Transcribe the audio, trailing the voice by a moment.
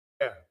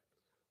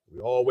We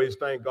always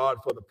thank God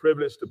for the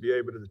privilege to be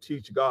able to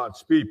teach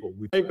God's people.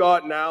 We thank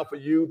God now for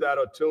you that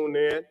are tuned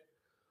in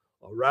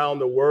around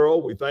the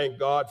world. We thank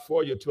God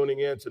for you tuning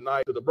in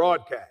tonight to the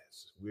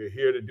broadcast. We're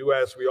here to do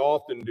as we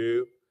often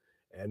do,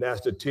 and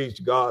that's to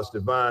teach God's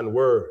divine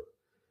word.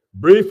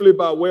 Briefly,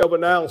 by way of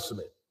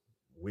announcement,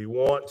 we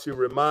want to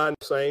remind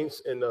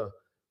saints in the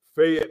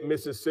Fayette,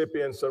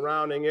 Mississippi and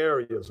surrounding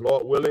areas,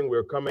 Lord willing,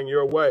 we're coming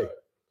your way.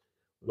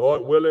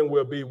 Lord willing,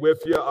 we'll be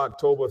with you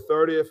October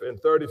 30th and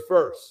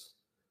 31st.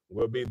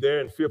 We'll be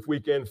there in Fifth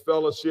Weekend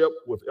Fellowship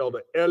with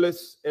Elder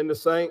Ellis and the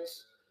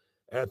saints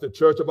at the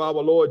Church of Our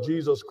Lord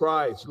Jesus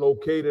Christ,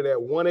 located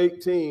at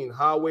 118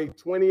 Highway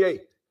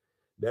 28.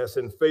 That's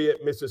in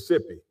Fayette,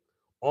 Mississippi.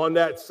 On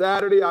that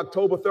Saturday,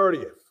 October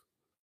 30th,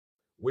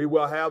 we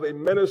will have a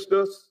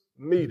ministers'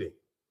 meeting.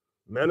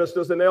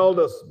 Ministers and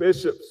elders,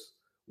 bishops,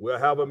 we'll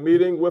have a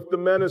meeting with the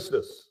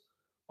ministers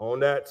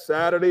on that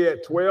Saturday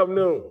at 12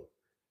 noon.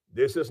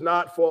 This is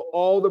not for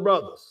all the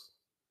brothers.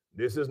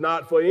 This is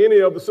not for any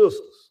of the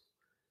sisters.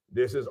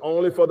 This is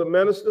only for the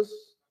ministers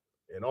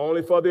and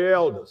only for the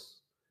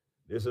elders.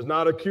 This is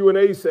not a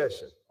Q&A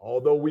session,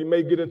 although we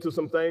may get into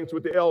some things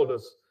with the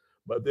elders,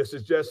 but this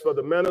is just for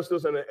the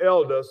ministers and the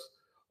elders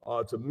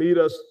to meet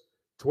us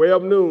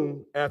 12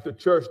 noon at the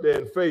church there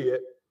in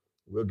Fayette.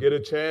 We'll get a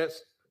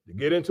chance to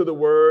get into the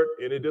word,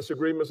 any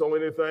disagreements on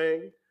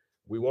anything.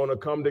 We want to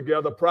come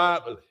together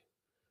privately.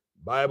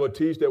 Bible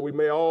teaches that we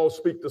may all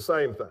speak the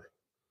same thing.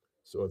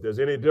 So if there's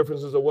any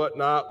differences or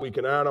whatnot, we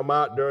can iron them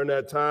out during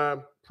that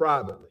time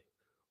privately.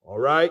 All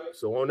right?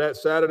 So on that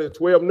Saturday,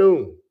 12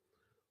 noon,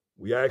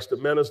 we ask the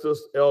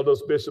ministers,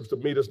 elders, bishops to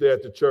meet us there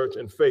at the church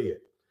in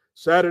Fayette.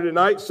 Saturday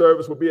night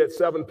service will be at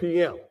 7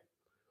 p.m.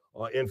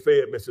 In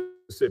Fayette,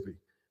 Mississippi.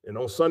 And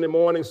on Sunday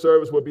morning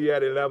service will be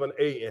at 11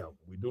 a.m.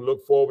 We do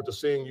look forward to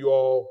seeing you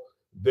all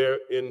there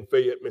in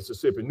Fayette,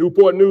 Mississippi.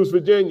 Newport News,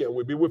 Virginia,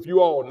 we'll be with you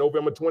all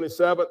November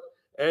 27th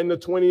and the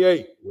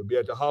 28th. We'll be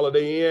at the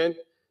Holiday Inn,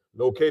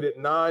 located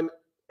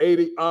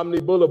 980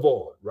 Omni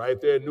Boulevard, right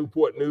there in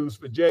Newport News,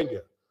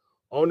 Virginia.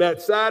 On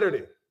that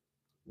Saturday,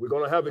 we're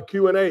going to have a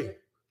Q&A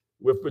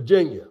with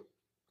Virginia.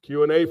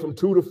 Q&A from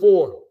 2 to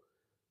 4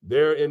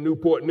 there in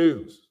Newport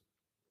News.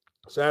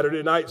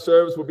 Saturday night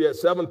service will be at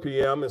 7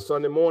 p.m. and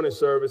Sunday morning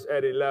service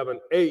at 11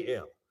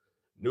 a.m.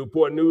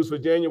 Newport News,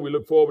 Virginia, we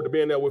look forward to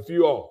being there with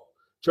you all.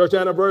 Church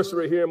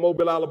anniversary here in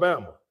Mobile,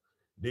 Alabama,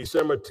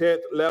 December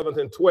 10th, 11th,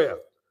 and 12th,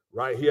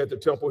 right here at the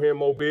temple here in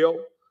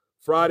Mobile.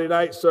 Friday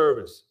night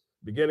service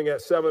beginning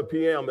at 7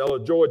 p.m.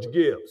 Elder George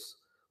Gibbs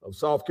of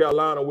South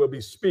Carolina will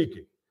be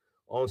speaking.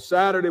 On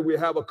Saturday, we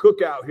have a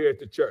cookout here at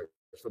the church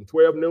from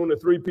 12 noon to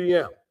 3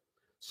 p.m.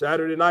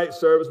 Saturday night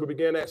service will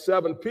begin at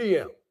 7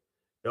 p.m.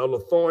 Elder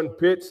Thorne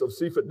Pitts of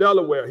Seaford,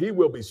 Delaware, he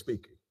will be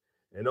speaking.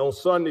 And on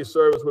Sunday,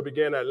 service will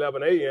begin at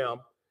 11 a.m.,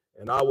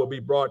 and I will be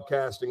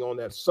broadcasting on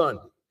that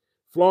Sunday.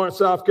 Florence,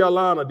 South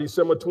Carolina,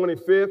 December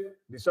 25th,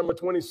 December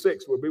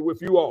 26th, we'll be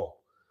with you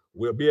all.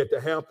 We'll be at the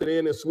Hampton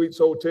Inn and Suites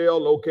Hotel,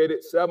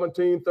 located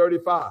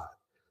 1735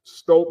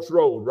 Stokes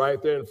Road,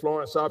 right there in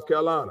Florence, South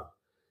Carolina.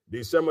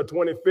 December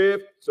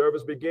 25th,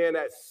 service began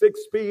at 6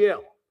 p.m.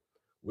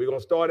 We're going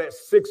to start at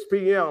 6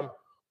 p.m.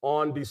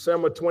 on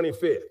December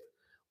 25th.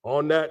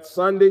 On that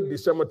Sunday,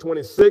 December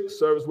 26th,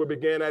 service will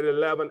begin at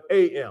 11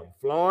 a.m.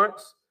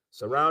 Florence,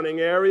 surrounding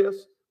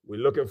areas,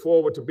 we're looking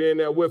forward to being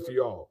there with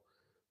you all.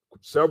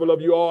 Several of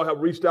you all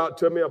have reached out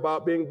to me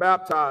about being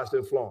baptized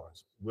in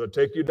Florence. We'll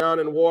take you down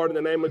in water in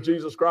the name of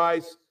Jesus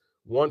Christ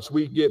once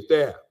we get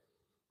there.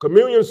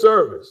 Communion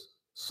service,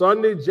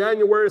 Sunday,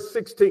 January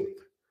 16th,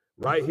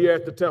 right here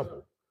at the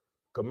temple.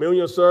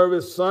 Communion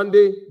service,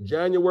 Sunday,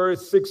 January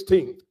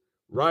 16th,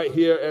 right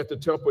here at the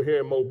temple here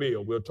in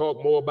Mobile. We'll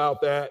talk more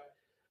about that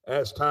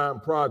as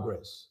time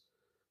progresses.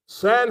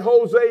 San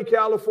Jose,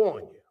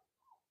 California.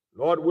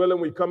 Lord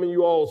willing, we come in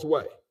you all's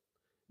way.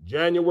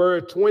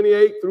 January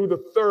 28th through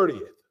the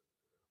 30th,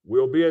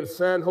 we'll be in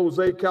San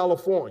Jose,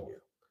 California.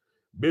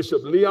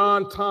 Bishop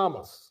Leon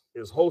Thomas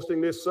is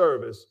hosting this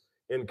service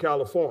in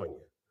California.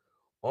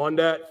 On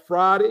that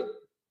Friday,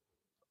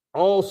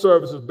 all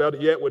services, better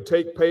yet, would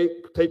take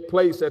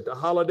place at the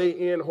Holiday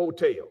Inn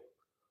Hotel.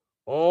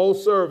 All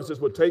services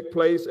would take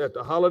place at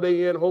the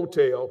Holiday Inn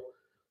Hotel,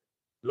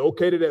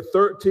 located at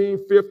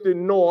 1350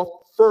 North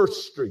 1st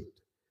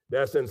Street.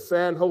 That's in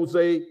San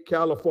Jose,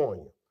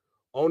 California.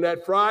 On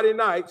that Friday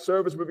night,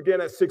 service will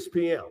begin at 6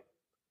 p.m.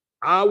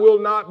 I will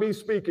not be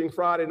speaking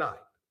Friday night.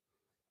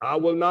 I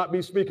will not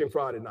be speaking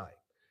Friday night.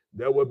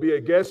 There will be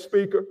a guest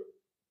speaker,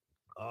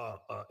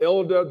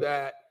 elder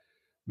that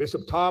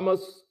Bishop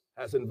Thomas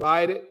has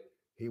invited.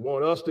 He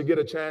wants us to get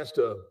a chance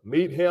to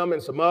meet him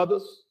and some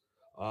others.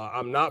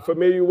 I'm not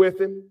familiar with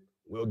him.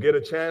 We'll get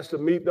a chance to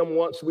meet them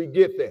once we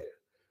get there.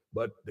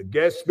 But the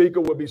guest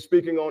speaker will be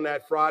speaking on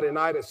that Friday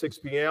night at 6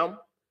 p.m.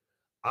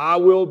 I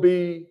will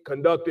be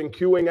conducting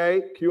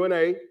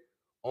Q&A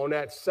on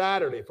that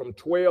Saturday from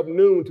 12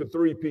 noon to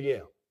 3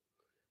 p.m.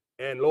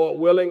 And Lord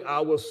willing,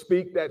 I will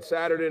speak that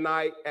Saturday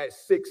night at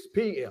 6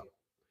 p.m.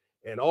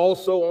 And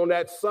also on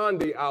that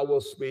Sunday, I will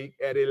speak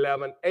at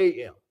 11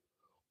 a.m.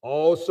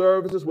 All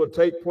services will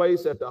take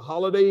place at the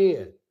Holiday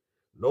Inn,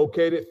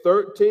 located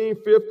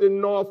 1350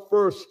 North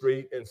 1st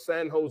Street in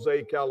San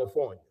Jose,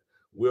 California.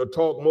 We'll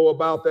talk more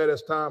about that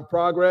as time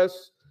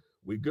progresses.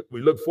 We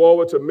look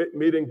forward to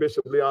meeting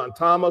Bishop Leon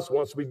Thomas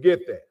once we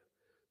get there.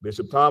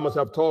 Bishop Thomas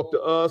have talked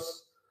to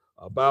us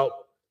about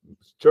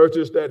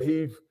churches that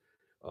he's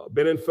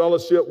been in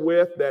fellowship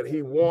with, that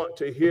he want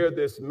to hear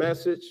this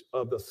message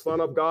of the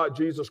Son of God,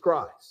 Jesus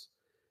Christ.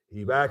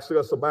 He's asked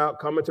us about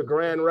coming to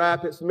Grand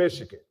Rapids,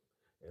 Michigan,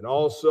 and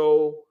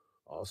also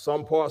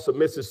some parts of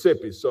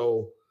Mississippi.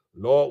 So,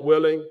 Lord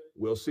willing,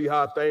 we'll see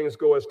how things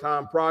go as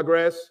time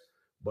progresses.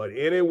 But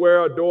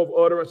anywhere a door of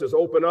utterance is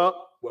open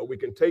up, where we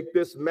can take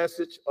this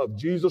message of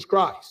Jesus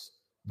Christ,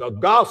 the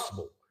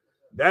gospel,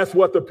 that's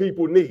what the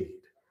people need.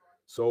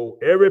 So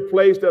every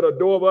place that a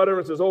door of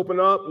utterance is open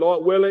up,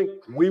 Lord willing,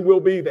 we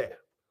will be there.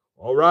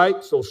 All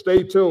right, so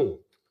stay tuned.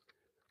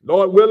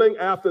 Lord willing,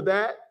 after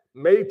that,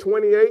 May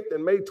 28th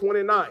and May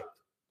 29th,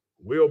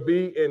 we'll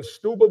be in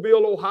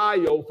Steubenville,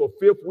 Ohio for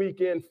Fifth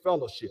Weekend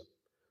Fellowship.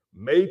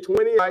 May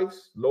 29th,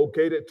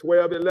 located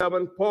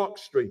 1211 Park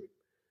Street.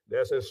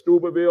 That's in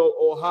Steubenville,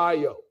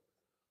 Ohio.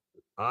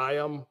 I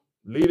am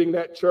leading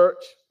that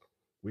church.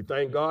 We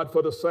thank God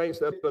for the saints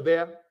that are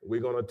there.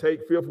 We're going to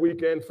take Fifth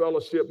Weekend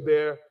Fellowship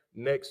there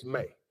next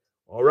May.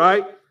 All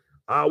right?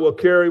 I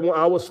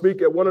will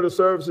speak at one of the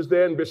services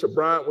there, and Bishop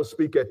Bryant will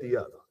speak at the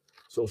other.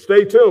 So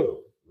stay tuned.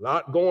 A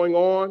lot going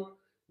on.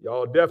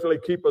 Y'all definitely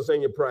keep us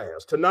in your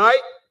prayers.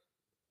 Tonight,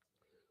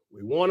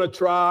 we want to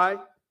try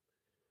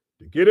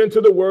to get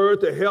into the word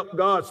to help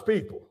God's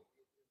people.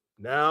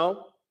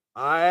 Now,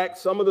 I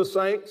asked some of the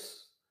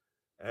saints,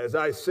 as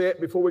I said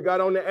before we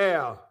got on the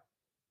air,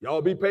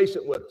 y'all be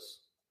patient with us.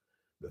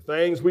 The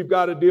things we've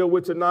got to deal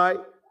with tonight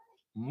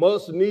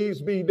must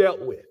needs be dealt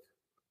with.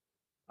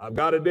 I've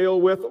got to deal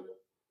with them.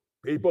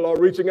 People are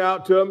reaching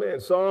out to me,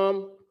 and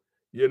some,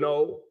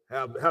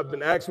 have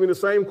been asking me the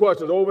same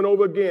questions over and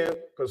over again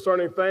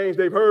concerning things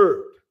they've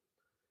heard.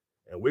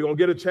 And we're going to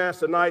get a chance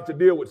tonight to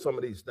deal with some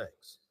of these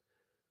things.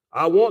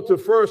 I want to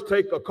first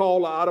take a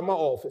caller out of my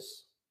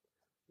office.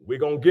 We're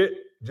going to get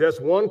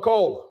just one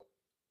caller.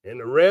 And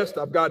the rest,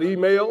 I've got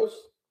emails,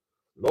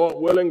 Lord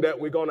willing, that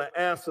we're going to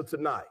answer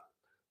tonight.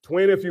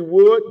 Twin, if you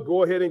would,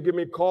 go ahead and give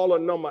me caller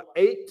number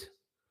 8.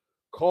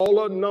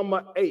 Caller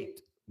number 8.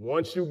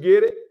 Once you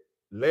get it,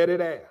 let it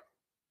air.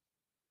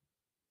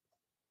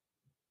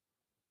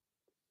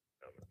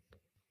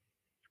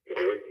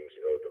 Greetings,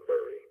 Elder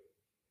Murray.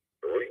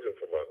 The reason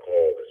for my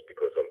call is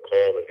because I'm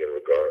calling in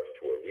regards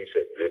to a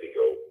recent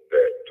video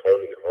that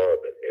Tony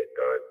Harbin had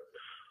done,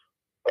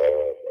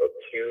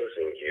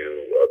 accusing you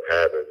of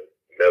having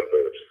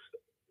members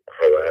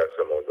harass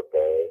him on the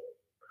phone.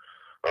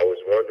 I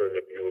was wondering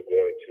if you were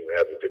going to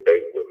have a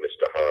debate with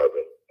Mr.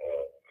 Harbin.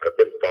 I've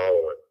been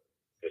following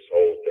this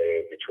whole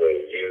thing between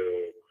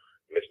you,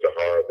 Mr.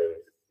 Harbin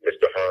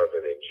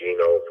and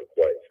Gino for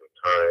quite some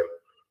time.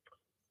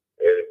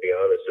 And to be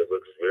honest, it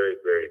looks very,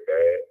 very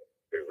bad.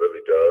 It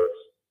really does.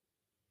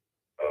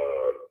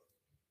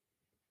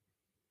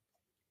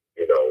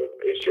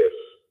 It's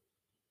just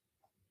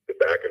the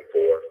back and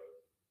forth.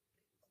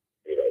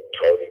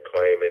 Tony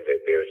claiming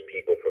that there's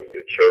people from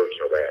your church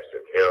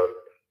harassing him.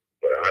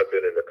 But I've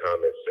been in the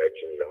comment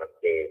section and I've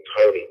seen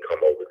Tony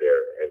come over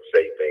there and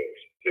say things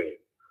too.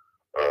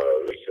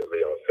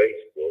 Recently on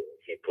Facebook,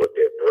 he put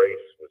that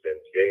Brace was in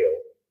jail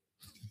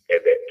and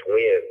that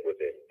twin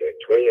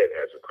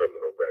has a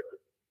criminal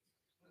record.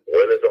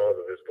 When is all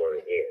of this going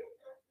to end?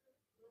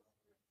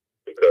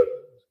 Because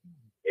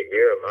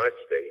here in my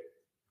state,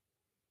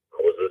 I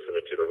was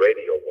listening to the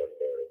radio one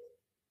morning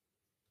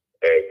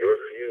and your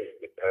feud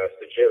with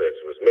Pastor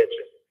Jennings was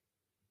mentioned.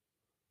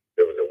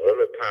 There was a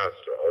woman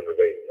pastor on the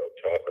radio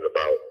talking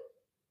about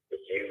the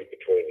feud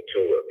between the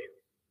two of you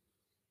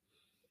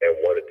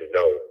and wanted to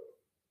know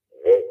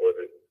what was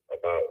it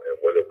about and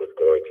when it was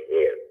going to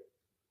end.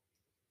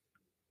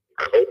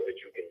 I hope that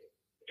you can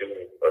do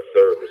a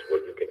service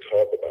where you can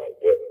talk about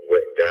what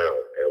went down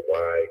and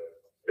why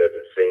does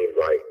it seem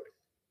like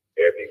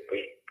every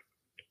week,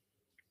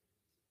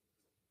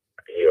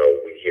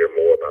 we hear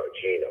more about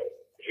Gino.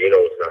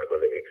 Gino's not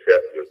going to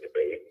accept your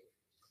debate.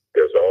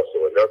 There's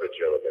also another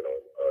gentleman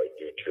on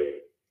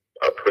YouTube,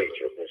 a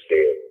preacher, who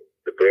said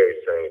the very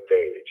same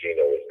thing, that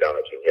Gino is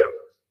dodging him.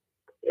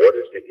 What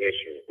is the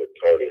issue with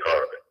Tony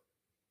Harbin?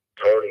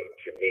 Tony,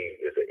 to me,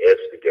 is an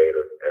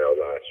instigator and a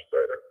lie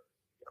spreader.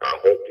 I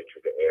hope that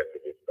you can answer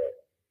this back.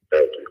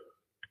 Thank you.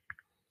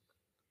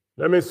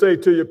 Let me say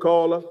to your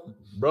caller,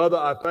 brother,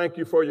 I thank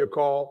you for your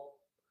call.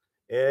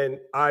 And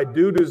I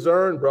do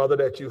discern, brother,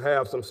 that you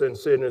have some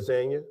sincereness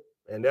in you.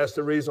 And that's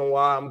the reason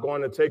why I'm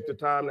going to take the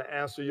time to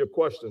answer your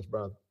questions,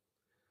 brother.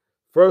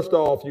 First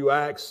off, you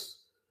ask,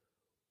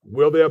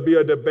 will there be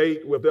a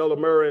debate with Elder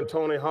Murray and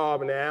Tony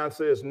Harbin? The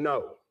answer is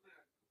no.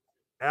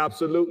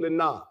 Absolutely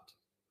not.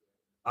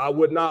 I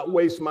would not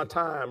waste my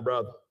time,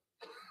 brother.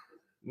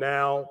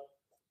 Now,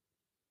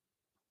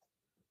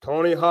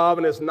 Tony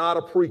Harbin is not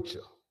a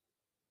preacher.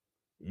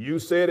 You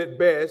said it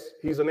best,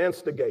 he's an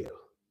instigator.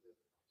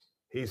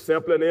 He's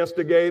simply an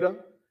instigator,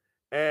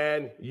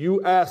 And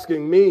you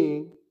asking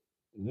me,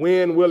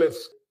 when will it?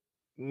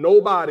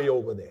 Nobody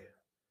over there.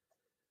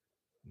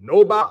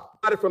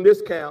 Nobody from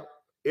this camp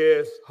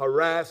is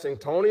harassing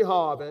Tony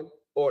Harvin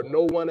or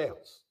no one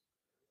else.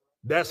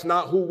 That's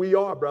not who we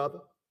are, brother.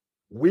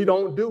 We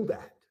don't do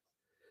that.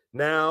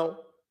 Now,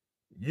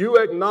 you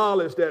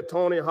acknowledge that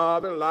Tony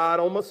Harvin lied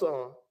on my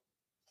son,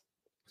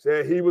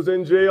 said he was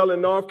in jail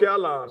in North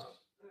Carolina.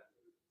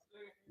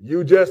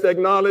 You just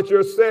acknowledge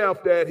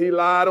yourself that he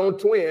lied on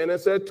Twin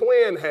and said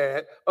Twin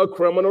had a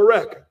criminal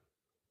record,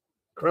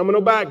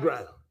 criminal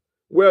background.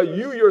 Well,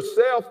 you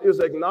yourself is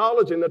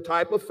acknowledging the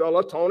type of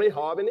fella Tony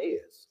Harvin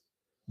is.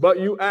 But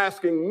you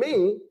asking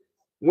me,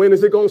 when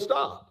is it going to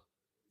stop?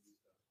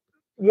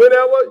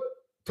 Whenever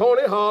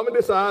Tony Harvin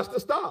decides to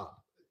stop.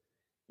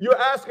 You're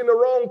asking the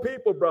wrong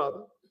people,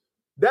 brother.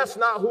 That's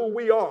not who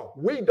we are.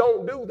 We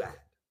don't do that.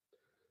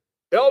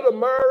 Elder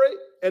Murray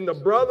and the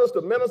brothers,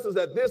 the ministers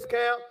at this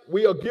camp,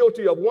 we are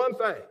guilty of one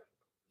thing: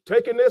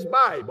 taking this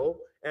Bible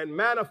and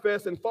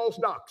manifesting false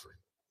doctrine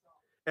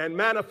and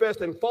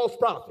manifesting false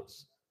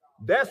prophets.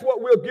 That's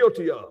what we're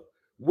guilty of.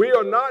 We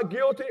are not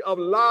guilty of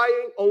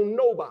lying on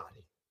nobody.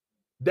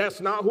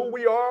 That's not who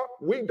we are.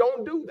 We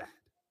don't do that.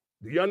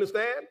 Do you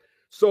understand?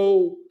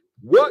 So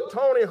what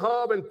Tony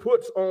Harvin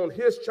puts on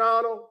his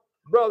channel,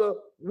 brother,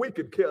 we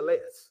could care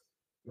less.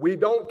 We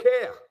don't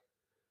care.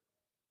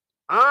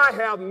 I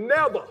have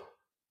never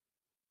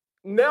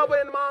in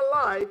my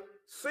life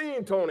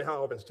seen Tony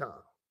Harvin's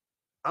channel.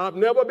 I've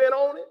never been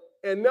on it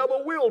and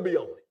never will be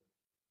on it.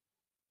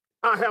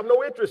 I have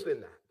no interest in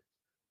that.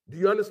 Do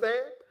you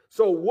understand?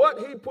 So what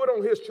he put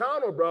on his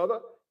channel, brother,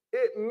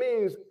 it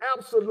means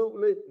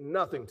absolutely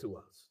nothing to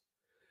us.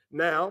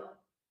 Now,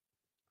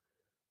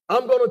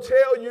 I'm going to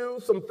tell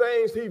you some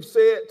things he's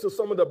said to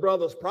some of the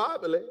brothers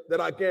privately that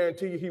I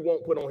guarantee you he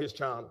won't put on his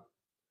channel.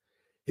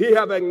 He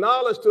have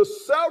acknowledged to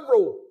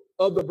several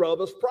of the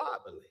brothers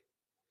privately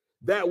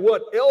that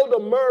what Elder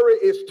Murray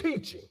is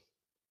teaching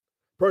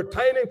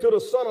pertaining to the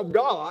Son of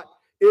God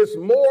is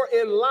more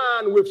in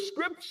line with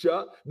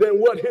Scripture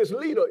than what his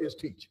leader is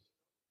teaching.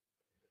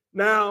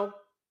 Now,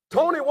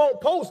 Tony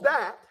won't post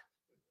that,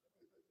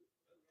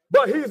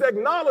 but he's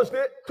acknowledged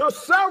it to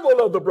several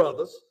of the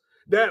brothers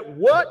that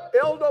what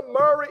Elder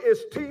Murray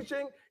is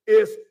teaching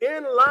is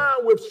in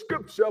line with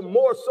Scripture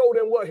more so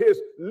than what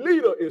his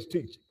leader is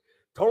teaching.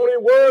 Tony's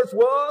words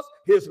was,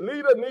 his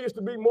leader needs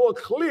to be more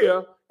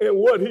clear in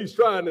what he's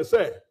trying to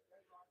say.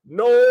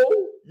 No,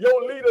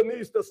 your leader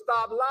needs to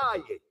stop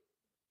lying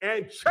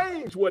and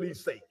change what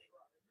he's saying.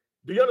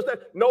 Do you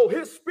understand? No,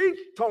 his speech,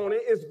 Tony,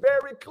 is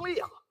very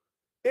clear.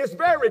 It's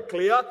very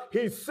clear.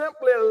 He's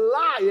simply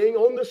lying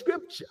on the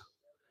Scripture.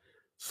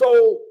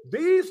 So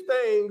these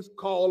things,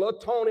 caller,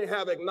 Tony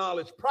have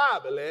acknowledged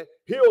privately.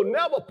 He'll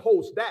never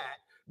post that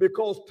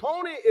because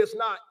Tony is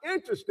not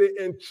interested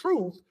in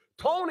truth.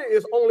 Tony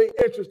is only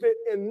interested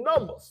in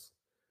numbers,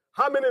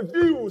 how many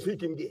views he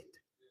can get.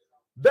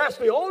 That's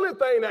the only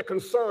thing that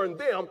concerns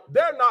them.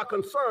 They're not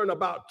concerned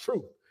about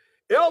truth.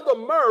 Elder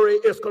Murray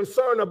is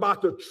concerned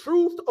about the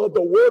truth of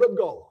the Word of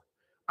God.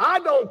 I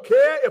don't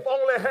care if I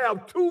only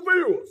have 2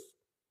 viewers,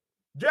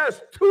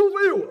 just 2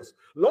 viewers,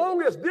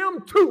 long as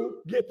them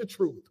 2 get the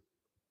truth.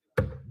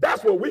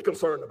 That's what we're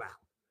concerned about.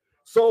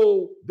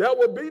 So there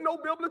will be no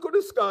biblical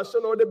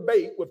discussion or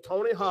debate with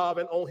Tony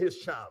Harvin on his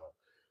channel.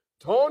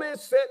 Tony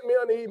sent me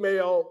an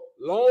email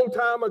long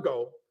time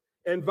ago,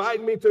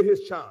 inviting me to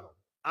his channel.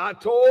 I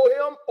told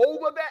him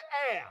over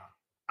the air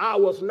I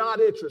was not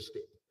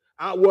interested.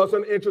 I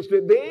wasn't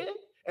interested then,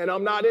 and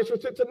I'm not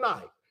interested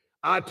tonight.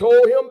 I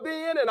told him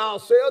then, and I'll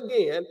say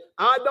again,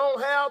 I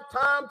don't have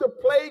time to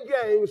play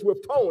games with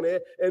Tony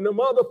and them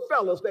other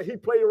fellas that he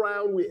play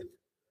around with.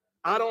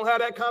 I don't have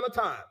that kind of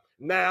time.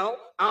 Now,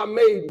 I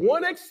made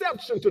one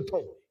exception to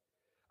Tony.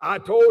 I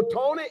told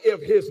Tony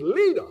if his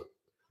leader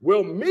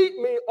will meet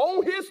me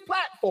on his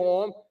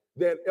platform,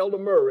 then Elder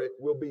Murray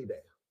will be there.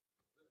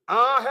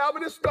 I'll have a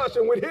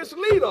discussion with his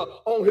leader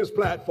on his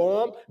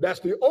platform. That's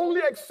the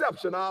only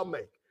exception I'll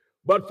make.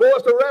 But for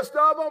us, the rest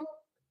of them,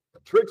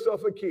 tricks are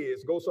for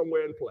kids. Go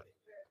somewhere and play.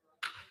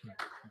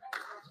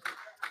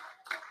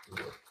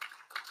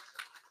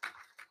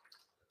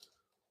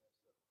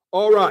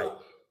 All right.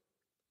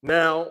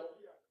 Now,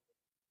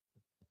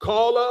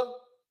 caller,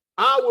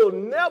 I will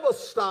never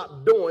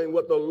stop doing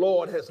what the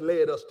Lord has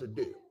led us to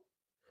do.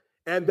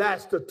 And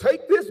that's to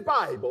take this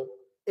Bible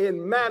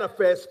and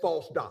manifest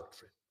false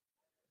doctrine.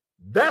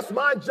 That's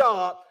my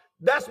job.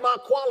 That's my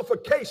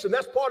qualification.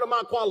 That's part of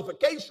my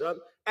qualification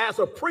as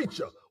a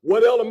preacher.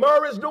 What Elder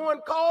Murray is doing,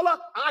 caller,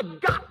 I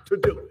got to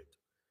do it.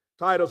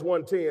 Titus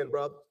 1:10,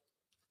 brother.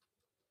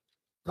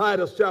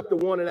 Titus chapter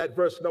 1 and at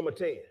verse number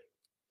 10.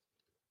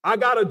 I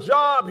got a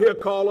job here,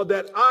 caller,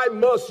 that I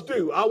must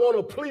do. I want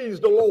to please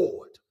the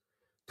Lord.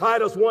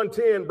 Titus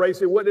 1:10,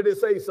 Bracy, what did it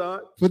say,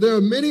 son? For there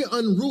are many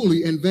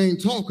unruly and vain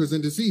talkers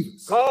and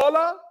deceivers.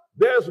 Caller,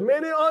 there's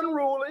many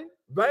unruly,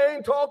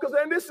 vain talkers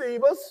and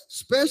deceivers.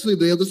 Especially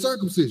they of the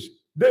circumcision.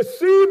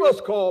 Deceivers,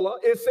 caller.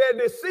 It said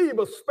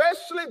deceivers,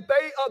 especially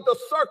they of the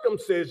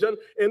circumcision.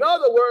 In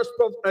other words,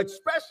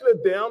 especially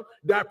them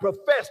that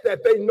profess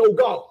that they know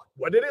God.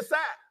 What did it say?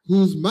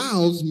 Whose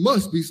mouths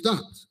must be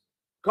stopped.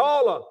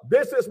 Caller,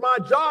 this is my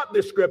job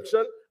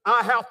description.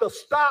 I have to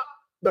stop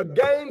the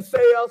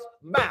gainsayer's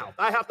mouth.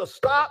 I have to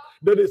stop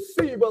the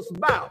deceiver's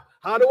mouth.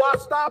 How do I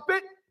stop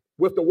it?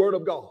 With the word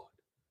of God.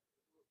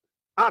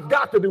 I've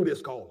got to do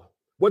this, caller.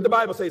 What the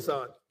Bible say,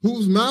 son?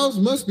 Whose mouths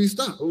must be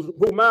stopped. Whose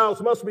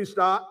mouths must be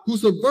stopped. Who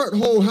subvert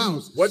whole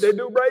houses. What they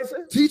do,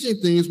 Brayson? Teaching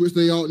things which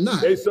they ought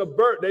not. They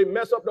subvert, they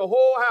mess up the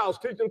whole house,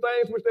 teaching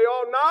things which they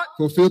ought not.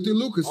 For filthy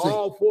lucre's sake.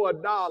 All for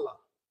 $1.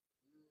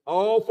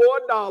 All for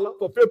 $1.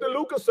 For filthy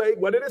lucre's sake.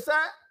 What did it say?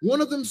 One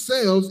of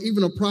themselves,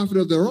 even a prophet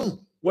of their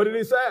own. What did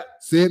he say?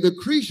 Said the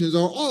Cretians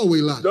are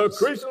always liars. The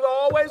Christians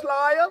are always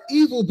liars.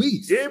 Evil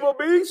beasts. Evil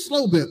beasts.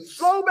 Slow bellies.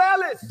 Slow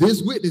bellies.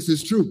 This witness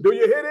is true. Do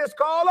you hear this,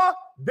 caller?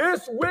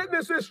 This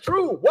witness is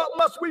true. What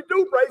must we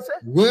do,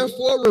 Brayson?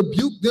 Wherefore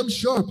rebuke them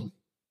sharply.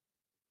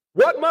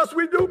 What must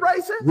we do,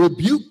 Brayson?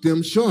 Rebuke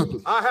them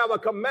sharply. I have a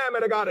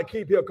commandment I got to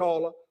keep here,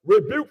 caller.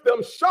 Rebuke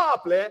them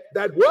sharply.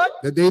 That what?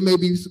 That they may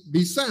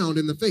be sound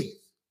in the faith.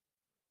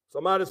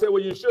 Somebody said,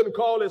 well, you shouldn't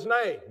call his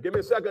name. Give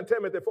me 2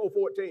 Timothy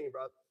 4:14,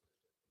 brother.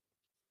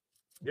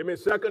 Give me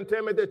 2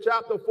 Timothy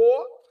chapter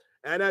 4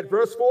 and at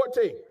verse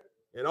 14.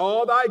 In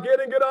all thy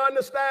getting, get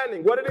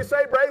understanding. What did he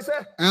say,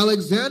 Brayson?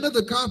 Alexander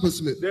the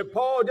coppersmith. Did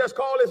Paul just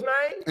call his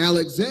name?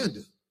 Alexander.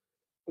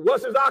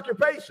 What's his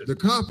occupation? The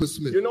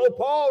coppersmith. You know,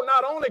 Paul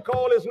not only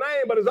called his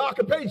name, but his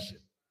occupation.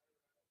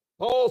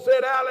 Paul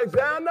said,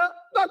 Alexander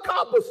the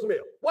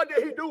coppersmith. What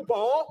did he do,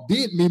 Paul?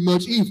 Did me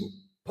much evil.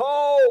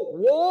 Paul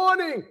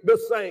warning the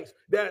saints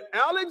that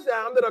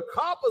Alexander the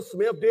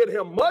coppersmith did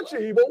him much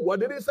evil. What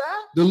did he say?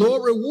 The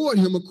Lord reward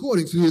him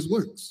according to his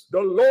works.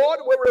 The Lord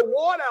will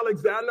reward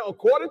Alexander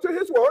according to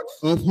his works.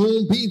 Of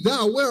whom be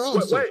thou aware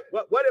also. Wait,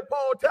 what did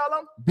Paul tell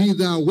him? Be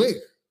thou aware.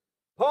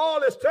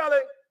 Paul is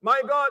telling, my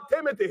God,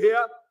 Timothy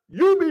here,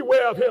 you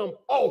beware of him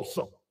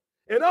also.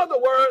 In other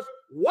words,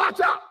 watch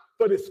out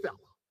for this fellow.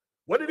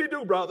 What did he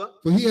do, brother?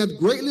 For he hath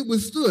greatly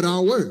withstood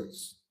our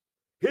words.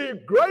 He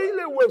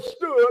greatly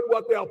withstood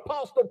what the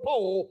apostle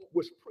Paul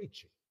was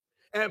preaching.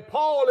 And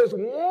Paul is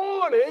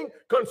warning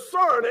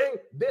concerning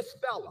this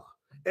fella.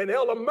 And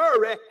Elder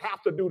Murray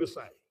have to do the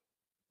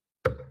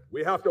same.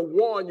 We have to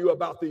warn you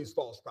about these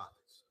false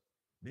prophets.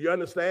 Do you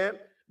understand?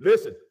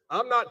 Listen,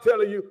 I'm not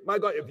telling you, my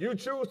God, if you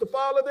choose to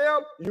follow them,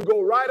 you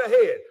go right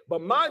ahead.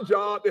 But my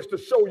job is to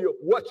show you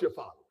what you're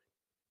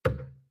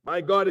following.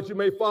 My God, that you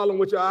may follow them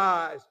with your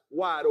eyes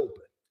wide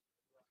open.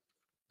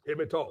 Hear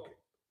me talking.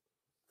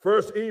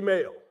 First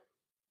email.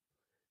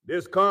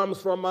 This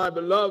comes from my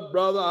beloved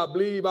brother, I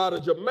believe, out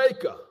of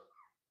Jamaica.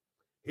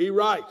 He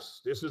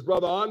writes, this is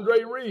Brother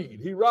Andre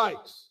Reed. He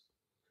writes,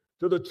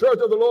 to the Church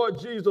of the Lord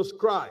Jesus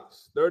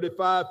Christ,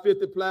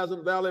 3550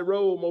 Pleasant Valley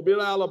Road,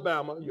 Mobile,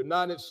 Alabama,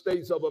 United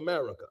States of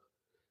America.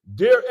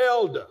 Dear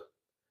Elder,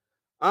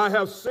 I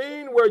have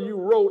seen where you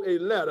wrote a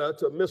letter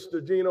to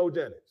Mr. Geno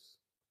Jennings,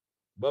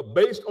 but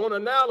based on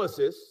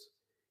analysis,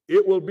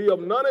 it will be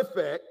of none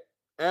effect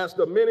as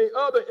the many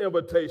other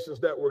invitations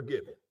that were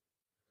given.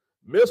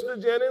 Mr.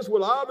 Jennings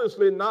will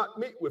obviously not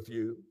meet with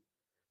you,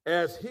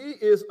 as he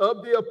is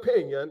of the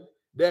opinion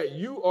that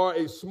you are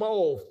a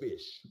small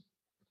fish.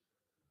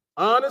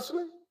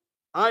 Honestly,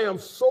 I am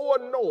so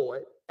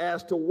annoyed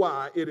as to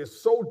why it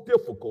is so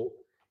difficult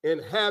in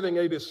having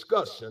a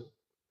discussion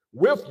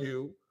with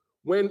you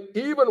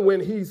even when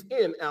he's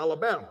in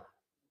Alabama.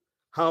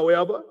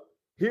 However,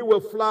 he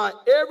will fly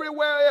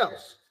everywhere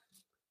else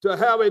to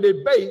have a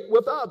debate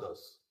with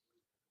others.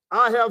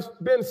 I have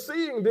been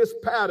seeing this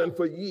pattern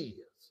for years,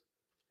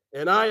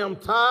 and I am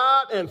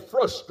tired and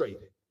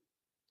frustrated.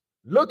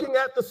 Looking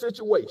at the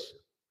situation,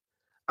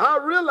 I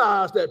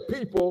realize that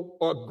people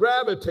are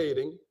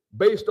gravitating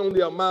based on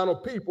the amount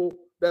of people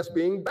that's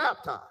being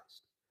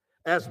baptized,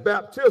 as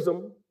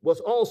baptism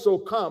was also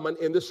common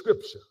in the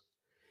scripture.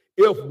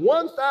 If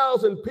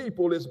 1,000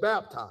 people is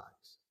baptized,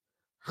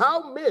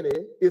 how many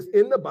is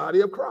in the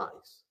body of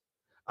Christ?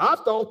 I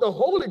thought the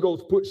Holy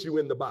Ghost puts you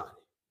in the body.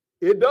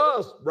 It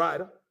does,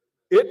 Ryder.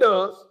 It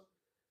does.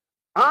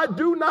 I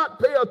do not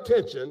pay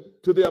attention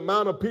to the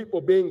amount of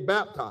people being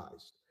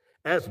baptized,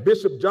 as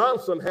Bishop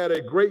Johnson had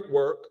a great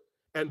work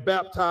and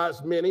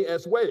baptized many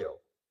as well.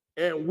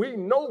 And we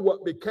know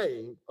what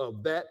became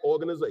of that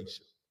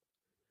organization.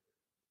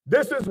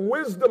 This is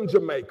wisdom,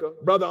 Jamaica.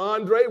 Brother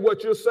Andre,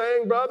 what you're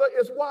saying, brother,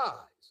 is wise.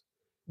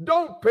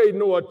 Don't pay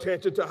no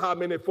attention to how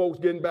many folks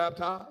getting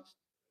baptized.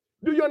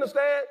 Do you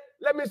understand?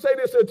 Let me say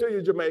this to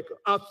you, Jamaica.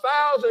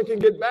 1,000 can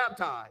get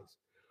baptized.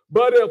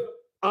 But if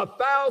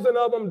 1,000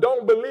 of them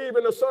don't believe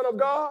in the Son of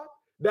God,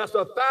 that's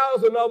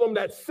 1,000 of them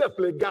that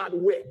simply got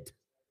wet.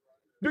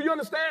 Do you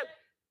understand?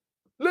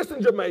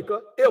 Listen,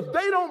 Jamaica, if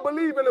they don't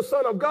believe in the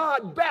Son of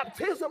God,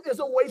 baptism is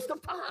a waste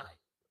of time.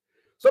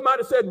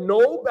 Somebody said,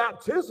 no,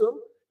 baptism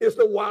is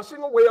the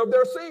washing away of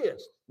their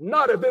sins.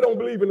 Not if they don't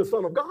believe in the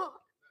Son of God.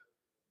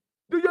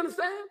 Do you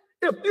understand?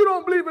 If you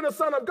don't believe in the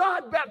Son of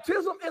God,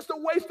 baptism is a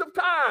waste of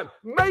time.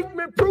 Make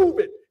me prove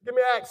it. Give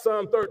me Acts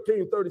Psalm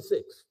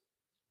 13:36.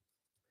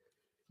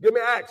 Give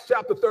me Acts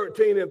chapter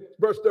 13 and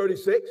verse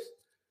 36.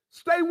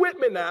 Stay with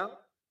me now.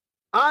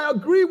 I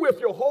agree with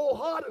you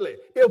wholeheartedly.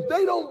 If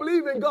they don't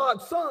believe in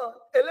God's Son,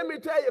 and let me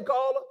tell you,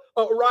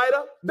 caller,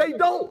 writer, they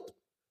don't.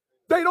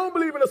 They don't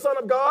believe in the Son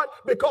of God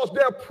because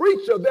their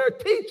preacher, their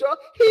teacher,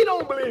 he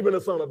don't believe in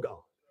the Son of God.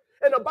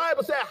 And the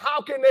Bible said,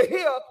 how can they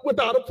hear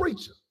without a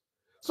preacher?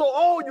 So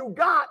all you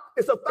got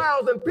is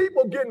 1,000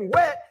 people getting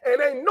wet and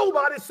ain't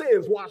nobody's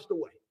sins washed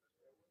away.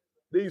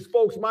 These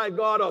folks, my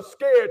God, are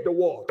scared to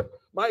water.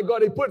 My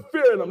God, they put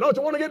fear in them. Don't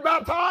you want to get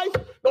baptized?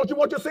 Don't you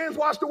want your sins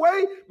washed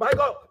away? My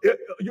God,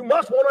 you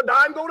must want to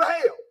die and go to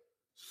hell.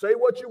 Say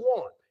what you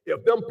want.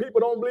 If them people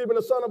don't believe in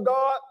the Son of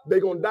God, they're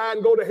going to die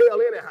and go to hell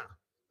anyhow.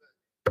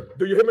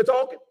 Do you hear me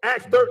talking?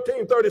 Acts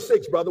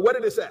 13:36, brother. What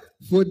did it say?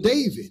 For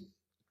David,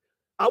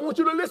 I want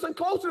you to listen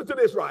closer to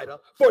this, writer.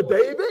 For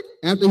David,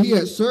 after he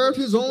had served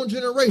his own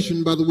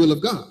generation by the will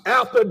of God,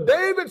 after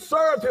David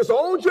served his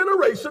own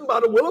generation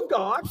by the will of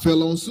God,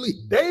 fell on sleep,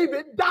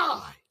 David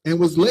died. and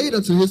was laid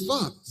unto his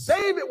fathers,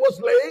 David was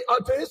laid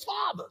unto his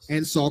fathers.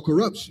 and saw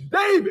corruption.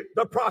 David,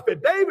 the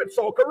prophet David,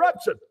 saw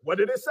corruption. What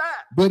did it say?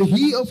 But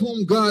he of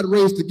whom God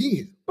raised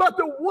again, But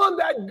the one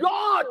that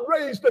God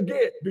raised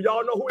again, do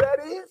y'all know who that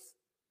is?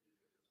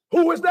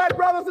 Who is that,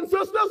 brothers and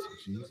sisters?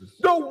 Jesus,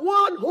 The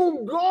one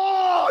whom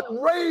God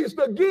raised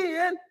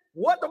again,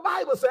 what the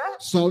Bible says?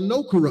 saw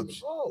no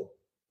corruption. Oh,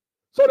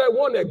 so that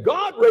one that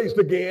God raised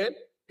again,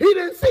 he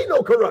didn't see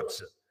no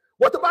corruption.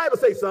 What the Bible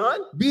say, son?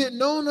 Be it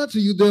known unto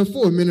you,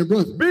 therefore, men and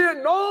brethren, Be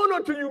it known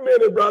unto you,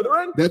 men and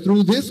brethren. that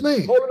through this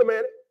man, Hold on a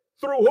minute.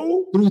 Through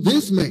who? through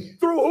this man,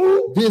 Through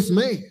who? this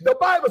man, The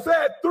Bible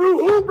said, through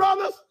who,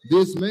 brothers?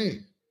 this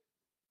man,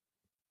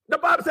 The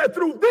Bible said,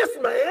 through this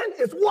man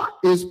is what?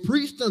 is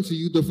preached unto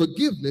you the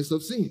forgiveness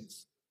of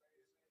sins.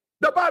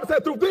 The Bible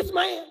said, through this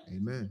man.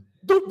 Amen.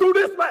 Through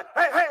this man.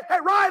 Hey,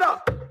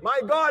 Ryder. My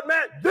God,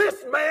 man, this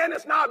man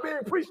is not being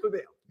preached to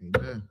them.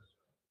 Amen.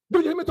 Do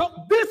you hear me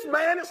talk? This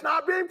man is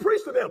not being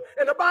preached to them.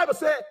 And the Bible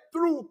said,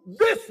 through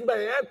this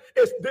man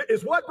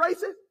is what,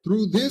 Brayson?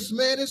 Through this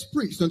man is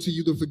preached unto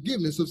you the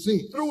forgiveness of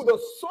sins. Through the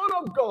Son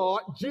of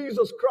God,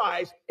 Jesus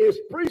Christ, is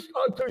preached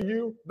unto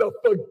you the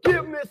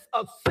forgiveness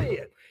of sin.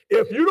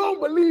 If you don't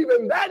believe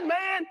in that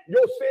man,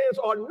 your sins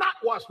are not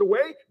washed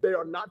away. They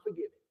are not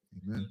forgiven.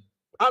 Amen.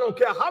 I don't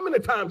care how many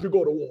times you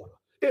go to water.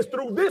 It's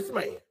through this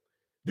man.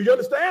 Do you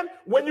understand?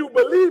 When you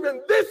believe in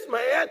this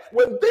man,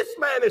 when this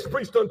man is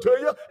preached unto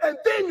you, and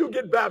then you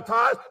get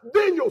baptized,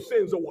 then your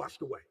sins are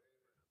washed away.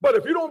 But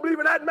if you don't believe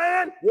in that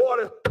man,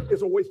 water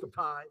is a waste of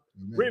time.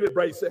 Amen. Read it,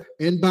 Brayson.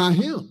 And by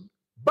him,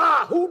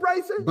 By who,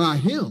 Brayson? by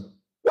him,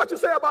 What you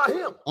say about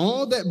him?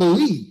 all that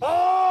believe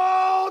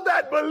All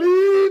that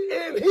believe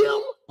in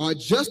him. are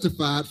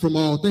justified from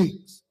all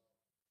things.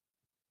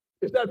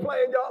 Is that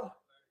plain, y'all?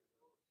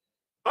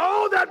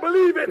 All that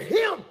believe in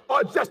him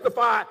are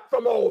justified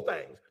from all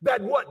things.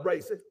 That what,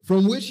 Brayson?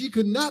 From which ye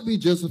could not be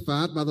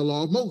justified by the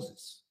law of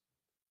Moses.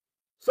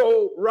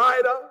 So,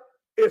 Ryder,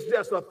 it's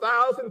just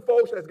 1,000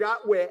 folks that's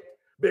got wet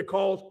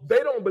because they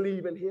don't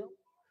believe in him.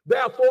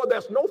 Therefore,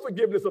 there's no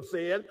forgiveness of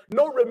sin.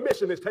 No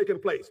remission is taking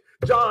place.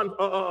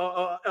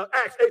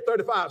 Acts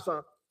 8:35,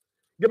 son.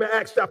 Give me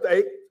Acts chapter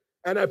 8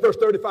 and at verse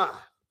 35.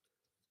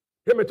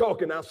 Hear me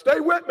talking now. Stay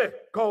with me,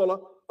 caller.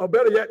 Or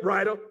better yet,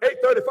 writer.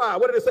 8:35.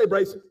 What did it say,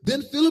 Brayson?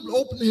 Then Philip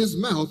opened his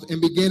mouth and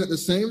began at the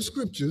same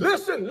scripture.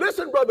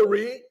 Listen, Brother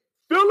Reed.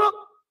 Philip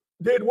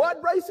did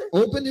what, Brayson?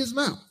 Opened his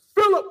mouth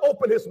Philip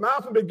opened his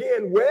mouth and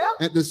began where?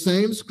 at the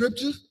same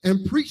scripture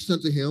and preached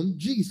unto him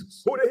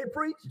Jesus. Who did he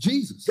preach?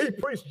 Jesus. He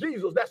preached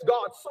Jesus. That's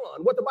God's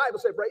son. What the Bible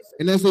said, Brayson?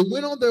 And as they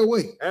went on their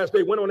way, As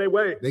they went on their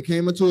way. they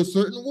came into a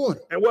certain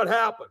water. And what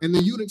happened? And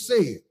the eunuch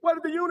said, What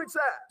did the eunuch say?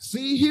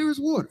 See, here is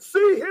water.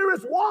 See, here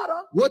is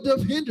water. What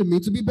doth hinder me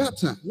to be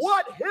baptized?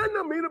 What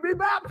hindered me to be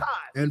baptized?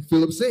 And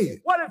Philip said,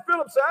 What did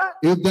Philip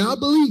say? If thou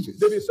believest,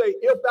 Did he say,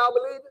 if thou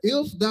believest?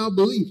 if thou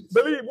believest,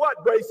 Believe what,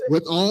 Brayson?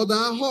 with all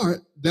thy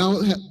heart thou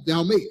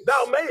mayest.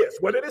 Thou mayest.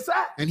 What did it say?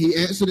 And he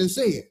answered and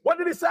said, What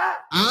did he say?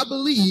 I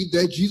believe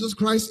that Jesus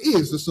Christ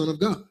is the Son of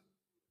God.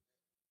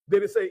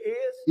 Did it say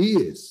is?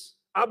 Is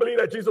I believe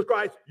that Jesus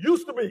Christ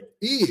used to be.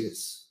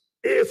 Is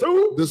Is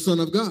who? the Son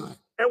of God.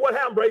 And what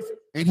happened, Brayson?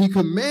 And he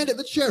commanded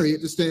the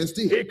chariot to stand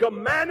still. He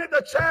commanded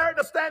the chariot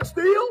to stand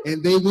still.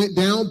 And they went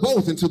down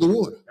both into the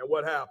water, And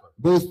what happened?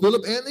 both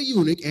Philip and the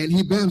eunuch, and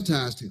he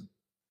baptized him.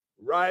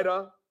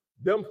 Ryder,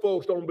 them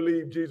folks don't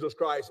believe Jesus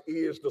Christ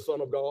is the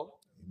Son of God.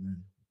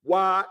 Amen.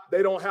 Why?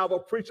 They don't have a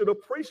preacher to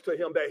preach to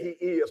him that he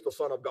is the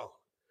Son of God.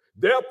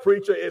 Their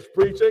preacher is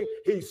preaching,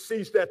 he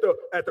ceased at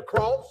the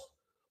cross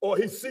or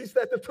he ceased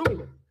at the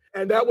tomb.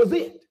 And that was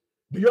it.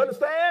 Do you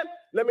understand?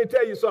 Let me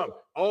tell you something.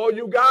 All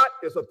you got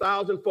is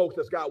 1,000 folks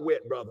that's got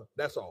wet, brother.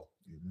 That's all.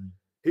 Amen.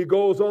 He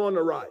goes on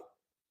to write,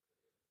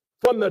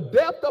 from the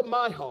depth of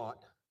my heart,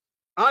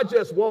 I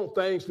just want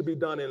things to be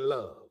done in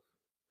love,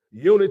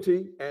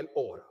 unity, and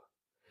order,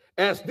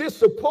 as this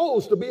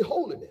supposed to be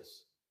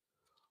holiness.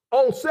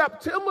 On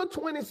September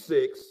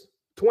 26,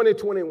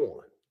 2021,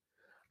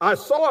 I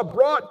saw a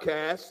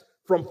broadcast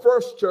from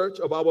First Church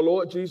of our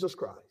Lord Jesus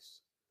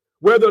Christ,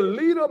 where the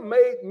leader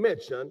made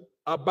mention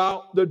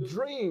about the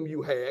dream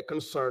you had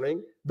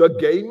concerning the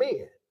gay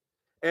men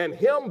and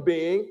him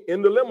being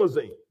in the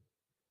limousine,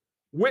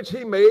 which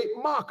he made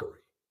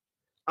mockery,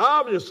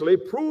 obviously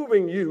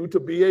proving you to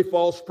be a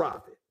false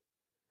prophet.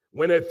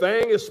 When a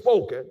thing is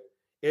spoken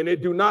and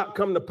it do not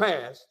come to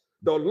pass,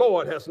 the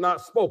Lord has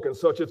not spoken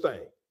such a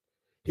thing.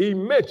 He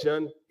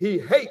mentioned he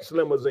hates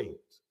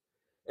limousines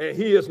and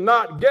he is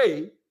not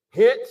gay,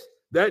 hence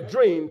that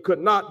dream could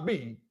not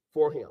be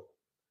for him.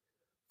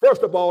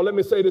 First of all, let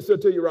me say this here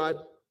to you, right?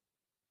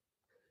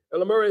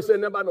 Elder Murray ain't saying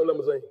nothing about no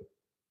limousine.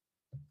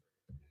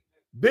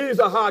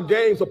 These are how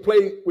games are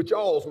played with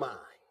y'all's mind.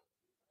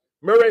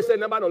 Murray ain't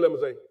saying nothing about no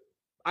limousine.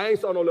 I ain't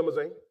saw no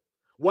limousine.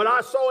 What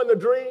I saw in the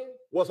dream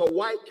was a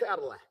white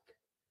Cadillac.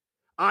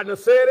 I done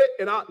said it,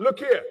 and look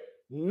here.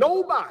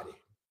 Nobody,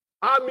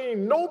 I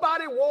mean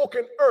nobody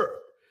walking earth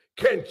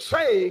can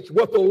change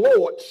what the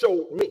Lord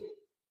showed me.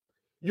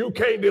 You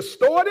can't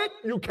distort it.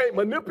 You can't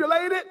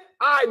manipulate it.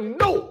 I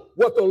know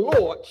what the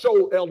Lord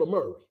showed Elder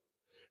Murray.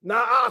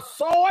 Now, I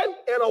saw him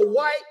in a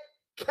white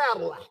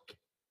Cadillac,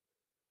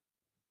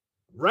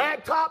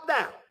 rag top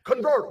down,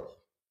 convertible.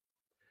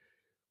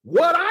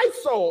 What I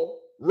saw,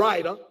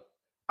 writer,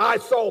 I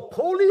saw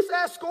police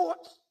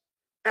escorts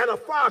and a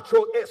fire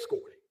truck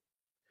escorting.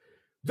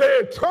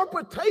 The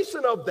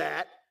interpretation of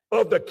that,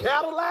 of the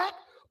Cadillac,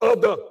 of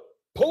the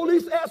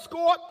police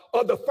escort,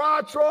 of the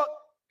fire truck,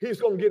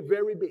 he's going to get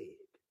very big.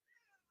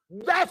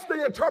 That's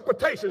the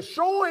interpretation,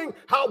 showing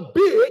how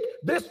big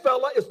this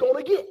fella is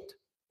going to get.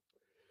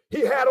 He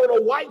had on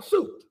a white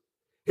suit.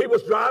 He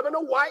was driving a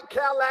white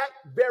Cadillac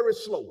very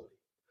slowly.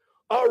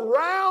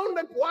 Around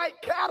the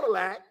white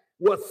Cadillac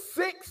was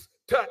 6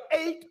 to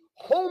 8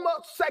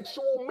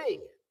 homosexual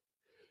men.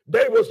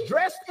 They was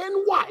dressed in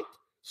white,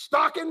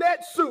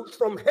 stockinette suits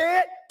from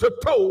head to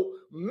toe,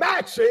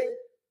 matching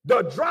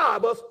the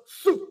driver's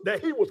suit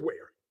that he was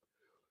wearing.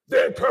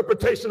 The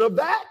interpretation of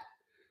that,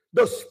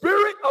 the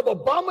spirit of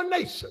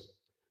abomination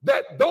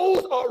that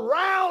those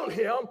around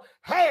him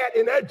had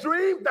in that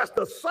dream, that's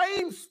the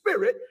same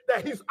spirit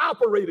that he's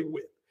operating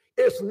with.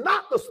 It's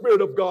not the spirit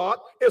of God,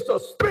 it's a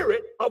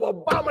spirit of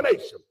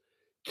abomination.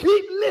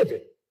 Keep living.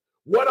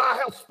 What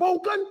I have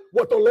spoken,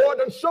 what the Lord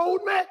done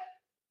showed me,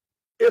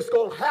 it's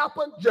going to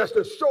happen just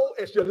as sure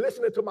as you're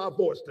listening to my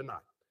voice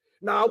tonight.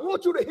 Now, I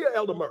want you to hear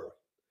Elder Murray.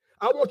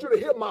 I want you to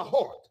hear my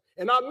heart.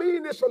 And I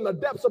mean this from the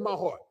depths of my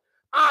heart.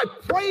 I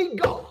pray,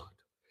 God,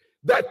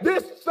 that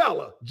this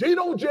fella,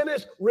 Geno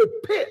Jennings,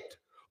 repent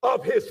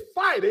of his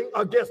fighting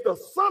against the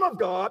Son of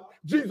God,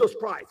 Jesus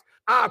Christ.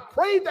 I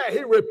pray that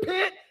he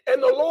repent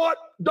and the Lord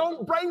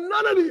don't bring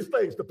none of these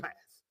things to pass.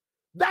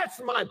 That's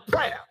my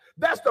prayer.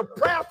 That's the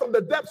prayer from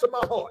the depths of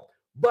my heart.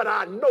 But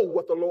I know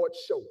what the Lord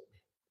showed me.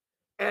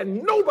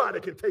 And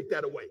nobody can take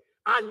that away.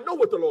 I know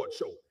what the Lord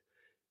showed me.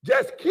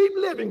 Just keep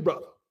living,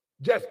 brother.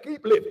 Just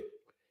keep living.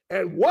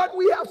 And what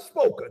we have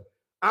spoken,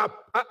 I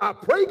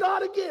pray,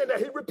 God, again that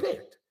he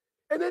repent.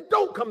 And it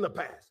don't come to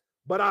pass.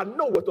 But I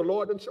know what the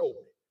Lord done showed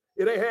me.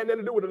 It ain't had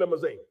nothing to do with the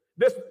limousine.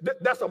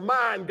 That's a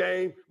mind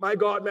game, my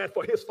God, man,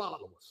 for his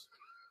followers.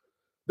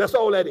 That's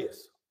all that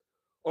is.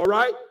 All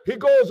right? He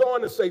goes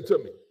on to say to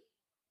me,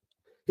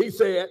 he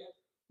said,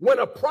 when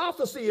a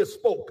prophecy is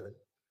spoken,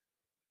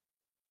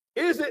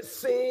 is it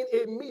seen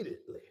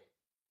immediately?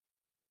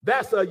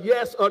 That's a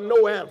yes or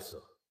no answer.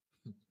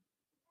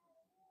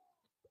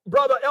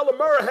 Brother Elder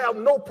Murray have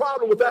no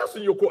problem with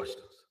answering your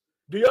questions.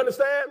 Do you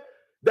understand?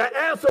 The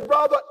answer,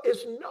 brother,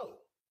 is no.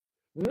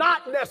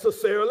 Not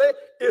necessarily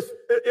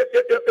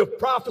if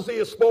prophecy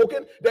is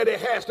spoken that it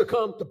has to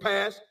come to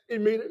pass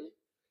immediately.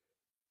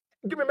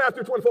 Give me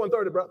Matthew 24 and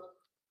 30, brother.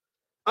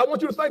 I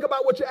want you to think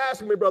about what you're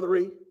asking me, Brother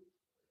Reed.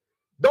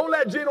 Don't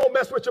let Geno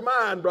mess with your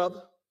mind,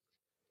 brother.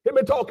 Hear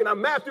me talking.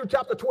 I'm Matthew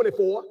chapter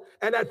 24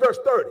 and at verse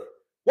 30.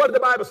 What did the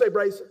Bible say,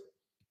 Brayson?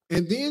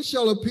 And then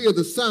shall appear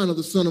the sign of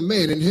the Son of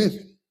Man in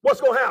heaven. What's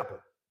going to happen?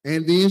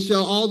 And then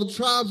shall all the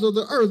tribes of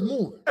the earth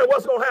mourn. And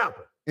what's going to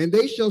happen? And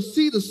they shall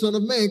see the Son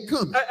of Man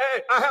coming.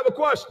 Hey, I have a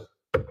question.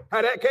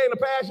 Had that came to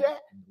pass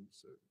yet?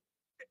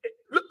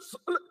 Look,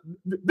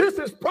 this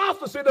is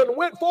prophecy that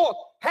went forth.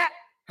 Had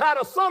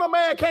the Son of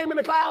Man came in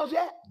the clouds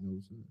yet? No,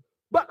 sir.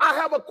 But I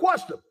have a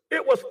question.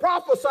 It was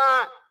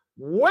prophesied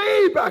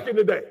way back in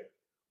the day.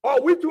 Are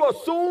we to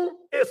assume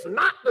it's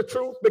not the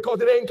truth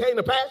because it ain't came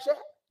to pass yet?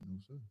 No,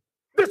 sir.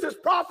 This is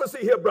prophecy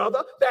here,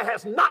 brother, that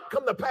has not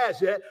come to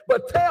pass yet,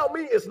 but tell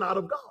me it's not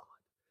of God.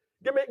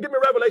 Give me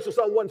Revelation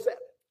Psalm 1:7.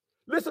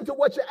 Listen to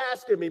what you're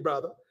asking me,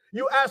 brother.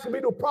 You asking me,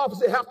 do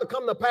prophecy have to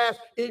come to pass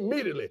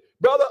immediately?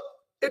 Brother,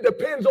 it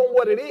depends on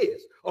what it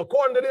is.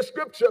 According to this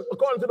scripture,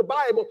 according to the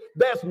Bible,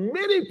 there's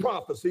many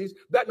prophecies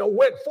that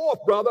went forth,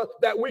 brother,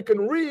 that we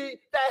can read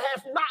that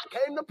has not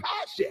came to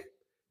pass yet.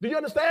 Do you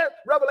understand?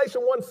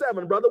 Revelation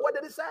 1:7, brother, what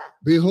did it say?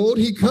 Behold,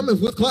 he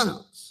cometh with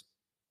clouds.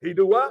 He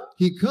do what?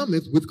 He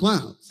cometh with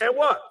clouds. And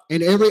what?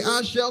 And every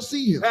eye shall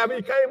see him. Have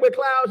he came with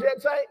clouds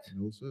yet, saints?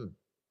 No, sir.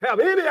 Have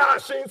any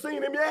eyes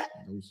seen him yet?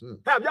 No, sir.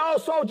 Have y'all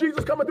saw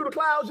Jesus coming through the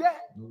clouds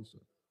yet? No, sir.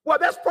 Well,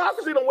 that's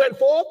prophecy that went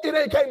forth. It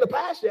ain't came to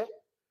pass yet.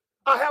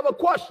 I have a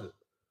question.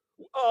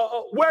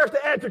 Where's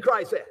the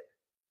Antichrist at?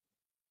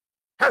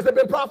 Has it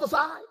been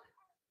prophesied?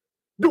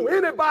 Do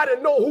anybody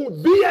know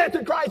who the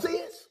Antichrist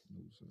is?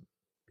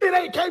 It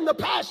ain't came to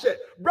pass yet.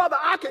 Brother,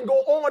 I can go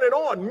on and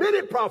on.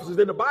 Many prophecies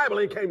in the Bible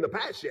ain't came to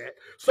pass yet.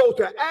 So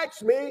to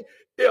ask me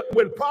if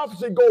when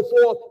prophecy go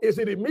forth, is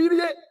it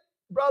immediate?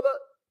 Brother,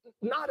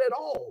 not at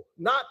all.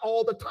 Not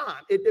all the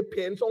time. It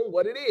depends on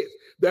what it is.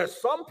 There's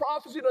some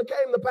prophecy that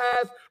came to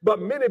pass,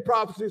 but many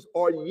prophecies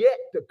are yet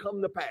to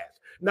come to pass.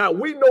 Now,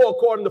 we know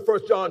according to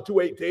 1 John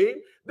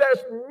 2:18, there's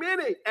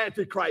many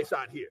antichrists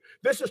out here.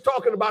 This is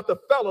talking about the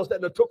fellows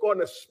that took on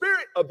the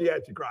spirit of the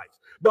Antichrist.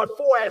 But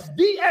for as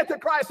the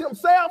Antichrist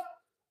himself,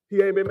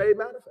 he ain't been made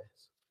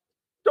manifest.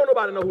 Don't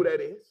nobody know who that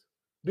is.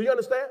 Do you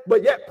understand?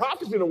 But yet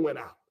prophecy done went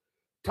out.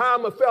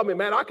 Time will fail me,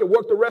 man. I can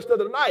work the rest of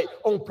the night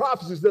on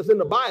prophecies that's in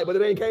the Bible, but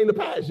it ain't came to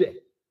pass yet.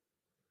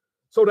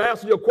 So to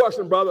answer your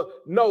question, brother,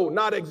 no,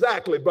 not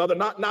exactly, brother,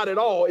 not at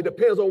all. It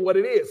depends on what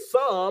it is.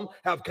 Some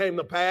have came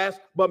to pass,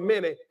 but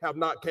many have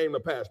not came to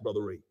pass,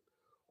 Brother Reed.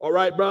 All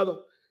right, brother.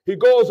 He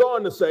goes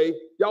on to say,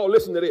 y'all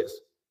listen to this.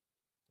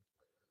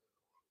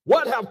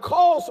 What have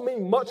caused me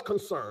much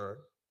concern,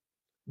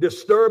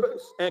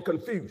 disturbance, and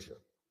confusion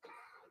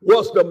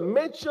was the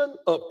mention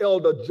of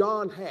Elder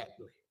John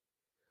Hadley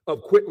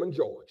of Quitman,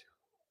 Georgia.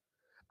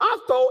 I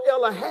thought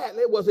Elder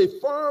Hadley was a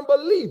firm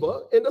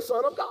believer in the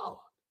Son of God.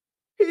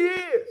 He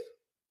is.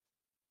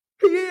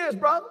 He is,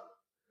 brother.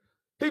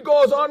 He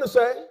goes on to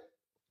say,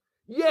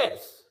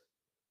 yes,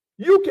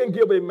 you can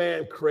give a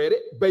man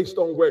credit based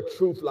on where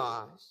truth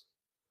lies,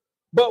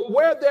 but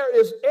where there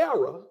is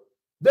error,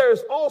 there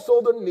is also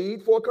the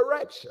need for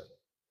correction.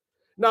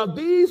 Now,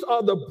 these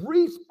are the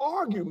brief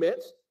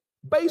arguments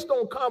based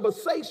on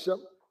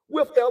conversation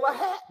with Elder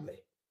Hadley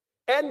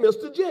and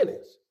Mr.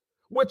 Jennings,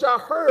 which I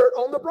heard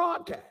on the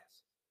broadcast.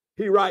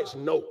 He writes,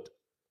 note,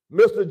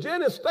 Mr.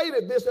 Jennings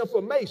stated this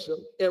information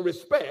in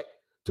respect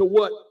to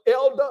what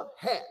Elder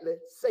Hadley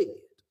said.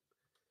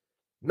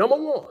 Number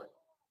one,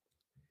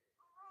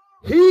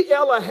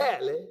 Elder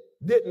Hadley,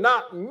 did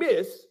not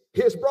miss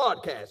his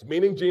broadcast,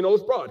 meaning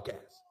Geno's broadcast.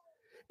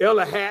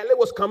 Elder Hadley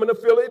was coming to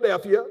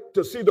Philadelphia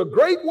to see the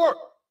great work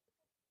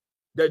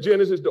that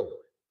Jennings is doing.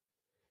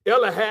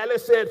 Elder Hadley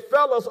said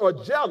fellas are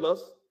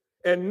jealous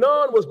and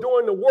none was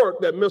doing the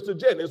work that Mr.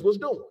 Jennings was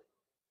doing.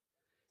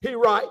 He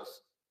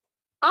writes,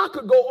 I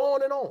could go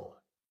on and on,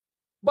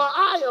 but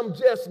I am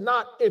just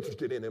not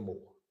interested anymore.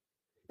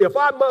 If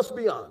I must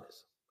be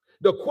honest,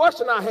 the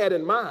question I had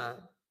in mind,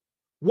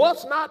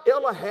 was not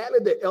Elder Hadley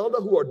the elder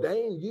who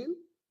ordained you?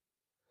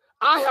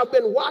 I have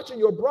been watching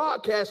your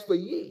broadcast for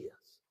years,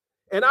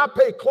 and I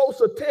pay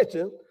close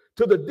attention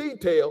to the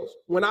details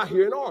when I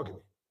hear an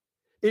argument.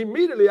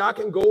 Immediately, I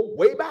can go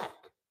way back.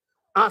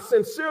 I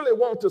sincerely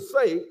want to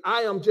say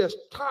I am just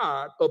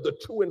tired of the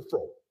to and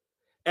fro,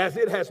 as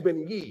it has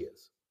been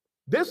years.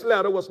 This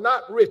letter was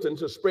not written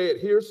to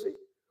spread heresy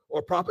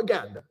or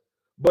propaganda,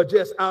 but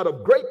just out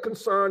of great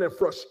concern and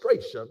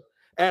frustration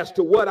as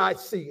to what I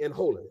see in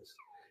holiness.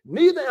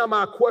 Neither am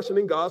I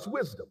questioning God's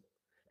wisdom,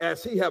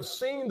 as he have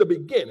seen the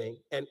beginning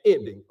and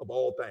ending of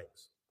all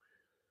things.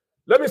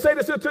 Let me say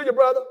this here to you,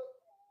 brother.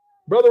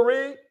 Brother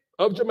Reed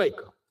of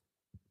Jamaica.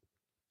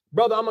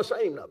 Brother, I'm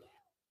ashamed of you.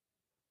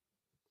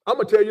 I'm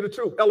going to tell you the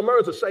truth. Elder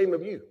Murray's ashamed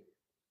of you.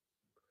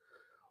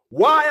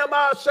 Why am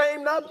I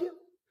ashamed of you?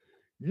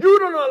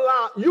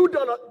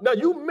 Now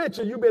you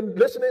mentioned you've been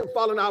listening and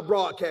following our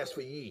broadcast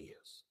for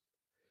years.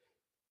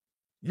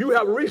 You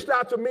have reached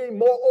out to me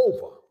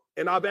moreover,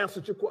 and I've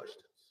answered your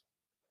questions.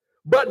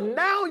 But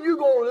now you're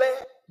going to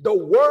let the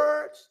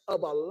words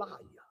of a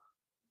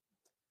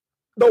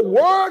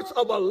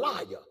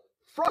liar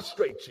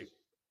frustrate you,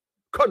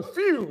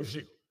 confuse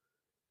you,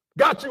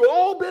 got you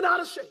all bent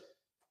out of shape,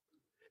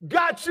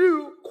 got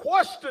you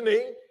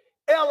questioning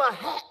Elder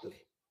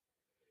Hadley,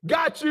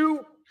 got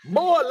you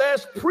more or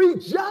less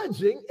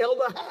prejudging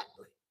Elder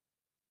Hadley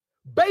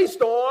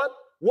based on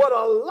what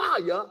a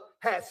liar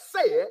has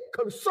said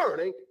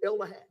concerning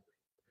Elder Hadley.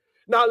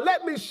 Now,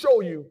 let me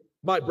show you,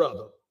 my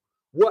brother,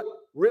 what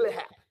really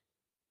happened.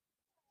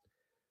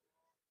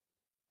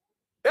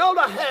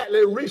 Elder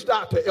Hadley reached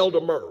out to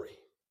Elder Murray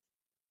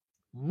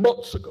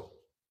months ago,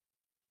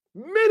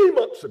 many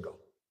months ago,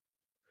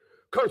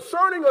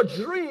 concerning a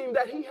dream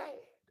that he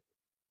had.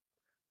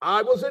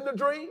 I was in the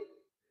dream.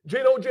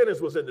 Geno Jennings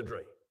was in the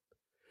dream.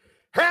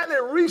 Hadley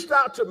reached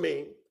out to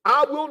me.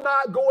 I will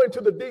not go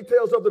into the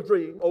details of the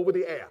dream over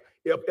the air.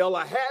 If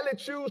Elder Hadley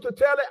chooses to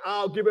tell it,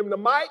 I'll give him the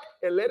mic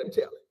and let him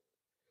tell it.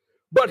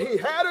 But he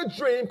had a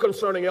dream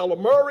concerning Elder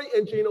Murray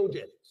and Geno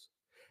Jennings.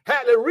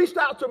 Hadley reached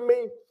out to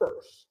me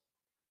first,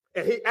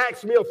 and he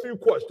asked me a few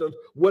questions.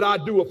 Would I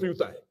do a few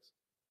things?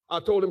 I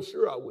told him,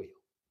 sure I will.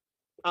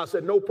 I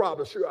said, no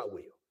problem, sure I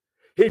will.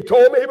 He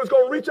told me he was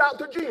going to reach out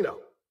to Geno.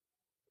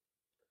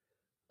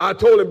 I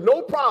told him,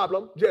 no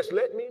problem, just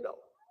let me know.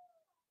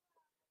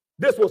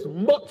 This was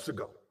months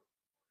ago.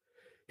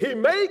 He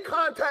made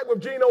contact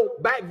with Geno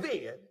back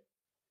then.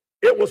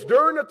 It was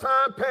during the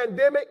time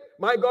pandemic,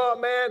 my God,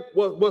 man,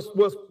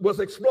 was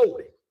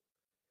exploding.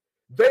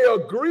 They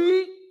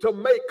agreed to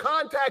make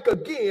contact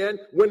again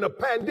when the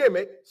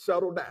pandemic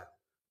settled down.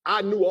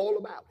 I knew all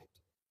about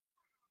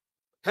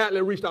it.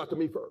 Hatley reached out to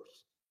me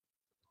first.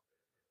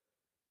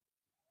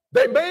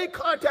 They made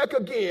contact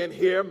again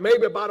here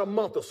maybe about a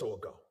month or so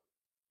ago.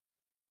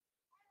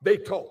 They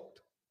talked.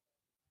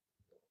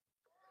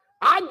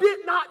 I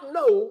did not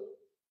know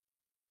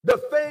the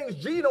things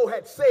Gino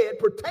had said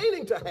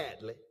pertaining to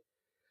Hatley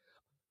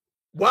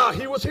while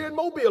he was here in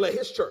Mobile at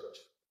his church.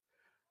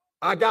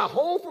 I got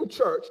home from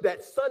church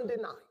that Sunday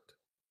night.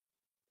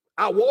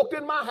 I walked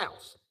in my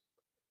house.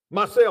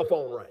 My cell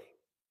phone rang.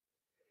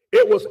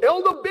 It was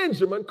Elder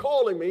Benjamin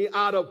calling me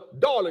out of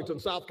Darlington,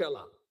 South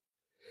Carolina.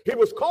 He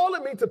was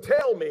calling me to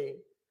tell me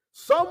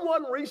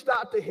someone reached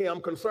out to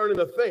him concerning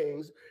the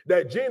things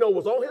that Gino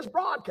was on his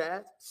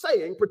broadcast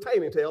saying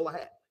pertaining to Ella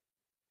Hatley.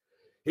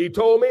 He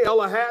told me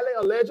Ella Hatley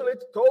allegedly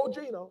told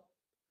Gino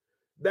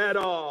that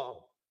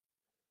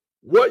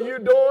what you're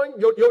doing,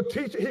 your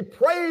teaching, he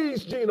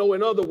praised Gino,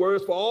 in other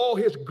words, for all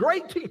his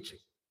great teaching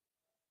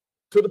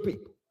to the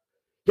people.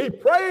 He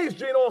praised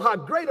Gino on how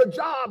great a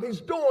job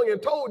he's doing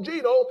and told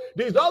Gino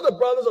these other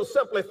brothers are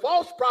simply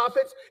false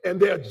prophets and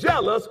they're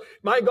jealous.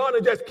 My God,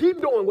 and just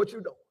keep doing what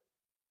you're doing.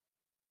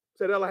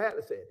 Said Ella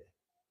Hatley said that.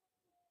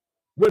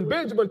 When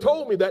Benjamin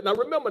told me that, now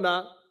remember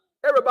now,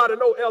 everybody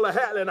know Ella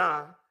Hatley and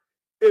I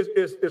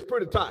is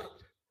pretty tight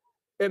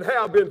and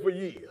have been for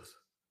years.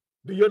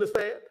 Do you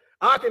understand?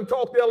 I can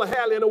talk to Ella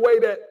Hatley in a way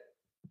that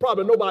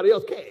probably nobody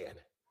else can.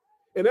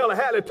 And Ella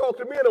Hatley talked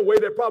to me in a way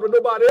that probably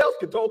nobody else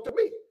can talk to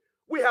me.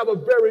 We have a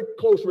very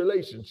close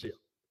relationship.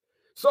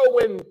 So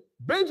when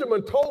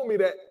Benjamin told me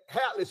that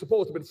Hatley's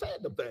supposed to have been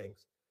saying them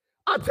things,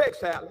 I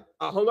text Hatley.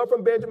 I hung up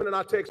from Benjamin and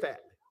I text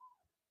Hatley.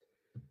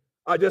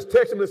 I just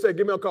texted him and said,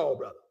 give me a call,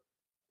 brother.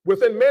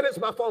 Within minutes,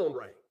 my phone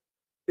rang.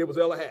 It was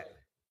Ella Hatley.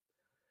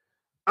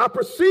 I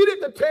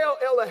proceeded to tell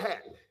Ella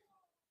Hatley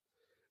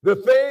the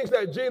things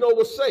that Gino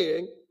was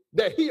saying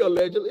that he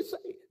allegedly said.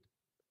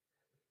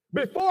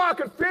 Before I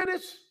could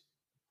finish,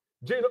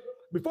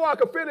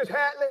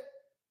 Hatley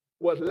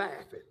was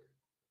laughing.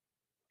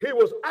 He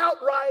was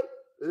outright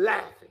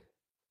laughing.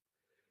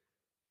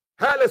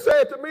 Hatley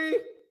said to me,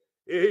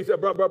 he said,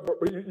 bro,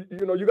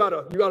 you know, you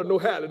gotta know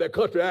Hatley, that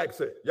country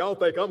accent. Y'all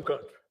think I'm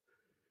country.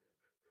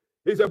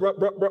 He said, bro,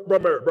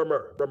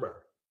 Murray.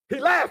 He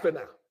laughing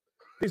now.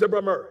 He said,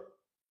 bro, Murray.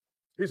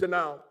 He said,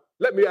 now,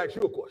 let me ask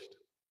you a question.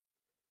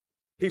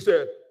 He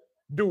said,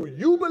 do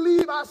you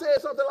believe I said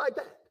something like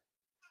that?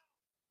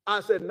 I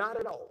said, not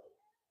at all.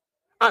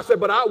 I said,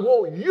 but I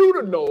want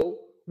you to know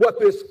what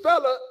this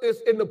fella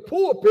is in the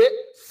pulpit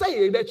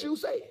saying that you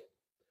said.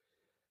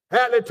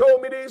 Hatley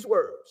told me these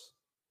words.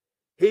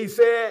 He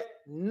said,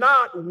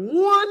 not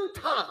one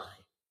time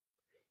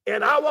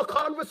in our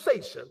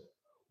conversation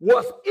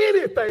was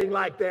anything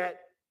like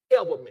that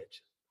ever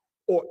mentioned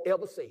or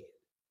ever said.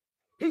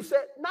 He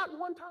said, not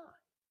one time.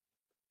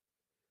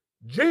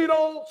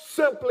 Gino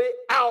simply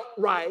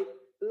outright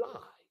lied.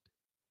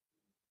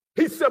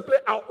 He simply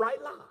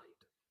outright lied.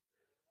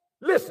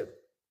 Listen,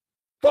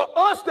 for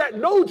us that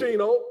know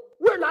Gino,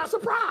 we're not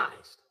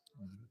surprised.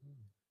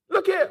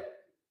 Look here.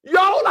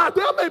 Y'all out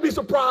there may be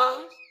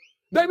surprised.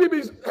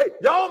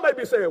 Y'all may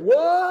be saying,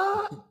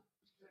 what?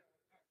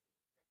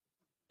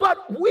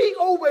 But we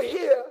over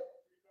here,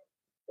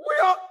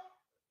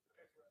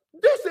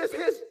 this is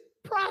his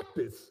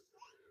practice.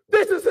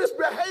 This is his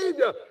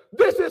behavior.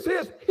 This is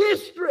his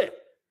history.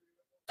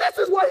 This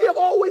is what he have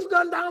always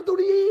done down through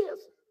the years.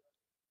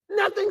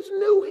 Nothing's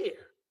new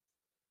here.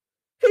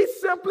 He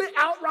simply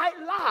outright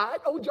lied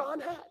on John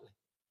Hatley.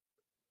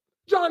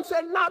 John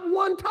said, not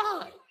one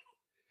time.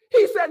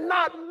 He said,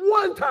 not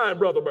one time,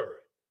 Brother Murray.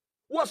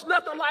 Was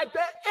nothing like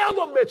that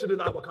ever mentioned in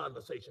our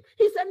conversation.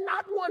 He said,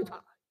 not one time.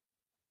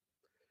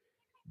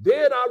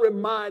 Then I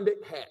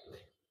reminded Hatley.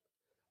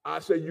 I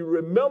said, you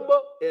remember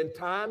in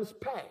times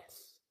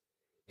past,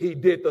 he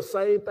did the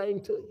same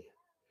thing to you.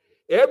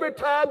 Every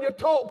time you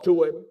talk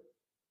to him,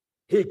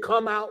 he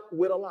come out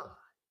with a lie.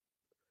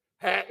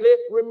 Hatley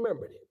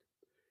remembered it.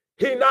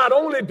 He not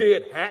only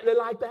did Hatley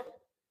like that,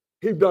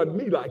 he done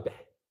me like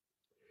that.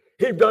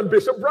 He done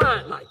Bishop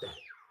Bryant like that.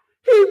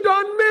 He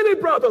done many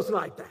brothers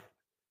like that.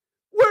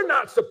 We're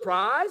not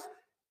surprised.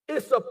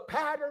 It's a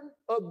pattern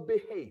of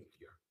behavior.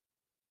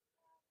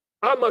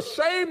 I'm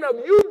ashamed of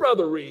you,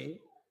 Brother Reed,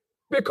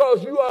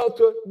 because you ought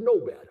to know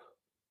better.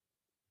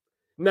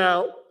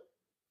 Now,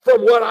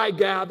 from what I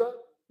gather,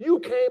 you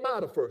came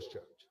out of First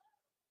Church.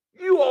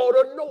 You ought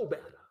to know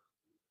better.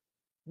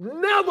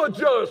 Never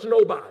judge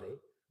nobody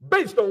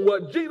based on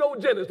what Gino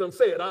Jennings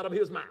said out of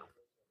his mouth.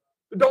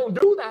 Don't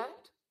do that.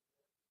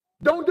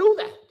 Don't do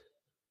that.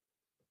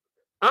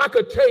 I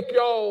could take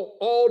y'all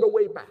all the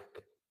way back.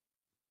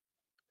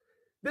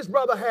 This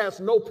brother has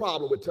no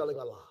problem with telling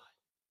a lie.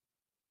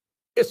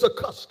 It's a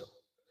custom.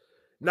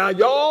 Now,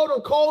 y'all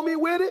don't call me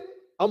with it.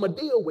 I'm going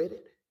to deal with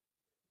it.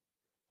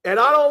 And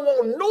I don't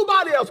want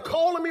nobody else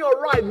calling me or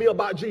writing me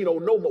about Gino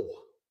no more.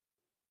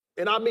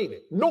 And I mean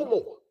it, no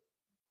more.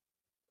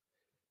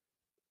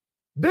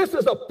 This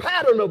is a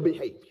pattern of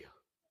behavior.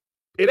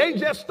 It ain't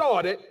just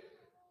started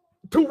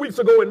 2 weeks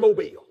ago in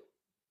Mobile.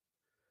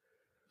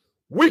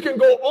 We can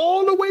go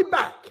all the way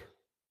back.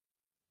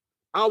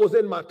 I was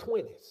in my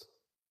 20s.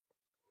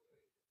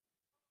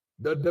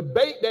 The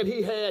debate that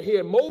he had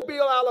here in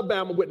Mobile,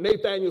 Alabama with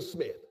Nathaniel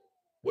Smith.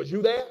 Was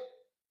you there?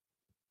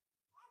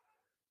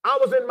 I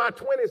was in my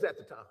 20s at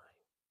the time.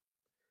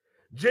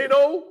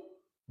 Gino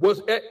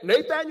was at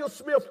Nathaniel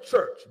Smith's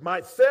church.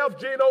 Myself,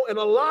 Gino, and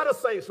a lot of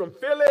saints from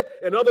Philly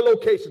and other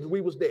locations, we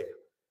was there.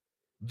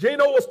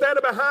 Gino was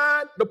standing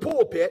behind the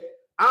pulpit.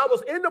 I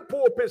was in the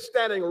pulpit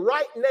standing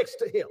right next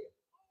to him.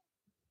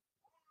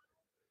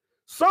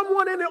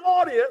 Someone in the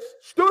audience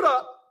stood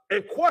up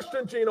and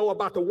questioned Gino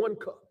about the one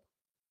cup.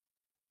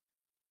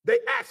 They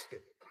asked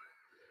him.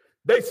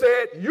 They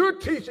said, you're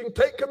teaching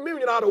take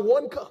communion out of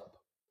one cup.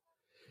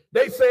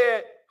 They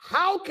said,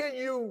 how can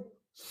you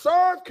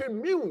serve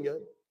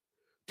communion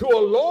to a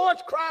large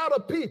crowd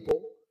of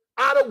people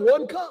out of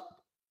one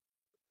cup?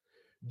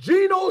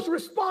 Gino's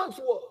response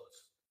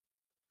was,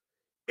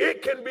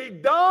 it can be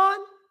done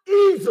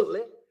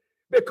easily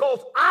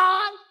because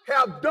I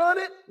have done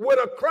it with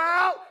a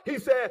crowd, he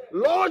said,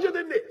 larger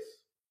than this.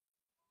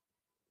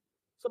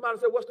 Somebody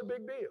said, what's the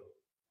big deal?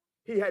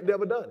 He had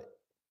never done it.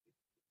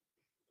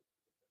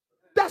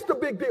 That's the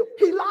big deal.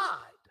 He lied.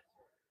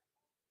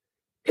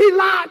 He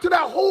lied to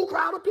that whole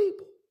crowd of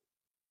people.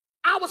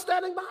 I was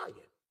standing by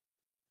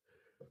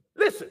him.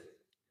 Listen,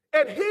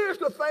 and here's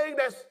the thing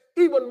that's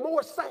even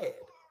more sad.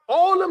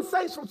 All them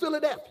saints from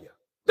Philadelphia,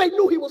 they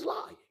knew he was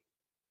lying.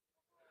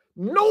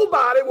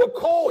 Nobody would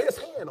call his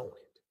hand on it.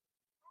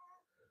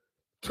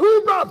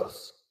 Two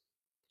brothers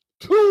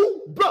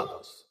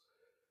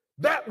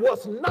that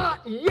was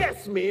not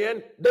yes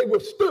men, they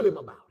withstood him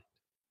about it.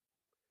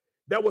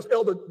 That was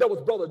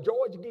Brother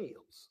George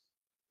Gibbs.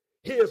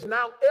 He is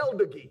now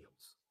Elder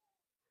Gibbs.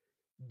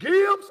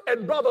 Gibbs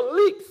and Brother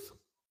Leaks,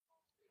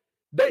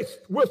 they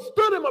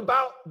withstood him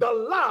about the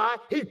lie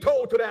he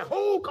told to that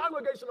whole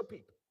congregation of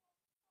people.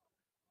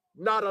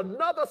 Not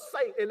another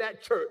saint in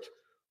that church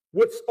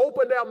would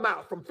open their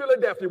mouth, from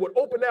Philadelphia, would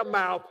open their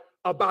mouth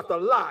about the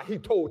lie he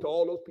told to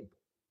all those people.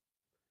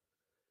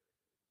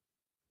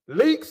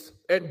 Leaks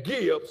and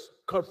Gibbs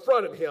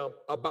confronted him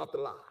about the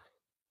lie.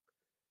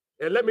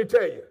 And let me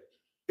tell you,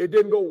 it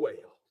didn't go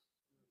well.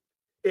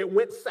 It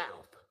went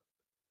south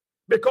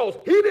because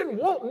he didn't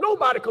want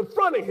nobody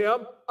confronting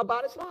him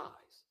about his lies.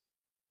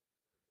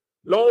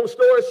 Long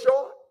story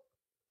short,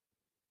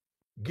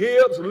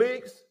 Gibbs,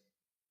 Leaks,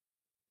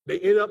 they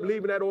ended up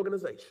leaving that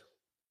organization.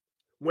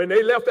 When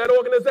they left that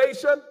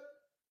organization,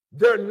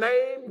 their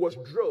name was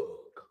drug.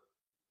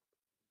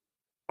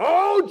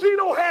 All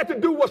Gino had to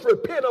do was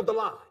repent of the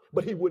lie,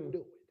 but he wouldn't do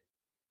it.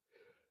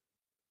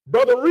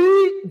 Brother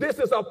Reed, this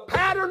is a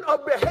pattern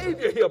of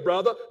behavior here,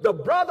 brother. The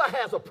brother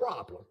has a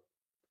problem.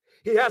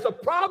 He has a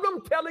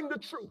problem telling the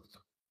truth.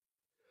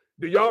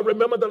 Do y'all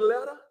remember the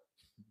letter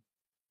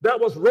that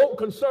was wrote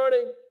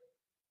concerning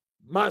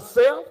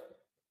myself,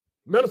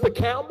 Minister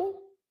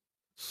Campbell,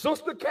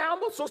 Sister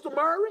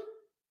Murray?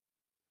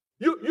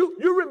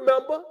 You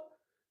remember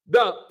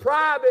the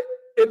private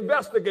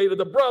investigator,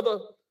 the brother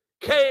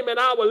came in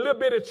our little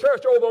bitty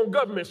church over on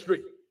Government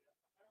Street.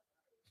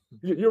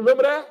 You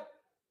remember that?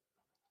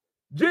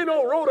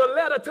 Gino wrote a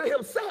letter to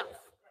himself.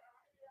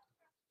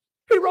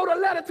 He wrote a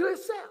letter to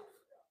himself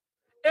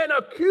and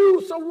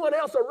accused someone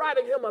else of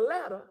writing him a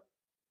letter.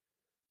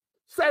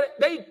 Said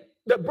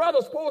the brother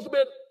supposed to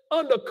be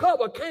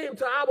undercover came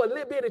to our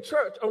little bitty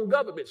church on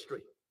Government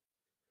Street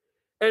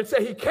and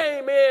said he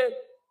came in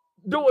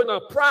doing a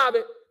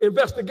private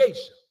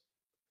investigation.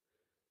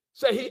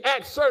 Said he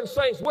asked certain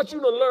saints, what you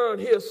done learned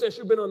here since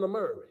you've been on the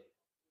Murray?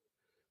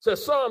 Said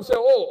some said,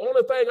 oh,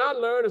 only thing I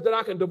learned is that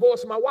I can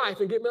divorce my wife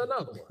and get me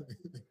another one.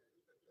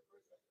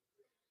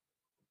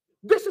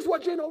 This is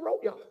what Gino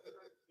wrote, y'all.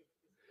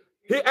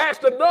 He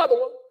asked another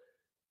one.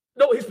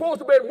 No, he's supposed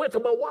to be went to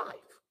my wife.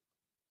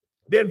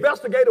 The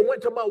investigator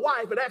went to my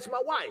wife and asked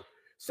my wife,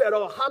 said,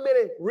 oh, how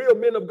many real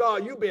men of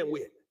God you been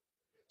with?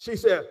 She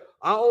said,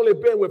 I only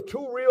been with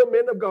 2 real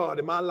men of God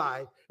in my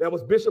life. That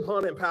was Bishop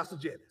Hunter and Pastor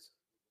Jennings.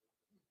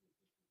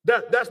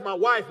 That's my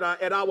wife now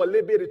at our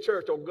little bitty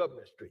church on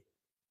Government Street.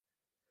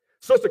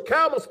 Sister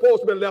Campbell's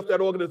supposed to have left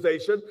that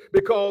organization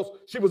because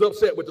she was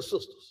upset with the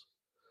sisters.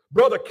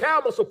 Brother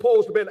Campbell's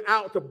supposed to have been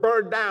out to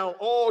burn down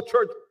all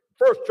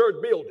first church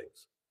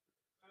buildings.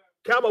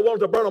 Campbell wanted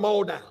to burn them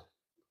all down.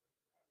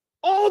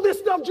 All this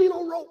stuff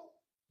Gino wrote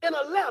in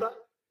a letter.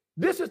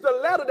 This is the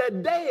letter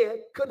that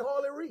Dan couldn't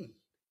hardly read.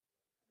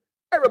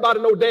 Everybody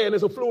know Dan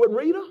is a fluent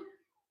reader,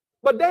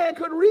 but Dan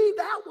couldn't read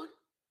that one.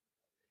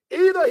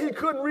 Either he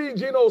couldn't read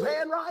Gino's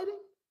handwriting,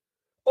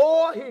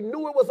 or he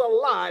knew it was a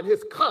lie and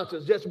his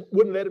conscience just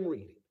wouldn't let him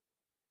read it.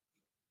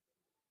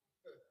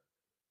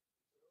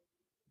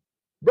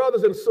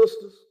 Brothers and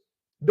sisters,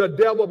 the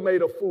devil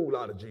made a fool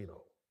out of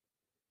Gino.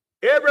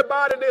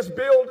 Everybody in this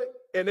building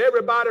and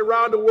everybody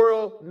around the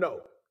world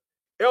know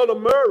Elder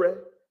Murray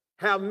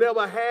have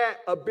never had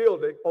a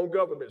building on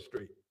Government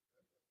Street.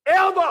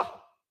 Ever.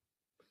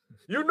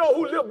 You know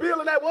who little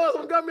building that was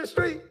on Government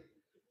Street?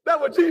 That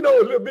was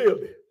Gino's little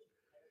building.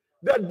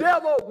 The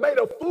devil made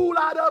a fool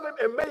out of him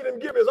and made him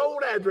give his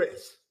own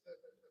address.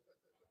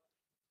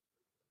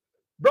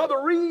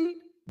 Brother Reed,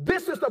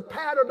 this is the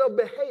pattern of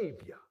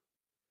behavior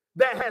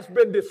that has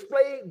been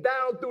displayed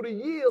down through the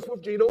years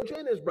with Gino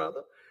Jennings,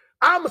 brother.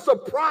 I'm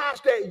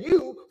surprised at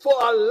you for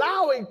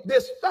allowing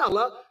this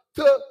fella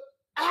to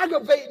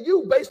aggravate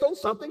you based on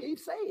something he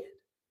said.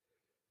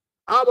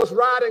 I was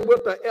riding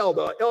with the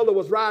elder. Elder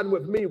was riding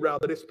with me,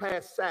 rather, this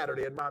past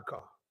Saturday in my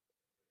car.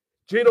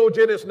 Gino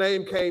Jennings'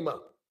 name came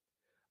up.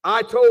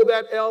 I told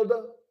that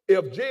elder,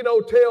 if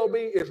Gino tell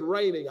me it's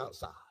raining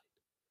outside,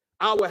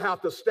 I would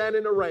have to stand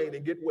in the rain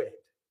and get wet.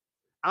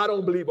 I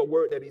don't believe a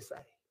word that he say.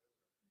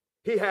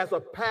 He has a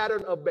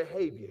pattern of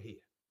behavior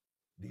here.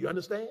 Do you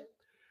understand?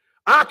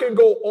 I can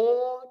go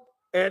on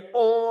and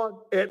on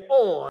and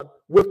on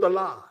with the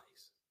lies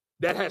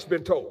that has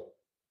been told.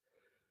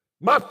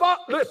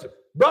 Listen,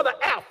 Brother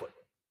Alfred.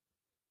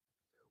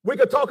 We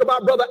could talk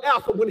about Brother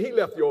Alfred when he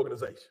left the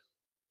organization.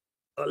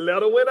 A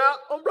letter went out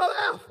on Brother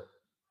Alfred.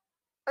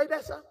 Ain't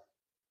that something?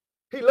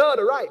 He loved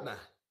to write now.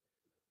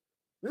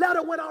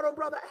 Letter went out on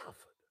Brother Alfred.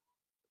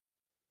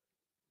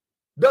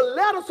 The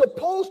letter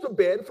supposed to have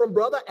been from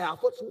Brother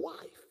Alfred's wife.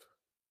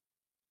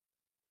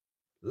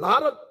 A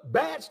lot of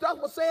bad stuff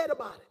was said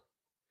about it.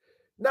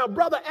 Now,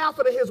 Brother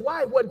Alfred and his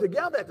wife wasn't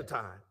together at the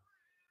time.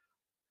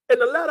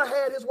 And the letter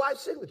had his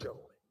wife's signature on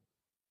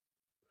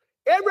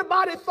it.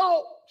 Everybody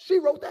thought she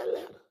wrote that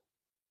letter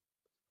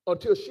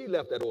until she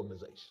left that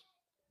organization.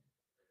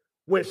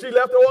 When she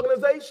left the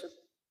organization,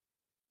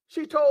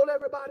 she told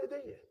everybody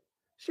then.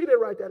 She didn't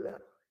write that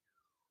letter.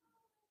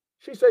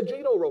 She said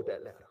Gino wrote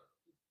that letter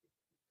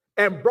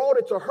and brought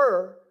it to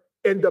her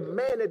and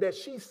demanded that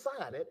she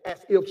sign it as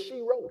if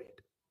she wrote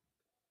it.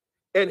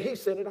 And he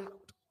sent it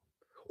out,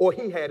 or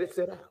he had it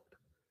sent out.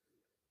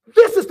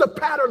 This is the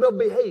pattern of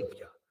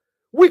behavior.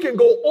 We can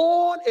go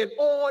on and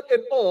on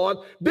and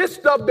on. This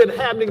stuff been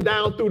happening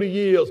down through the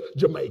years,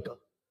 Jamaica.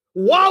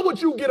 Why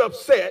would you get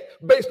upset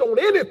based on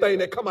anything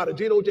that come out of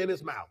Gino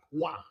Jennings' mouth?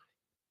 Why?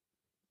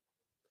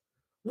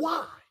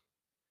 Why?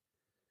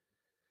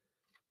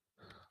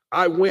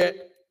 I went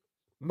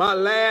my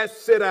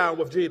last sit down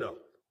with Gino.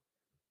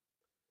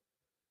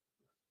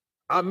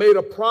 I made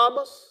a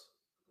promise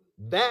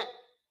that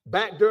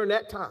back during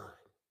that time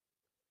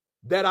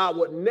that I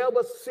would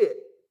never sit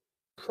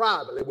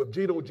privately with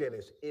Gino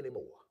Jennings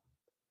anymore.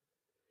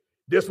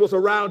 This was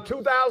around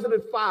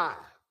 2005.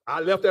 I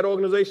left that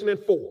organization in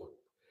 2004.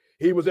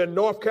 He was in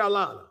North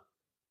Carolina.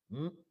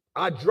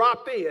 I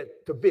dropped in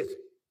to visit.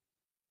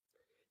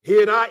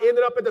 He and I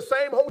ended up at the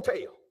same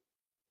hotel.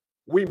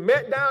 We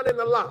met down in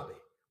the lobby,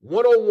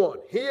 101.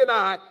 He and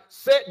I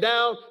sat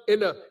down in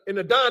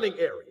the dining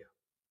area,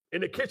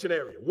 in the kitchen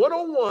area,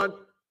 101,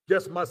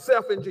 just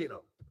myself and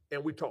Gino,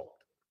 and we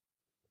talked.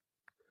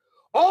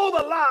 All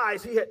the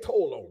lies he had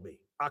told on me,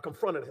 I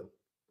confronted him.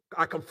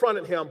 I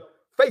confronted him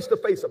face to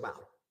face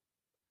about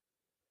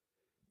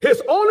it.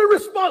 His only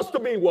response to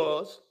me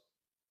was,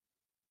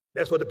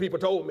 that's what the people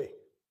told me.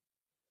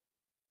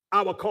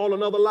 I would call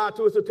another lie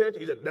to his attention.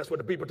 He said, that's what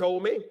the people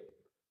told me.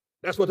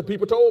 That's what the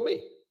people told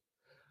me.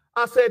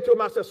 I said to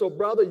him, I said, so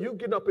brother, you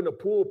getting up in the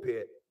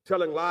pulpit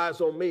telling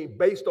lies on me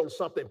based on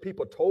something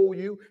people told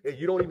you and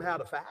you don't even have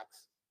the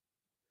facts?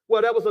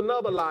 Well, that was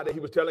another lie that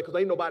he was telling because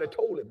ain't nobody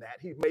told him that.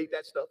 He made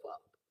that stuff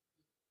up.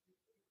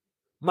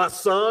 My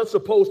son's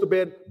supposed to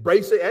be,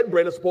 Bracy and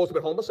Brendan supposed to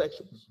be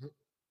homosexuals.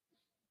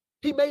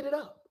 He made it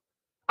up.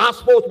 I'm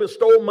supposed to be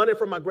stolen money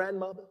from my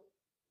grandmother.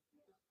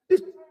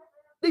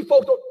 These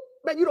folks don't,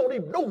 man, you don't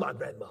even know my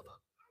grandmother.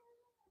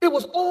 It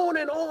was on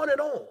and on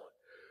and on.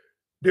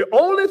 The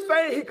only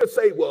thing he could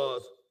say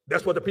was,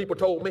 that's what the people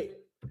told me.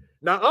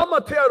 Now, I'm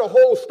going to tell the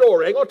whole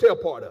story. I ain't going to tell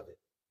part of it.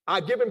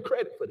 I give him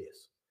credit for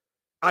this.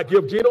 I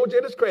give Gino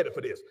Jennings credit for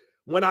this.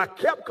 When I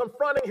kept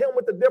confronting him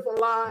with the different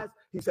lies,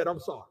 he said, I'm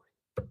sorry.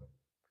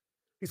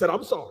 He said,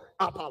 I'm sorry.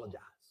 I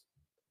apologize.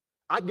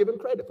 I give him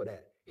credit for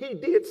that. He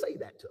did say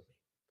that to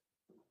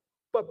me.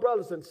 But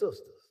brothers and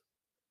sisters,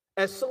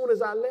 as soon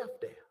as I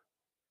left there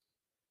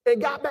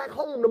and got back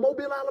home to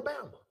Mobile,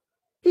 Alabama,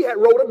 he had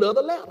wrote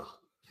another letter.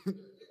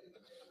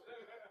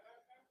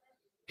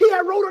 He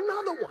had wrote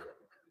another one.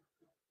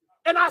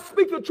 And I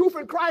speak the truth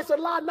in Christ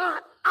and lie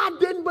not. I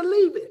didn't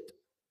believe it.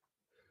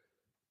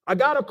 I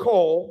got a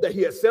call that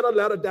he had sent a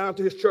letter down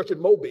to his church in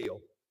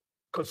Mobile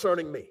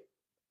concerning me.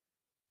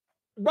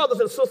 Brothers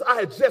and sisters, I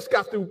had just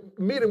got through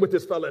meeting with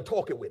this fella and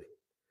talking with him.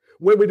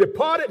 When we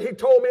departed, he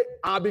told me,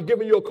 I'll be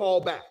giving you a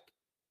call back.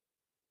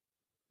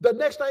 The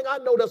next thing I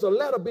know, there's a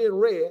letter being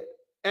read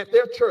at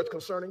their church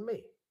concerning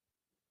me.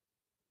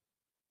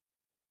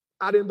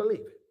 I didn't believe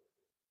it.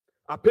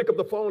 I pick up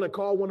the phone and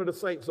call one of the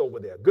saints over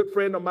there, good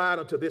friend of mine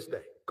until this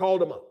day.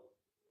 Called him up.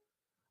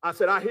 I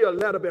said, I hear a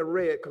letter being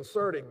read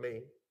concerning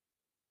me.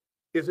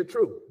 Is it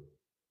true?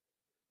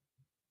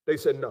 They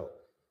said, no.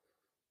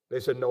 They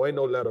said, no, ain't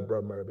no letter,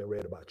 Brother Murray, been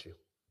read about you.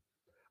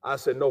 I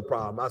said, no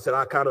problem. I said,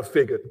 I kind of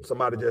figured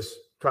somebody just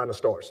trying to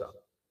start something.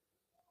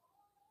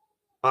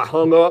 I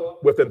hung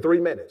up. Within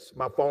 3 minutes,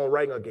 my phone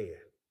rang again.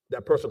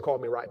 That person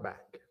called me right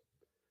back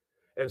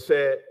and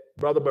said,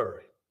 Brother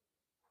Murray,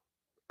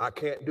 I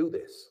can't do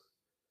this.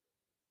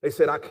 They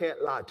said, I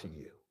can't lie to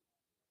you.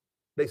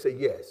 They said,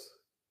 yes,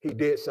 he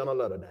did send a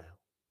letter down,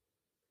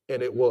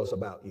 and it was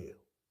about you.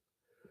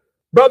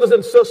 Brothers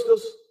and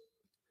sisters,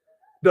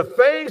 the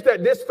things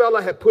that this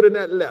fella had put in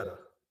that letter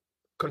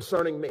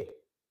concerning me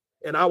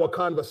and our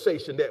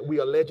conversation that we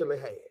allegedly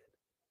had,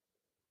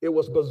 it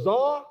was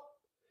bizarre.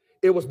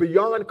 It was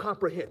beyond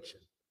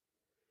comprehension.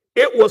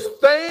 It was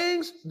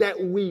things that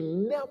we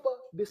never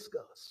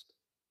discussed.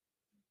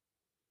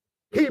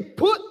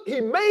 He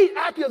made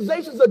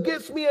accusations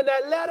against me in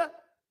that letter,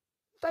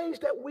 things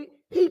that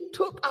he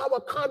took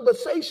our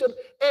conversation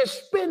and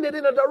spin it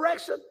in a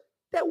direction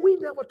that we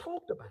never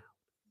talked about.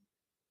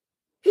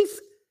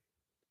 This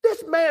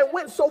man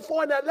went so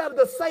far in that letter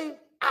to say,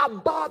 I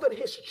bothered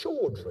his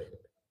children.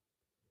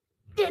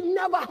 It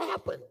never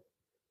happened.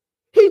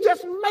 He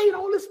just made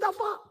all this stuff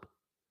up.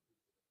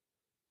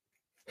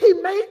 He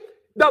made,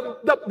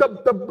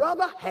 the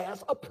brother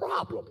has a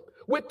problem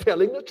with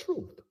telling the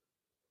truth.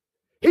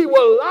 He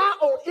will lie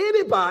on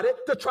anybody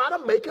to try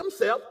to make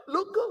himself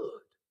look good.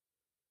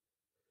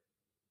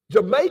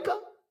 Jamaica,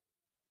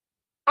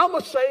 I'm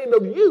ashamed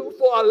of you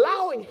for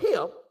allowing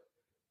him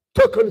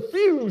to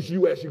confuse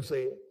you, as you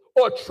said,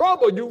 or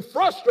trouble you,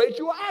 frustrate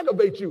you, or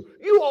aggravate you.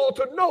 You ought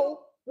to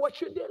know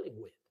what you're dealing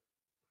with.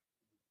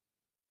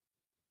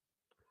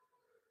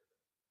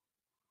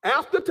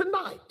 After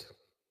tonight,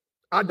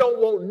 I don't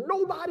want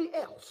nobody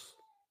else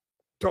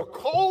to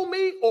call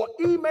me or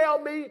email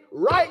me,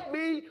 write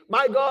me,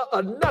 my God,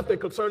 or nothing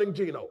concerning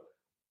Gino.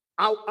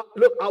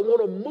 Look, I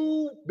want to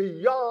move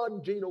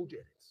beyond Gino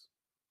Jennings.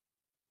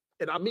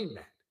 And I mean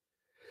that.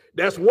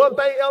 That's one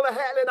thing Elder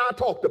Hadley and I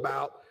talked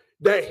about,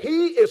 that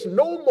he is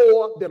no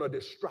more than a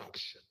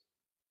distraction.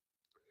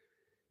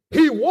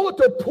 He wants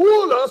to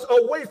pull us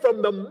away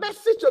from the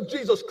message of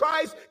Jesus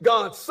Christ,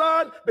 God's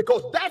Son,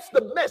 because that's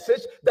the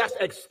message that's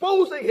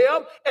exposing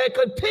him and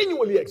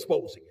continually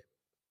exposing him.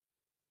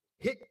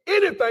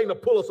 Anything to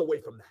pull us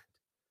away from that.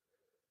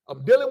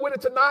 I'm dealing with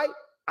it tonight.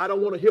 I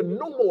don't want to hear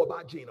no more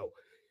about Gino.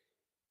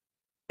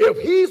 If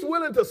he's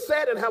willing to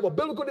sit and have a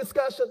biblical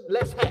discussion,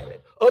 let's have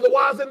it.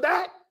 Otherwise than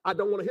that, I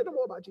don't want to hear no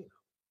more about Gino.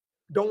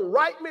 Don't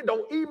write me,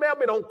 don't email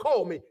me, don't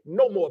call me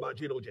no more about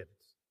Gino Jennings.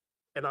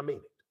 And I mean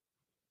it.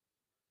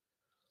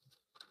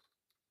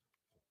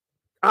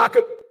 I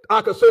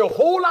could say a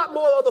whole lot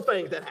more other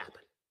things that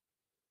happened,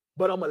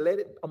 but I'm gonna let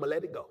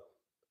it go.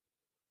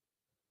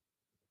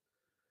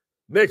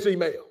 Next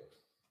email.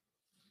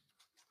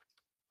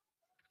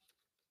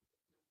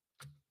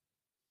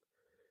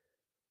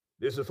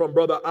 This is from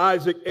Brother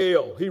Isaac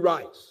L. He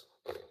writes,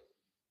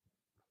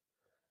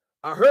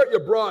 I heard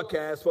your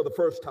broadcast for the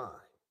first time,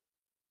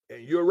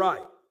 and you're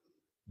right.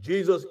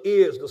 Jesus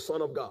is the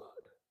Son of God.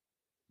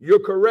 You're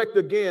correct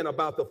again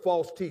about the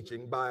false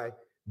teaching by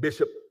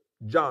Bishop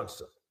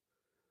Johnson,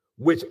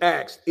 which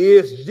asks,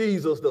 is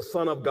Jesus the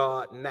Son of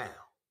God now?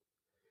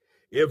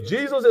 If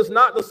Jesus is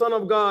not the Son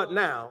of God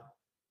now,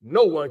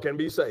 no one can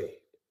be saved.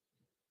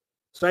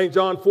 St.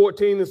 John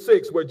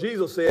 14:6, where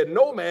Jesus said,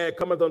 no man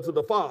cometh unto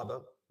the Father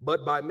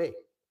but by me.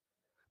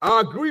 I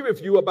agree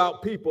with you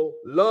about people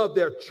love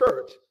their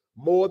church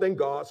more than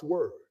God's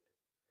word.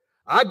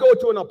 I go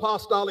to an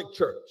apostolic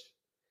church,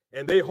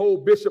 and they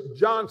hold Bishop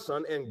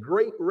Johnson in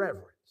great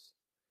reverence.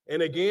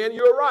 And again,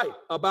 you're right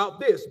about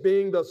this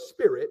being the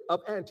spirit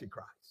of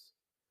Antichrist.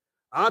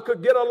 I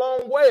could get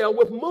along well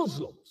with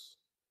Muslims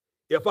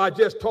if I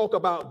just talk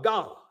about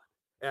God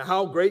and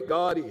how great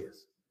God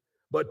is.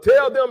 But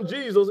tell them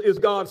Jesus is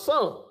God's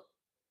Son,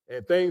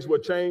 and things will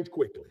change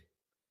quickly.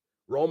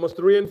 Romans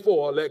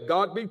 3:4, let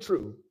God be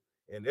true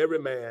and every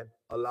man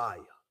a liar.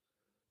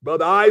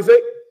 Brother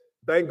Isaac,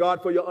 thank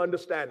God for your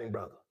understanding,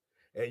 brother.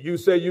 And you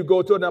say you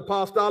go to an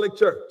apostolic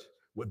church.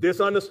 With this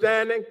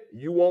understanding,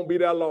 you won't be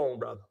there long,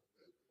 brother.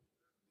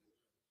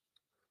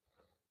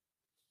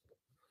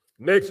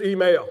 Next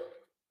email.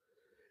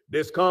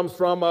 This comes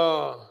from,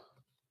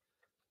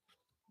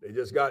 they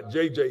just got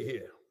JJ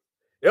here.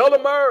 Elder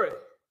Murray,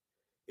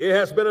 it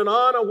has been an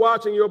honor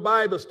watching your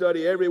Bible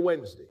study every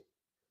Wednesday.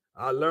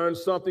 I learned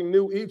something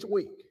new each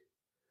week.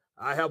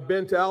 I have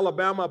been to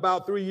Alabama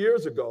about 3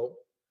 years ago.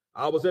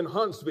 I was in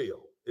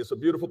Huntsville. It's a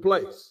beautiful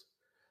place.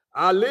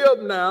 I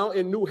live now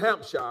in New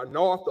Hampshire,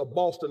 north of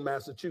Boston,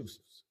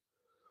 Massachusetts.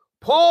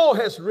 Paul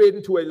has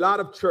written to a lot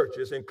of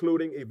churches,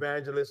 including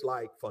evangelists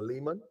like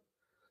Philemon,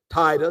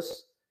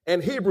 Titus,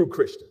 and Hebrew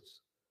Christians,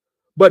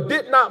 but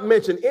did not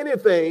mention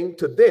anything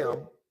to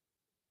them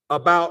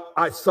about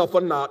I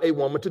suffer not a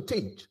woman to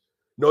teach,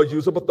 nor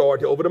use of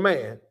authority over the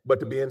man, but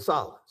to be in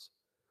silence.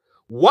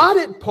 Why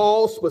did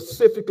Paul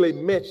specifically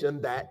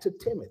mention that to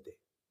Timothy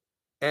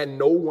and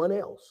no one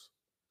else?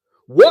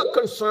 What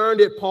concern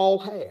did Paul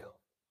have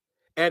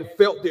and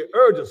felt the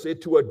urgency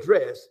to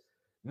address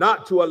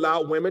not to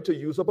allow women to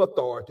use of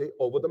authority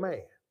over the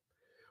man?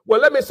 Well,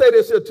 let me say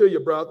this here to you,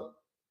 brother.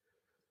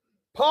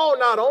 Paul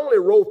not only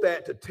wrote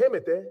that to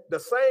Timothy, the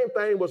same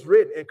thing was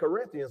written in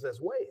Corinthians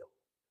as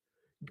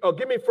well.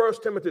 Give me 1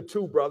 Timothy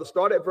 2, brother.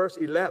 Start at verse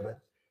 11,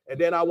 and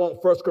then I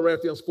want 1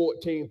 Corinthians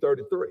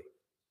 14:33.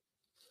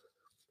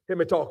 Hear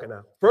me talking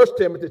now. 1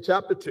 Timothy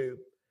chapter 2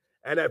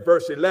 and at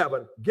verse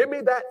 11. Give me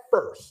that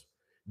first.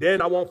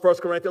 Then I want 1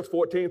 Corinthians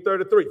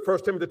 14:33. 1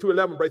 Timothy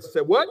 2:11 breaks and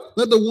said, what?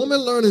 Let the woman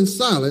learn in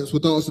silence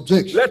with all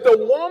subjection. Let the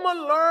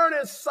woman learn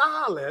in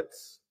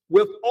silence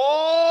with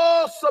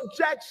all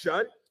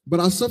subjection. But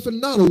I suffer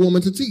not a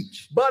woman to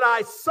teach, But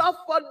I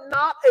suffer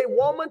not a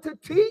woman to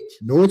teach,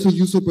 nor to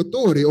usurp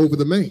authority over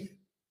the man,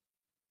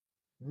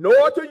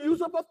 nor to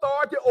usurp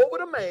authority over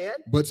the man,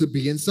 but to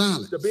be in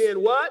silence. to be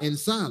in what? In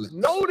silence.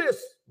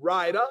 Notice,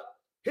 writer,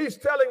 he's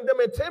telling them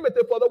in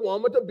Timothy for the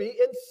woman to be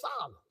in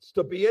silence,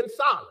 to be in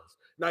silence.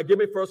 Now give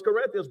me 1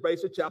 Corinthians,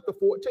 basic chapter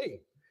 14,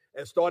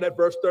 and start at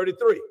verse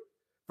 33.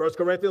 1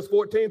 Corinthians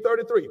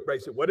 14:33.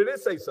 Basic. What did it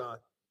say, son?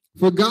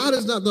 For God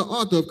is not the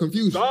author of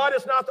confusion, God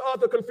is not the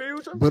author of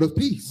confusion, but of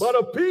peace, but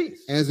of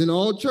peace, as in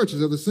all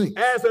churches of the saints.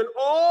 as in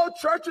all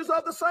churches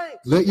of the saints.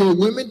 Let your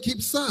women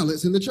keep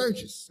silence in the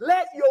churches.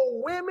 Let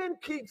your women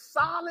keep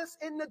silence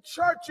in the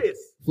churches.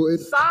 For it,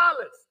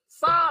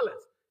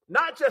 Silence.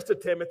 Not just to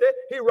Timothy.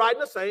 He writing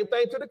the same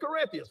thing to the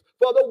Corinthians.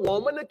 For the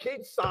woman to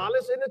keep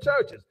silence in the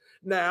churches.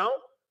 Now,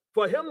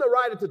 for him to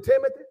write it to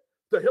Timothy,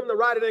 to him to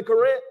write it in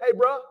Corinth, hey,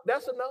 bro,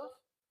 that's enough.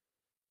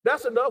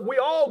 That's enough. We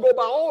all go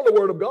by all the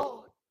word of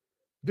God.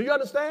 Do you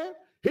understand?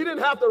 He didn't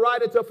have to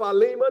write it to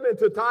Philemon and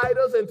to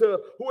Titus and to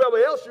whoever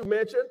else you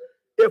mentioned.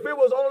 If it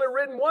was only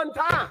written one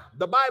time,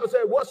 the Bible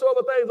said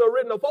whatsoever things are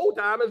written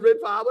aforetime is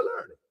written for our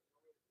learning.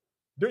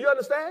 Do you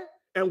understand?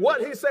 And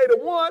what he say to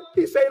one,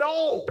 he say to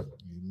all.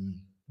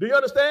 Do you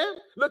understand?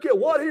 Look at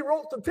what he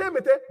wrote to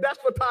Timothy. That's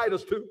for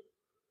Titus too.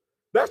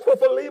 That's for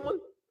Philemon.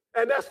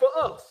 And that's for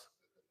us.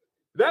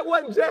 That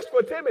wasn't just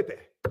for Timothy.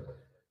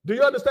 Do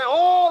you understand?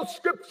 All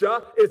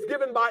scripture is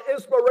given by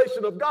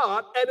inspiration of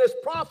God and is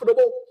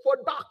profitable for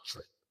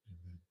doctrine.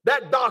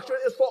 That doctrine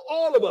is for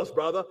all of us,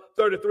 brother.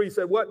 33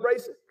 said what,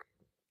 Bracey?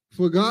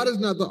 for God is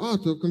not the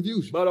author of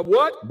confusion, But of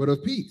what? but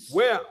of peace.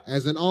 Where?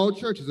 As in all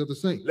churches of the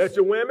saints. Let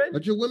your women.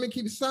 Let your women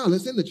keep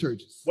silence in the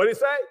churches. What did he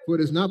say? For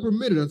it is not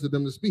permitted unto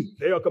them to speak,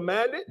 They are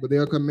commanded. but they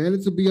are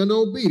commanded to be under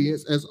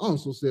obedience, as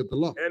also saith the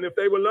law. And if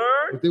they will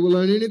learn, If they will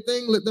learn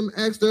anything, let them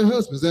ask their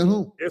husbands at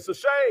home. it's a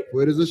shame.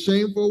 For it is a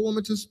shame for a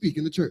woman to speak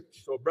in the church.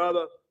 So,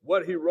 brother,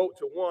 what he wrote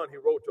to one, he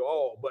wrote to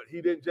all. But he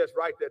didn't just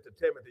write that to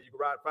Timothy. You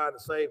can find the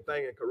same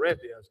thing in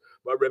Corinthians.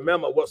 But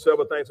remember,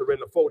 whatsoever things are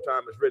written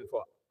aforetime is written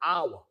for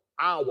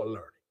our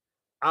learning.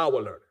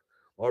 Our learning.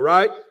 All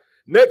right?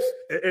 Next,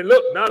 and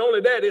look, not only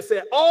that, it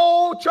said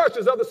all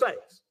churches of the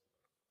saints.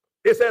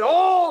 It said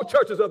all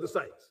churches of the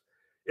saints.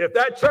 If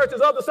that church is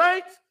of the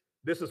saints,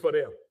 this is for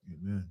them.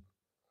 Amen.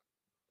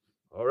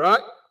 All right?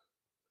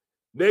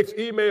 Next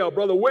email,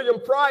 Brother William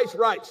Price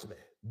writes me,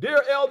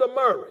 Dear Elder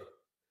Murray,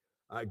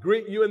 I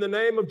greet you in the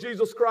name of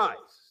Jesus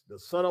Christ, the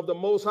Son of the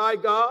Most High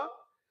God,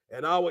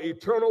 and our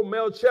eternal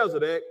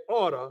Melchizedek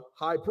order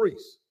high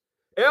priest.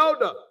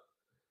 Elder,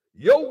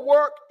 your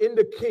work in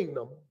the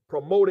kingdom,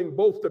 promoting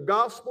both the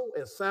gospel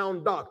and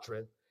sound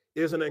doctrine,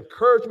 is an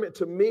encouragement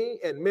to me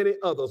and many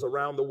others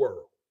around the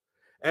world.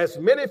 As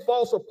many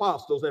false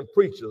apostles and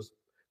preachers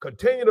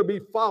continue to be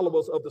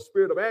followers of the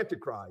spirit of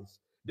Antichrist,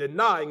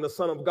 denying the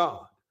Son of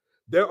God,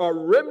 there are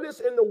remnants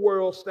in the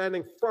world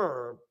standing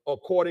firm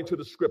according to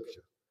the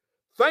scripture.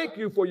 Thank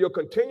you for your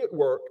continued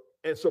work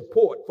and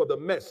support for the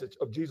message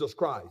of Jesus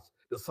Christ,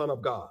 the Son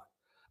of God.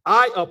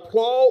 I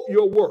applaud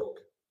your work.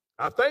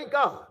 I thank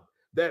God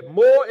that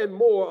more and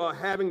more are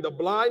having the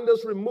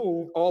blinders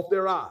removed off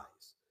their eyes,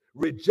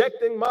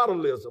 rejecting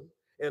modernism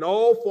and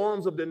all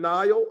forms of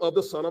denial of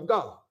the Son of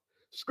God.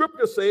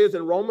 Scripture says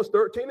in Romans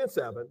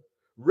 13:7,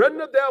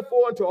 render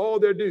therefore unto all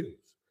their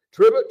dues,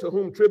 tribute to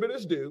whom tribute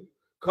is due,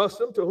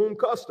 custom to whom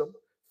custom,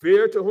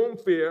 fear to whom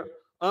fear,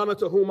 honor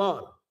to whom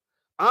honor.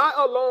 I,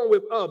 along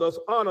with others,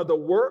 honor the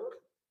work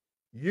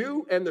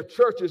you and the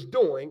church is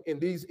doing in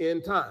these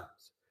end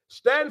times.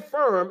 Stand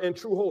firm in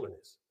true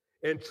holiness,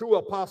 in true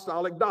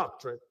apostolic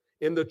doctrine,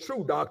 in the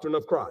true doctrine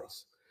of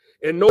Christ.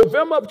 In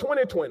November of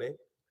 2020,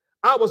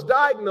 I was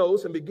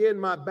diagnosed and began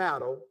my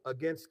battle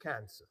against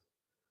cancer.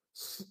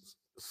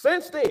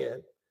 Since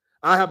then,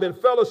 I have been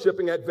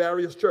fellowshipping at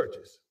various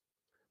churches,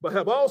 but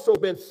have also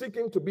been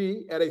seeking to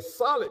be at a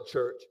solid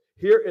church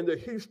here in the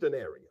Houston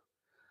area.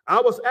 I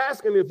was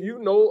asking if you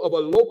know of a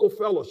local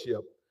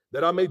fellowship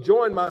that I may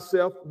join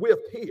myself with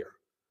here.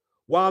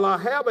 While I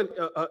have an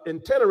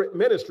itinerant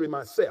ministry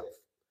myself,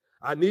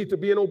 I need to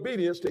be in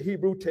obedience to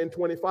Hebrew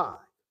 10:25.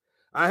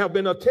 I have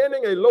been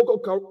attending a local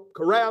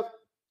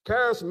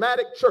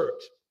charismatic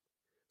church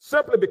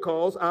simply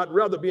because I'd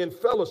rather be in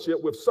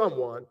fellowship with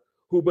someone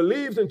who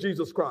believes in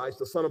Jesus Christ,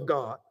 the Son of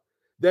God,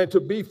 than to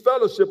be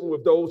fellowshipping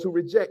with those who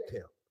reject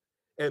him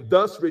and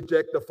thus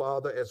reject the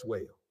Father as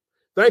well.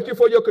 Thank you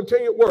for your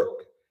continued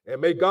work,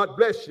 and may God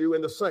bless you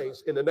and the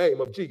saints in the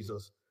name of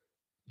Jesus,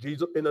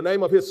 in the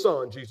name of his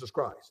Son, Jesus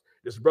Christ.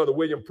 This is Brother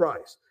William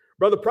Price.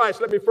 Brother Price,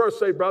 let me first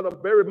say, brother,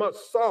 I'm very much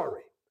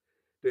sorry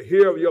to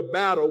hear of your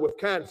battle with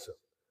cancer.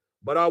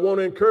 But I want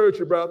to encourage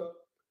you, brother,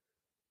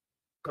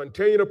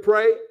 continue to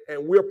pray,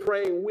 and we're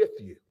praying with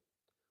you.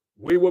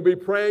 We will be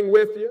praying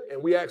with you,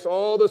 and we ask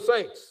all the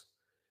saints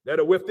that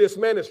are with this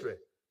ministry,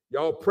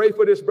 Y'all pray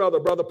for this brother,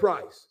 Brother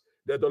Price,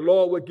 that the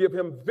Lord would give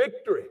him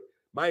victory,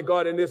 my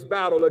God, in this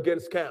battle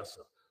against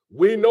cancer.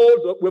 We know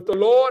that with the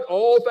Lord,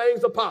 all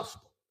things are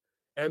possible.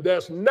 And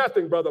there's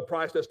nothing, Brother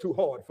Price, that's too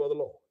hard for the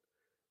Lord.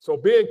 So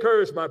be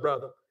encouraged, my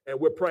brother, and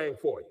we're praying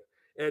for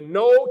you. And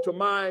know, to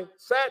my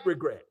sad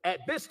regret, at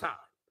this time,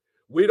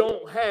 we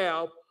don't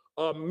have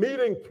a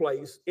meeting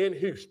place in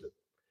Houston.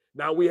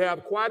 Now, we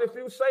have quite a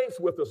few saints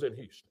with us in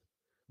Houston,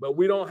 but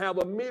we don't have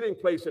a meeting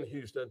place in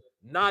Houston,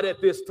 not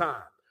at this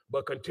time.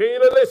 But continue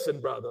to listen,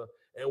 brother,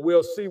 and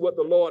we'll see what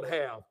the Lord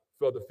have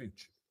for the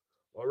future.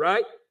 All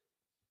right?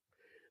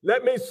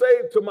 Let me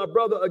say to my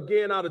brother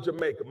again out of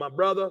Jamaica, my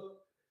brother,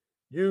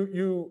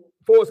 you,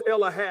 far as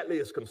Ella Hadley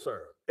is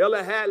concerned,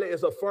 Ella Hadley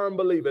is a firm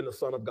believer in the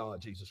Son of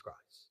God, Jesus Christ.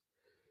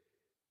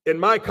 In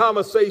my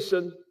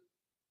conversation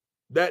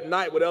that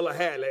night with Ella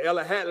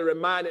Hadley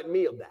reminded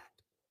me of that.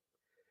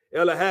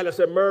 Ella Hadley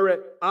said, Murray,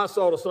 I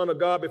saw the Son of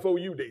God before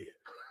you did.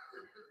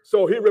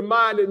 So he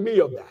reminded me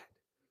of that.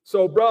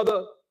 So,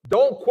 brother,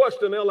 don't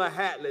question Ella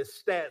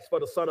Hadley's stats for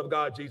the Son of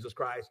God, Jesus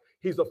Christ.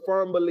 He's a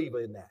firm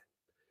believer in that.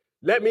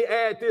 Let me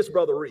add this,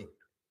 Brother Reed.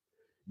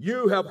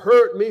 You have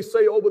heard me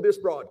say over this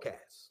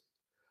broadcast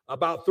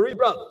about 3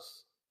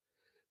 brothers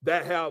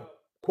that have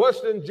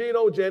questioned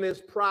Gino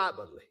Jennings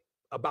privately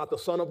about the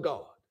Son of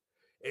God.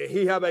 And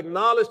he have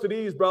acknowledged to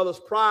these brothers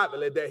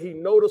privately that he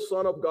know the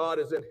Son of God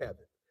is in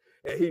heaven.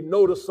 And he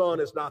know the Son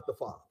is not the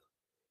Father.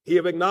 He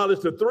have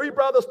acknowledged to 3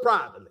 brothers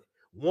privately,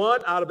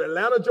 one out of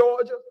Atlanta,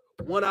 Georgia,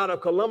 one out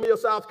of Columbia,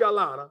 South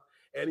Carolina,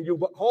 and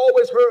you've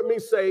always heard me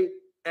say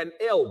an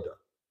elder,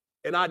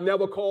 and I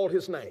never called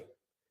his name.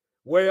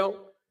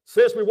 Well,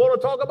 since we want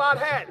to talk about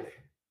Hadley,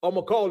 I'm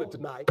going to call it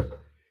tonight.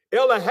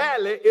 Ella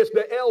Hadley is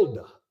the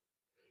elder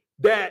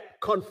that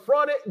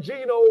confronted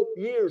Gino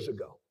years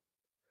ago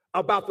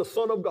about the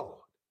Son of God.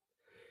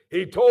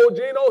 He told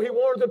Gino he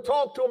wanted to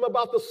talk to him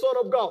about the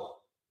Son of God.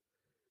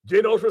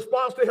 Gino's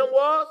response to him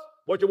was,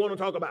 what you want to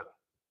talk about?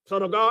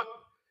 Son of God?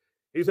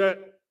 He said,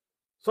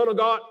 Son of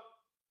God?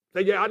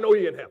 Say, yeah, I know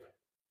he's in heaven.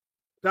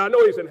 Now, I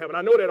know he's in heaven.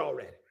 I know that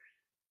already.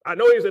 I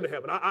know he's in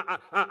heaven.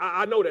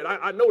 I know that.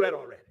 I know that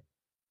already.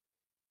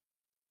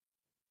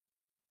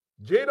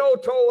 Gino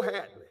told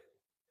Hadley,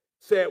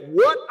 said,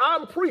 what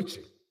I'm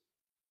preaching,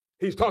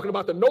 he's talking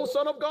about the no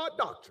Son of God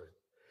doctrine.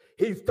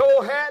 He's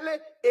told Hadley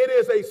it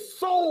is a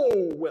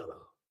soul winner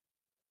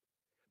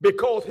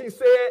because he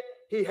said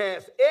he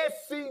has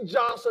S.C.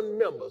 Johnson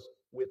members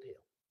with him.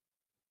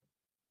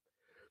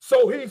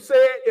 So he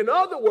said, in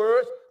other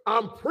words,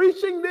 I'm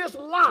preaching this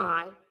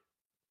lie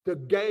to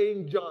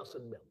gain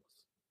Johnson members.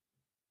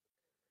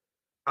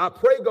 I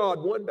pray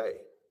God one day,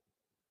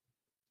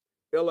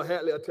 Ella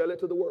Hadley will tell it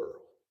to the world.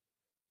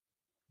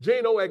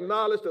 Gino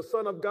acknowledged the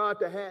Son of God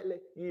to Hadley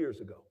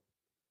years ago,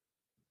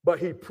 but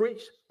he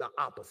preached the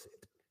opposite.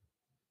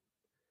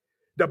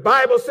 The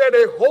Bible said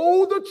they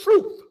hold the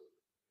truth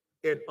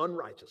in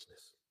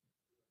unrighteousness.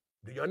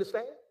 Do you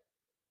understand?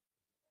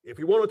 If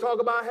you want to talk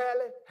about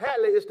Hadley,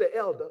 Hadley is the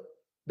elder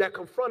that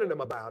confronted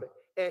him about it,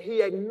 and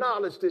he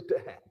acknowledged it to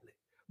Hadley.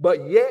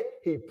 But yet,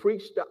 he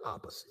preached the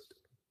opposite.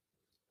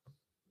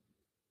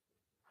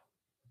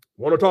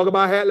 Want to talk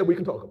about Hadley? We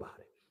can talk about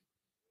it.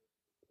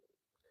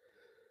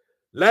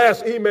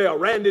 Last email,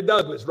 Randy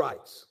Douglas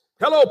writes,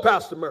 hello,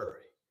 Pastor Murray.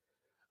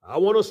 I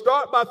want to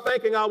start by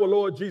thanking our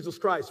Lord Jesus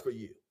Christ for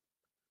you.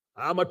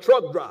 I'm a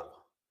truck driver,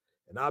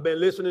 and I've been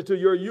listening to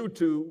your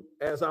YouTube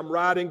as I'm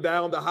riding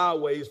down the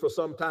highways for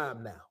some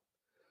time now.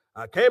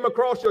 I came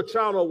across your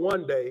channel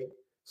one day,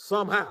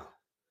 somehow.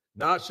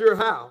 Not sure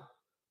how,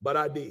 but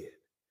I did.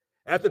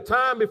 At the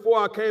time before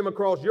I came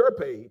across your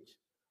page,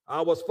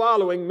 I was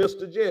following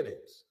Mr.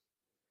 Jennings.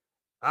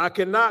 I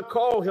cannot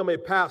call him a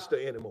pastor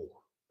anymore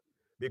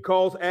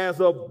because as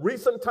of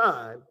recent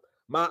time,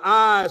 my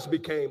eyes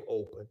became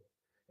open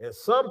and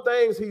some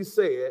things he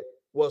said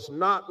was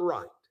not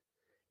right.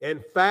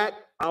 In fact,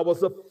 I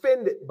was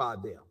offended by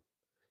them.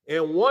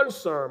 In one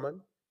sermon,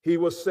 he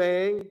was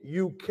saying,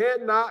 you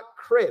cannot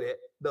credit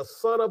the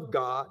Son of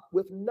God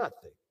with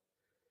nothing.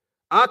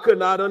 I could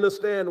not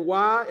understand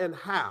why and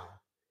how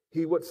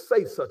he would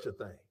say such a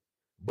thing,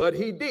 but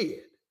he did.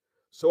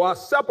 So I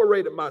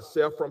separated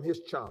myself from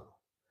his channel.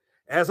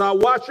 As I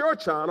watch your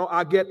channel,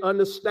 I get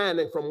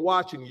understanding from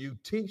watching you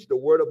teach the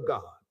word of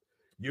God.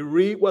 You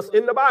read what's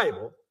in the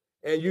Bible,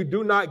 and you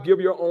do not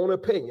give your own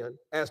opinion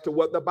as to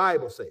what the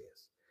Bible says.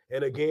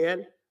 And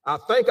again, I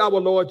thank our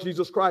Lord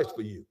Jesus Christ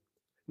for you.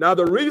 Now,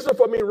 the reason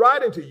for me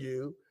writing to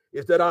you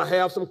is that I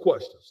have some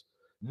questions.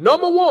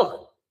 Number one,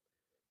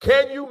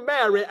 can you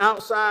marry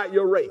outside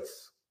your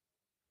race?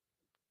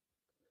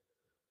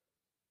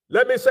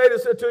 Let me say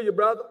this to you,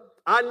 brother.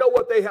 I know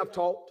what they have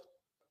taught.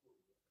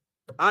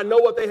 I know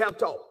what they have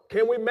taught.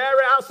 Can we marry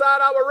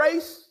outside our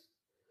race?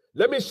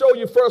 Let me show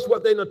you first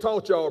what they done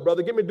taught y'all,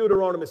 brother. Give me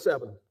Deuteronomy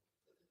 7.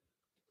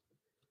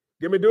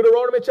 Give me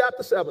Deuteronomy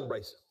chapter 7,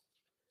 Brace.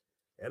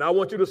 And I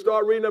want you to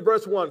start reading at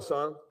verse 1,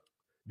 son.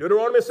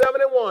 Deuteronomy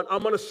 7:1.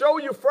 I'm going to show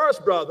you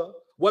first, brother,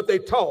 what they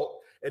taught,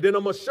 and then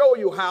I'm going to show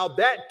you how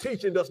that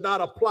teaching does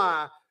not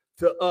apply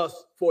to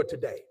us for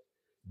today.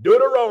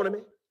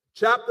 Deuteronomy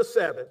chapter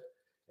 7,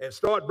 and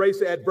start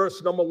bracing at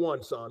verse number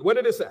 1, son. What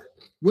did it say?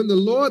 When the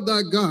Lord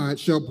thy God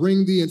shall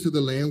bring thee into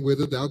the land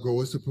whither thou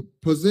goest to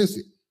possess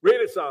it, Read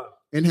it, son.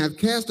 and have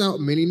cast out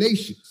many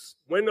nations,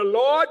 When the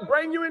Lord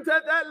bring you into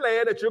that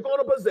land that you're going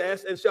to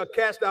possess and shall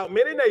cast out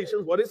many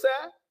nations, what it say?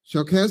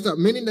 shall cast out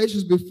many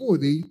nations before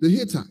thee, the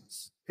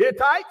Hittites,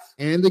 Hittites,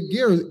 and the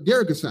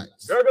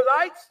Girgashites,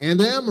 Girgashites, and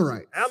the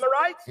Amorites,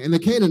 Amorites. and the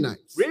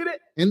Canaanites, Read it.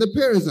 and the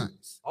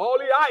Perizzites, All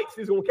the ites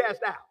he's going to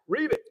cast out.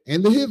 Read it.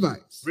 and the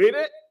Hivites, Read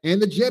it.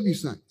 and the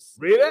Jebusites,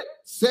 Read it.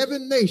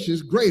 7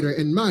 nations greater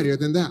and mightier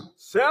than thou.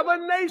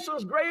 7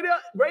 nations greater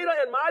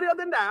and mightier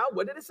than thou.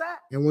 What did it say?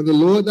 And when the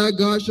Lord thy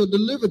God shall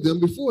deliver them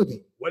before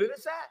thee, What did it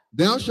say?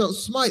 thou shalt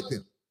smite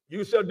them,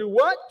 You shall do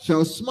what?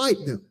 shall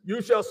smite them,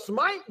 You shall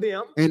smite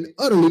them and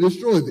utterly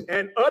destroy them.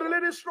 and utterly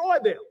destroy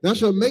them. Thou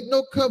shalt make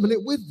no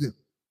covenant with them,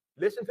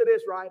 Listen to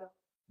this, writer.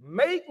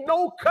 Make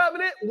no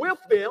covenant with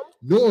them.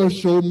 nor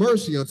show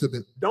mercy unto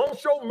them. Don't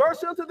show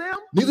mercy unto them.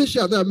 Neither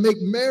shalt thou make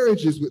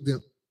marriages with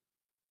them.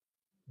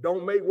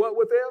 Don't make what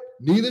with them?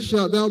 Neither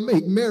shalt thou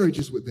make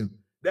marriages with them.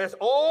 That's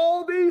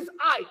all these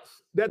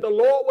ites that the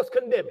Lord was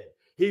condemning.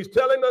 He's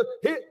telling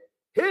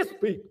his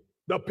people,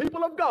 the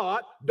people of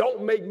God,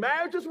 don't make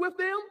marriages with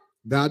them.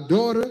 Thy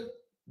daughter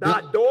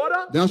Thy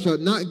daughter, thou shalt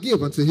not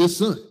give unto his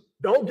son,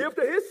 don't give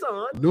to his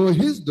son. nor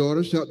his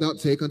daughter shalt thou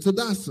take unto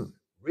thy son.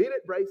 Read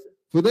it, Brayson.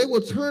 For they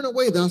will turn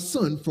away thy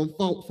son from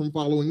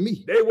following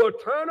me, They will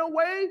turn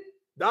away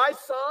thy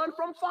son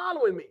from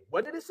following me.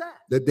 What did it say?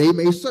 that they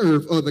may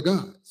serve other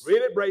gods.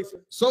 Read it,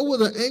 Brayson. So will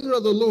the anger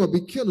of the Lord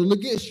be kindled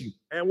against you,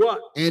 And what?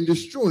 and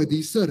destroy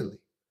thee suddenly.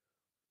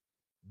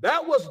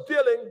 That was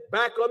dealing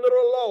back under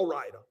the law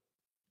writer.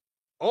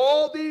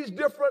 All these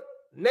different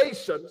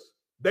nations,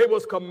 they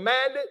was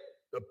commanded,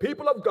 the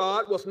people of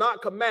God was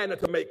not commanded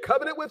to make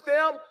covenant with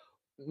them,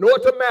 nor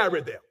to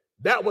marry them.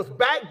 That was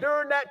back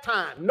during that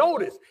time.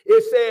 Notice,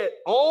 it said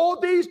all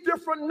these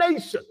different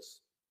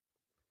nations.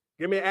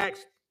 Give me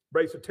Acts,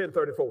 Bracer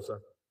 10:34,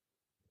 sir.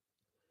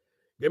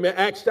 Give me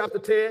Acts chapter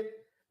 10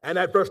 and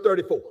at verse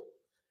 34.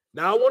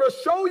 Now I want to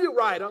show you,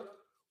 writer,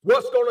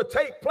 what's going to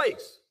take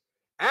place.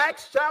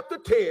 Acts chapter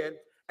 10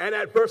 and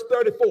at verse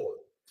 34.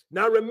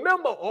 Now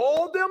remember,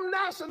 all them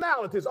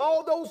nationalities,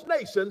 all those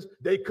nations,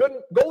 they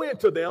couldn't go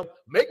into them,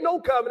 make no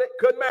covenant,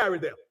 couldn't marry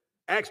them.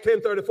 Acts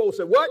 10:34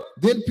 said what?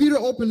 Then Peter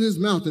opened his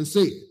mouth and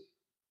said,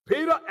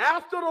 Peter,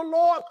 after the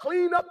Lord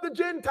cleaned up the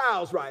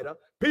Gentiles, writer,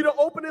 Peter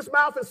opened his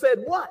mouth and said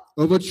what?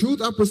 Of a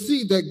truth I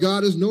perceive that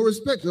God is no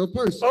respecter of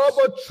persons. Of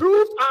a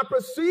truth I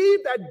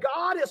perceive that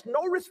God is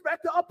no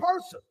respecter of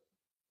person.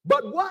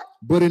 But what?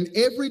 But in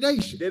every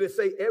nation, Did it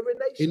say every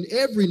nation? in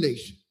every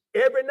nation,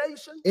 Every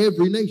nation?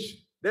 every nation,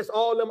 That's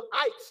all them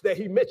ites that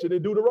he mentioned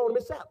in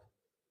Deuteronomy 7.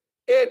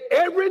 In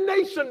every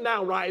nation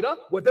now, writer,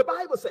 what the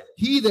Bible says.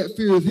 he that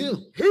feareth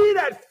him He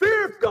that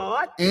feareth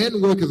God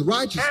and worketh and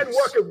righteousness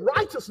worketh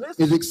righteousness,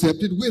 is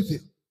accepted with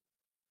him.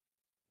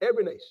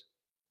 every nation.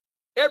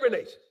 Every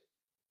nation.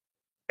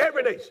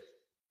 Every nation.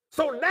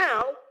 So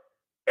now,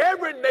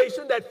 every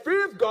nation that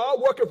feareth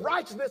God, worketh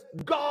righteousness,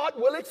 God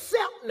will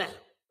accept now.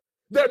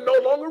 They're no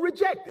longer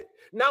rejected.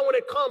 Now, when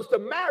it comes to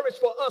marriage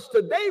for us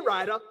today,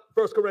 writer,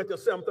 1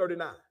 Corinthians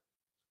 7:39.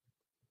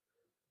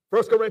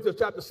 1 Corinthians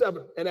chapter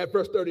 7 and at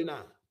verse 39.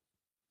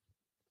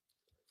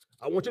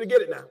 I want you to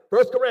get it now.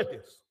 1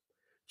 Corinthians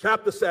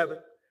chapter 7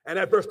 and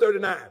at verse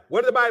 39.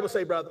 What did the Bible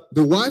say, brother?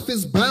 The wife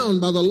is bound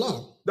by the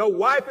law The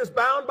wife is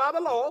bound by the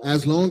law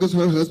as long as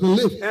her husband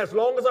liveth. as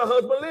long as her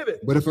husband liveth.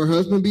 But if her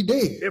husband be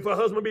dead, If her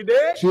husband be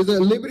dead, she is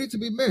at liberty to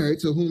be married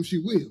to whom she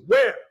will,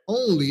 where?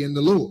 only in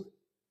the Lord.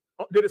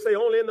 Did it say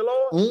only in the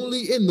Lord?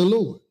 Only in the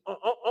Lord.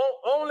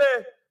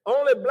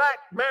 Only black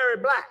marry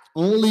black.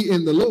 Only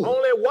in the Lord.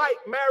 Only white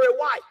marry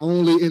white.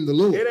 Only in the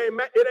Lord. It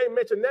ain't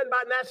mentioned nothing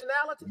about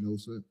nationality. No,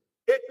 sir.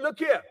 Look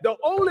here. The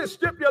only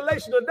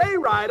stipulation today,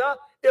 writer,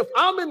 if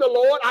I'm in the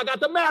Lord, I got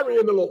to marry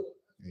in the Lord.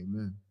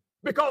 Amen.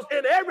 Because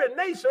in every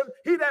nation,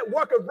 he that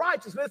worketh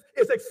righteousness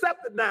is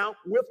accepted now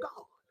with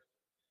God.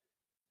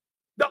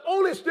 The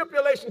only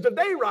stipulation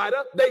today,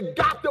 writer, they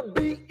got to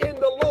be in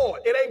the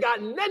Lord. It ain't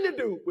got nothing to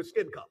do with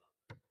skin color.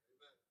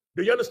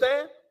 Do you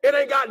understand? It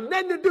ain't got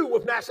nothing to do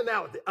with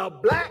nationality. A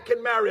black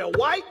can marry a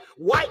white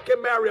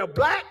can marry a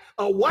black,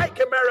 a white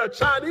can marry a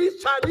Chinese,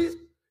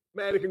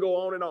 man, it can go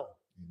on and on.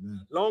 Amen.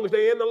 As long as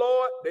they're in the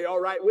Lord, they all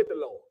right with the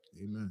Lord.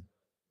 Amen.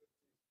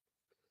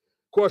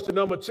 Question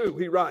number 2,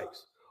 he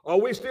writes, are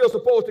we still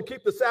supposed to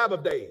keep the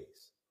Sabbath days?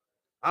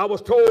 I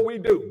was told we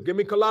do. Give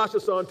me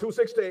Colossians, son,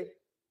 2:16.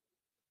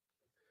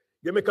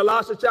 Give me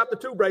Colossians chapter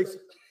 2, Brace.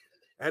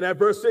 And at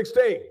verse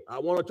 16, I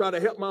want to try to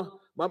help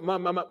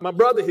my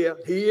brother here.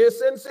 He is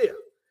sincere.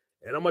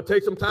 And I'm going to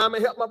take some time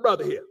and help my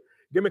brother here.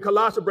 Give me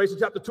Colossians, Brace,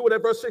 chapter 2 and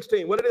at verse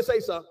 16. What did it say,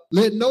 sir?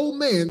 Let no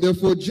man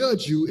therefore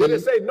judge you Did in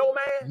it say no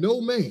man?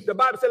 no man The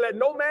Bible said, let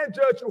no man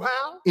judge you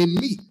how? in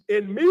meat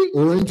In meat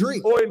or in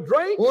drink or in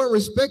drink or in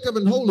respect of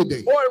an holy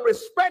day or in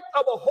respect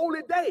of a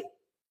holy day.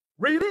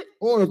 Read it.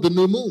 or of the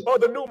new moon Or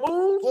the new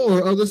moon.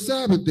 or of the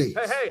Sabbath days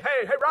Hey,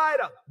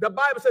 Ryder. The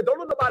Bible said, don't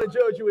let nobody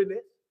judge you in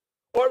this.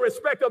 Or in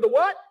respect of the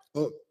what?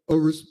 or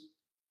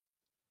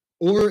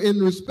or in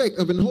respect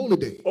of an holy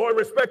day, or in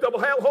respect of a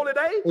holy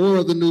day, or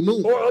of the new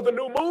moon, or of the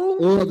new moon,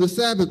 or of the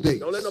Sabbath days,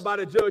 don't let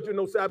nobody judge you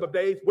no Sabbath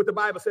days. What the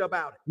Bible say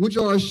about it? which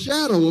are a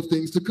shadow of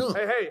things to come.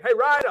 Hey,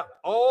 Ryder,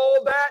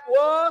 all that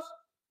was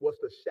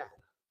the shadow.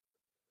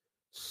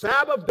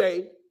 Sabbath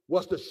day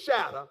was the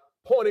shadow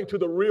pointing to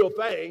the real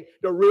thing.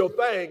 The real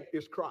thing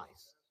is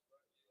Christ.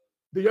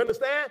 Do you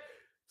understand?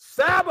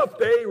 Sabbath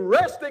day,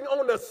 resting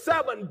on the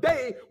seventh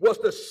day, was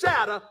the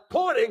shadow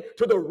pointing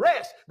to the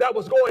rest that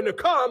was going to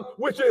come,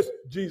 which is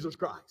Jesus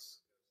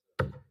Christ.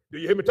 Do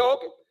you hear me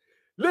talking?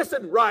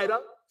 Listen, Ryder,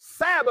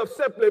 Sabbath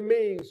simply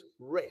means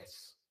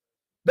rest.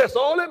 That's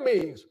all it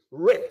means,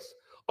 rest.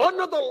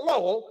 Under the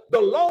law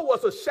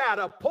was a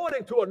shadow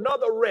pointing to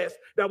another rest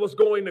that was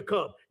going to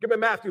come. Give me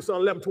Matthew,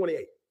 son,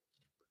 11:28.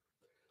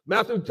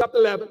 Matthew chapter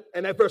 11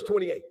 and at verse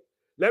 28.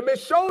 Let me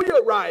show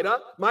you, Ryder,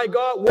 my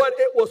God, what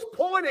it was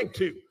pointing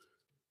to.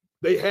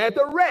 They had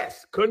to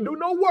rest, couldn't do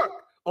no work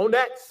on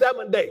that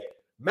seventh day.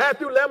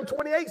 Matthew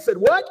 11:28 said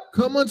what?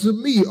 Come unto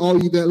me,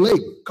 all ye that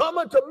labor. Come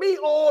unto me,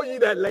 all ye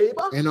that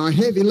labor. And are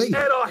heavy laden.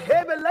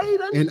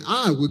 And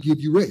I will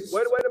give you rest.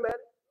 Wait a minute.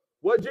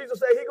 What Jesus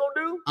said he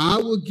gonna do? I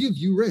will give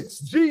you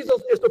rest.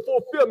 Jesus is the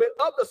fulfillment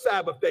of the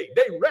Sabbath day.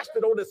 They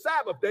rested on the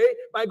Sabbath day.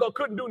 My God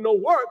couldn't do no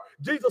work.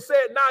 Jesus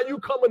said, now you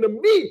come unto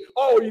me,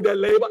 all you that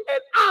labor,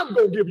 and I'm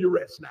gonna give you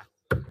rest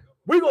now.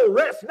 We're gonna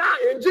rest now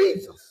in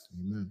Jesus.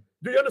 Amen.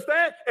 Do you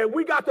understand? And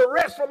we got to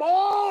rest from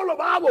all of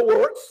our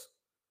works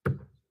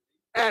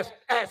as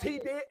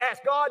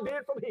God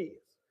did from his.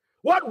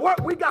 What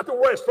work we got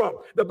to rest from?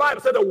 The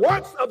Bible said the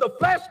works of the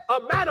flesh are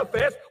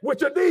manifest,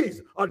 which are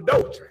these: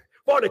 adultery,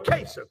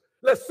 fornication,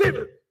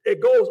 lasciviousness.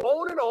 It goes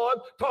on and on,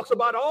 talks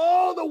about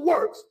all the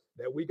works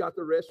that we got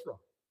to rest from.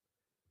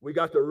 We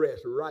got to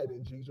rest right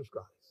in Jesus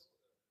Christ.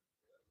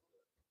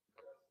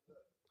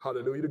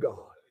 Hallelujah to God.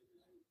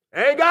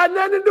 Ain't got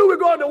nothing to do with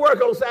going to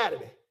work on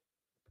Saturday.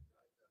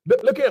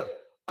 Look here.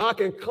 I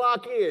can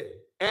clock in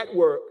at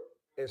work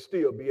and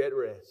still be at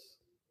rest.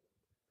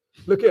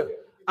 Look here.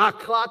 I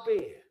clocked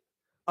in.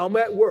 I'm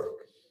at work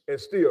and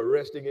still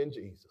resting in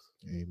Jesus.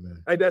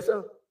 Amen. Ain't that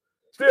so?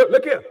 Still,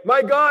 look here.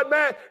 My God,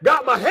 man,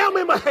 got my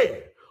hammer in my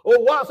hand. Or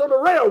whilst on the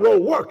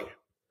railroad working,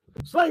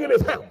 slinging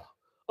his hammer.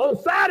 On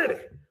Saturday,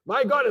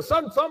 my God, and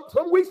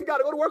some weeks he got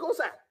to go to work on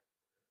Saturday.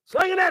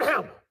 Slinging that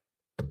hammer.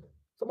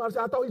 Somebody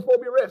said, I thought he's supposed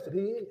to be rested.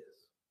 He is.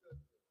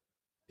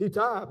 He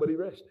tired, but he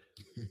rested.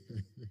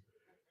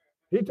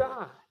 He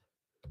tired,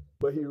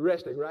 but he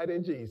resting right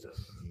in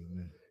Jesus.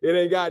 Amen. It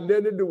ain't got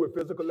nothing to do with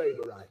physical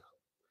labor, right?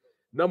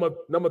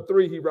 Number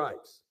 3, he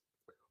writes,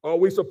 are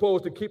we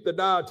supposed to keep the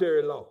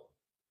dietary law?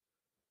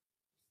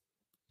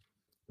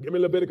 Give me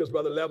Leviticus,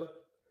 brother 11.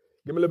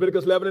 Give me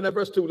Leviticus 11 and that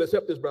verse 2. Let's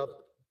help this brother.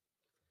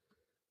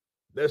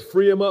 Let's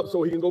free him up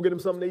so he can go get him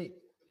something to eat.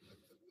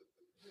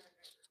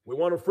 We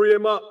want to free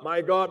him up.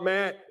 My God,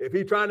 man, if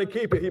he's trying to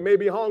keep it, he may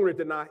be hungry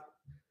tonight.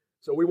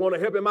 So we want to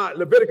help him out.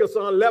 Leviticus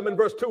 11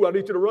 verse 2. I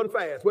need you to run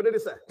fast. What did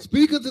it say?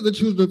 Speak unto the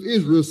children of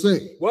Israel,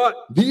 saying, what?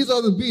 These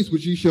are the beasts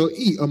which ye shall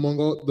eat among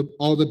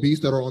all the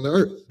beasts that are on the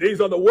earth.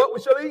 These are the what we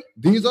shall eat?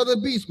 These are the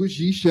beasts which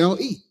ye shall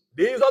eat.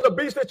 These are the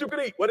beasts that you can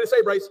eat. What did it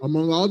say, Brace?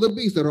 Among all the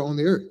beasts that are on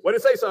the earth. What did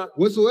it say, son?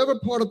 Whatsoever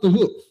part of the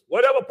hoof.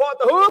 Whatever part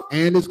the hoof.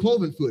 And is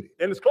cloven footed.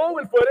 And is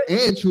cloven footed.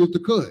 And cheweth the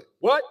cud.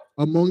 What?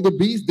 Among the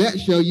beasts that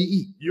shall ye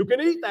eat. You can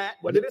eat that.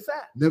 What did it say?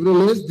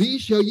 Nevertheless,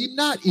 these shall ye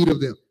not eat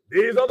of them.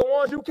 These are the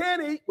ones you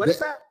can eat. What is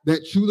that?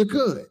 That chew the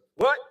cud.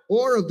 What?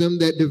 Or of them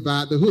that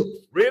divide the hoof.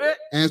 Read it.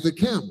 As the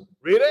camel.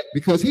 Read it.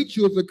 Because he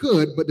cheweth the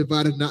cud, but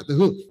divideth not the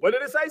hoof. What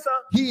did it say, son?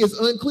 He is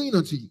unclean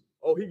unto you.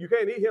 Oh, you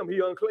can't eat him. He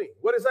unclean.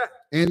 What is that?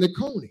 And the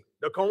coney.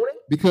 The coney?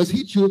 Because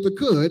he cheweth the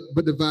cud,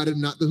 but divided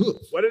not the hoof.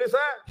 What did it say?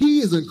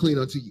 He is unclean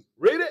unto you.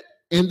 Read it.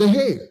 And the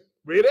hare.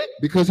 Read it.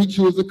 Because he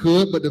cheweth the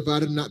cud, but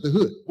divided not the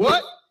hoof.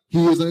 What?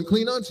 He is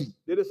unclean unto you.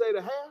 Did it say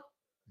the hare?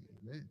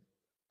 Amen.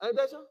 Ain't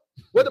that so?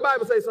 What the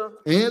Bible say, son?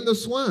 And the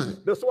swine.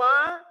 The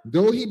swine?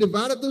 Though he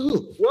divided the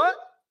hoof. What?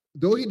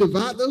 Though he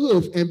divide the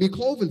hoof and be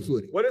cloven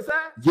footed. What is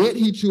that? Yet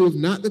he cheweth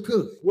not the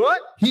cud. What?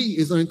 He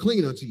is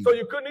unclean unto you. So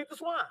you couldn't eat the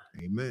swine.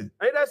 Amen.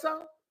 Ain't that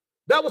so?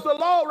 That was the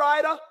law,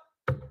 Ryder.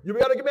 You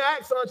got to give me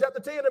Acts, son, chapter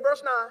 10 and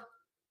verse 9.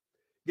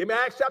 Give me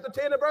Acts chapter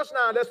 10 and verse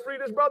 9. Let's free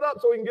this brother up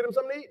so we can get him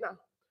something to eat now.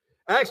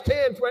 Acts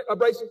 10,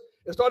 Bracey,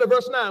 and start at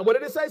verse 9. What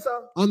did it say,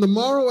 son? On the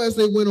morrow, as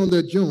they went on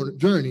their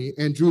journey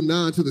and drew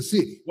nigh to the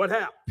city. What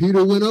happened?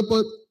 Peter went up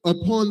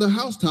upon the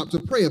housetop to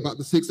pray about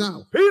the 6th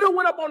hour. Peter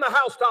went up on the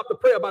housetop to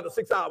pray about the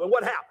 6th hour. And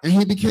what happened? And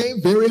he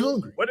became very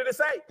hungry. What did it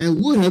say?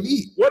 And would have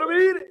eaten. What have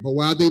we eaten? But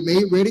while they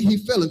made ready, he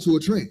fell into a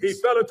trance. He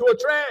fell into a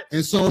trance.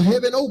 And saw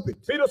heaven open.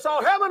 Peter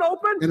saw heaven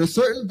open. And a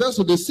certain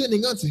vessel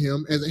descending unto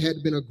him, as it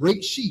had been a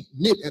great sheet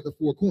knit at the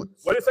 4 corners.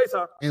 What did it say,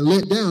 son? And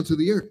let down to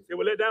the earth. It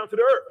was let down to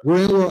the earth.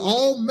 Where were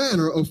all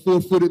manner of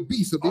 4-footed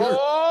beasts of the earth.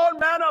 All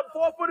manner of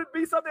 4-footed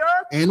beasts of the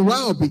earth. And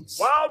wild beasts.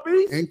 Wild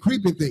beasts. And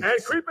creeping things.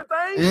 And creeping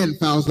things. And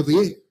fowls of the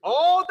air.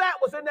 All that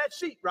was in that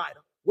sheet, Ryder.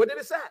 What did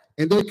it say?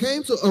 And there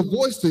came to a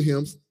voice to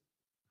him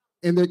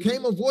And there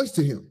came a voice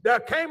to him, There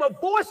came a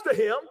voice to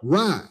him.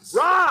 Rise,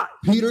 Rise,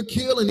 Peter,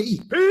 kill and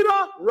eat. Peter,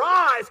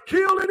 rise,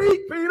 kill and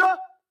eat, Peter.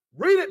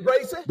 Read it,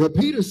 Bracey. But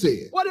Peter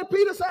said, What did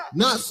Peter say?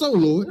 Not so,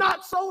 Lord,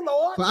 Not so,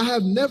 Lord. for I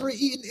have never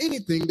eaten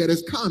anything that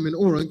is common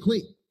or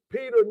unclean.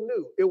 Peter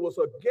knew it was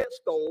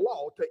against the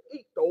law to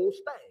eat those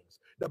things.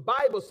 The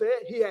Bible said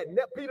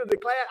Peter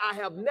declared, I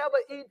have never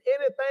eaten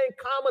anything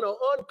common or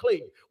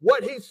unclean.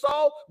 What he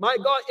saw, my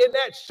God, in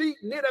that sheet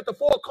knit at the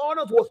four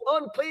corners was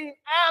unclean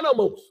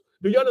animals.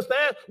 Do you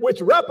understand? Which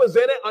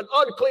represented an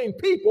unclean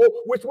people,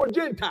 which were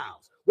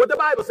Gentiles. What the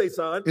Bible say,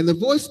 son? And the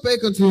voice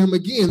spake unto him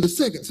again the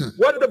second time,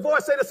 What did the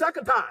voice say the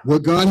second time?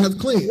 What God hath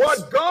cleansed,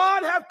 What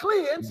God have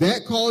cleansed.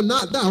 that call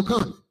not thou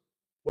common.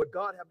 What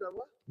God have done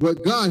what?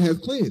 What God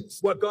hath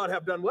cleansed, What God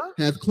have done what?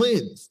 hath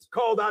cleansed,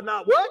 Called out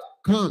not what?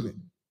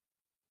 common.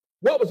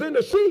 What was in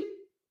the sheet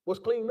was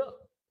cleaned up.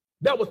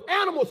 There was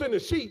animals in the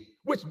sheet,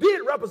 which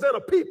did represent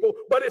a people,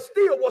 but it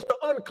still was the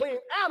unclean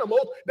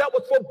animals that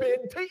was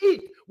forbidden to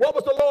eat. What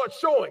was the Lord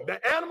showing? The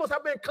animals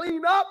have been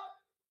cleaned up,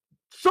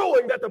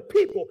 showing that the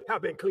people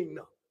have been cleaned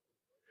up.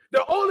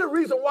 The only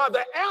reason why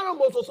the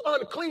animals was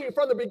unclean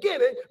from the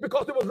beginning,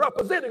 because it was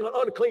representing an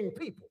unclean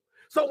people.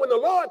 So when the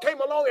Lord came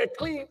along and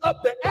cleaned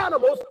up the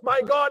animals,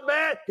 my God,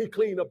 man, he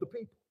cleaned up the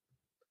people.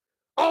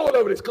 All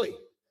of it is clean.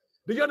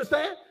 Do you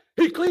understand?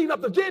 He cleaned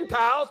up the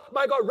Gentiles,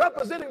 my God,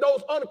 representing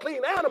those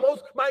unclean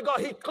animals. My God,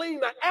 he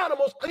cleaned the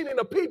animals, cleaning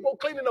the people,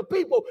 clean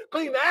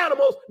the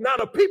animals. Now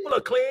the people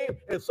are clean,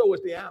 and so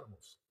is the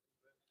animals.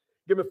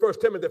 Give me 1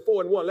 Timothy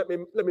 4:1.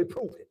 Let me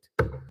prove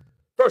it.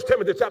 1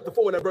 Timothy chapter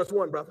 4 and verse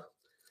 1, brother.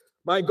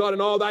 My God, in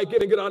all thy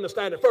getting, get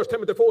understanding. 1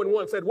 Timothy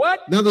 4:1 said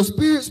what? Now the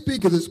Spirit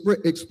speaketh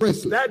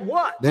expressly, That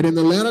what? that in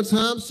the latter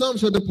time some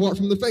shall depart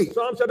from the faith,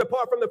 Some shall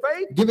depart from the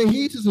faith, giving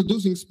heed to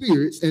seducing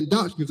spirits and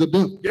doctrines of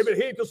devils, giving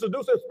heed to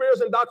seducing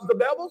spirits and doctrines of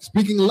devils,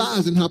 speaking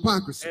lies and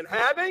hypocrisy, and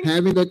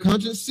having their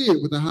conscience seared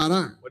with a hot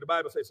iron, what the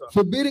Bible say, son?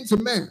 forbidding to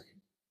marry,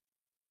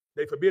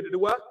 They forbid to do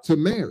what? to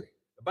marry,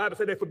 The Bible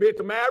said they forbid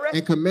to marry,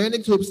 and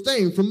commanding to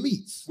abstain from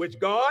meats, which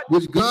God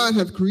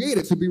hath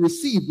created to be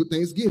received with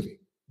thanksgiving.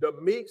 The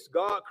meats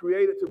God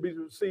created to be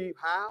received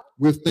how?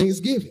 With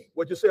thanksgiving.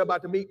 What you say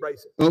about the meat,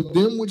 Brayson? Of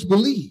them which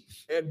believe.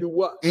 And do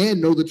what?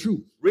 And know the truth.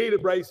 Read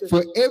it, Brayson.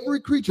 For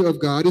every creature of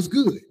God is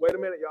good. Wait a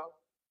minute, y'all.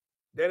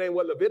 That ain't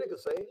what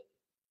Leviticus said.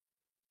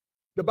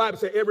 The Bible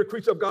said every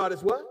creature of God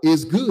is what?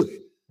 Is good.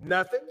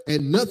 Nothing.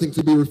 And nothing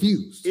to be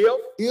refused.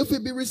 If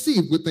it be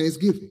received with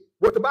thanksgiving.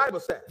 What the Bible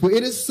said. For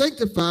it is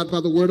sanctified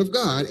by the word of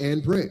God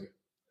and prayer.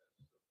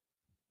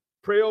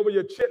 Pray over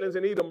your chitlins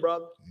and eat them,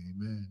 brother.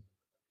 Amen.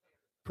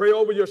 Pray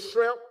over your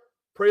shrimp,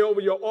 pray over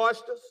your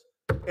oysters,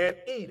 and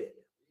eat it.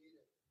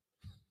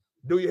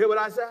 Do you hear what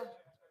I said?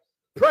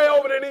 Pray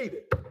over it and eat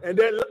it. And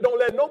then don't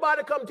let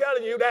nobody come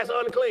telling you that's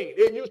unclean.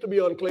 It used to be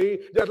unclean,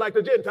 just like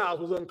the Gentiles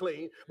was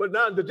unclean. But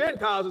now the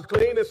Gentiles is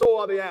clean, and so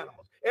are the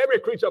animals. Every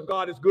creature of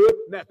God is good,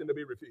 nothing to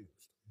be refused.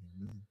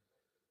 Mm-hmm.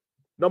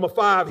 Number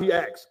 5, he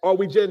asks, are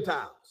we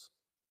Gentiles?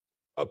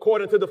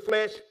 According to the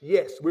flesh,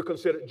 yes, we're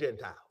considered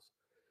Gentiles.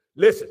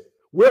 Listen,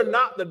 we're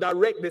not the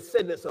direct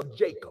descendants of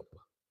Jacob.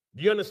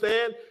 Do you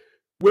understand?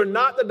 We're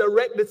not the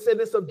direct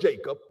descendants of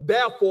Jacob.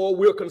 Therefore,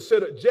 we're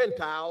considered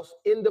Gentiles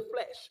in the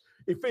flesh.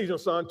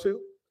 Ephesians, son, 2.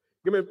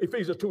 Give me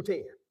Ephesians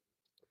 2:10.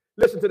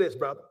 Listen to this,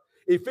 brother.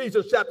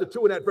 Ephesians chapter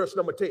 2 and at verse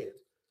number 10.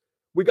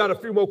 We got a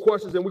few more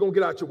questions and we're going to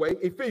get out your way.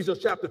 Ephesians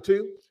chapter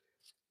 2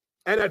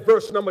 and at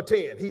verse number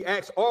 10. He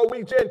asks, are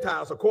we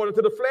Gentiles according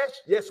to the flesh?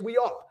 Yes, we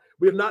are.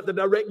 We're not the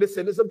direct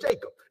descendants of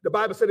Jacob. The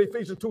Bible said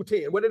Ephesians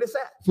 2:10. What did it say?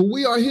 For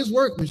we are his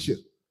workmanship.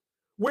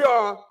 We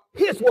are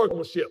his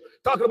workmanship.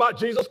 Talking about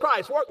Jesus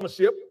Christ's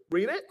workmanship.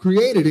 Read it.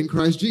 Created in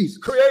Christ Jesus.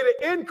 Created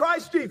in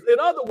Christ Jesus. In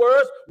other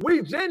words,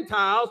 we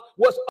Gentiles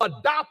was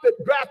adopted,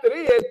 drafted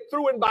in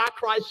through and by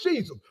Christ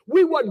Jesus.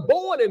 We wasn't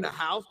born in the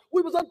house.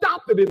 We was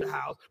adopted in the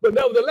house. But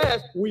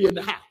nevertheless, we in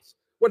the house.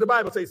 What the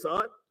Bible say,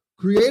 son?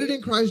 Created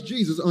in Christ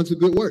Jesus unto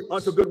good works.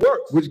 Unto good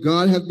works. Which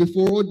God hath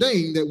before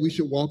ordained that we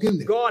should walk in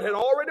them. God had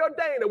already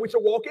ordained that we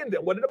should walk in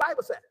them. What did the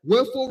Bible say?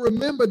 Wherefore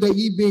remember that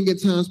ye being in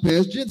times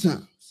past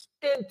Gentiles.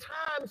 In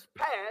times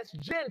past,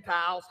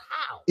 Gentiles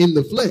how? In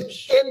the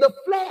flesh. In the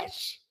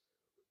flesh.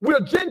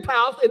 We're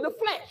Gentiles in the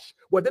flesh.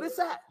 What did it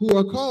say? Who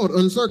are called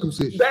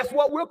uncircumcision. That's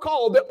what we're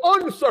called, the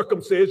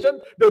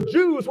uncircumcision. The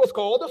Jews was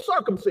called the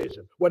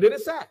circumcision. What did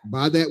it say?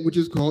 By that which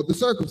is called the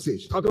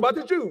circumcision. Talking about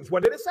the Jews.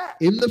 What did it say?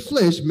 In the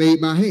flesh made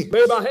by hands.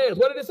 Made by hands.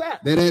 What did it say?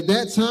 That at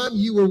that time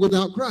you were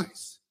without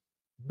Christ.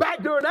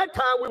 Back during that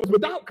time, we was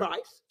without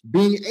Christ.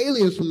 Being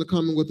aliens from the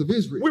commonwealth of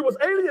Israel. We was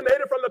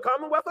alienated from the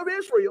commonwealth of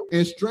Israel.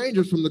 And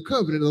strangers from the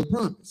covenant of the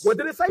promise. What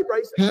did it say,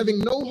 Brace? Having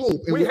no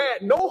hope. We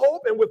had no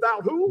hope, and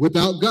without who?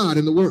 Without God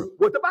in the world.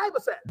 What the Bible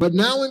said. But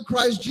now in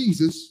Christ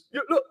Jesus.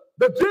 Look,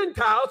 the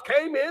Gentiles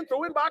came in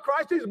through and by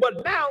Christ Jesus.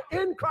 But now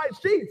in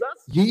Christ Jesus.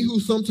 Ye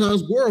who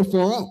sometimes were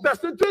afar off. That's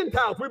the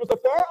Gentiles. We was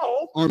afar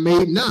off. Are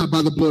made now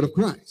by the blood of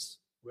Christ.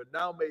 We're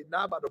now made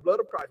not by the blood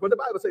of Christ. But the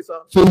Bible says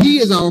something. For he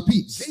is our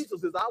peace,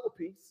 Jesus is our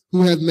peace.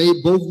 who hath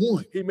made both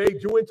one, He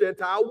made Jew and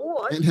Gentile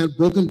one. and hath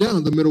broken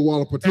down the middle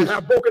wall of And partition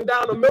have broken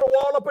down the middle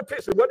wall of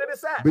partition. What did it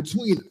say?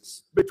 between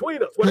us,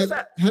 Between us. What is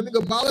that? having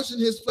abolished in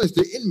his flesh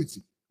the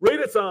enmity, Read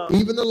it, son.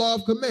 even the law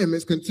of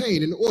commandments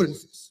contained in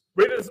ordinances,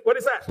 Read it. What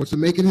is that? for to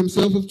make in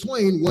himself of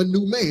twain one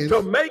new man,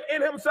 To make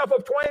in himself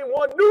of twain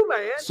one new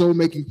man, so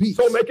making peace,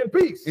 so making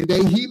peace. and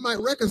that he might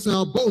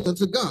reconcile both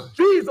unto God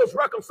Jesus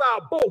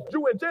reconciled both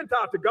Jew and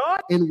Gentile to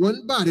God in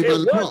one body by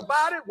in the one cross,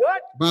 body.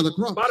 What? by the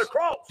cross, By the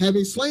cross.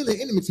 having slain the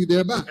enmity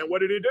thereby, And what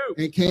did he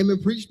do? and came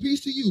and preached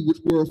peace to you which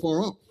were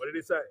afar off, What did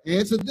he say?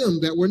 and to them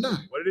that were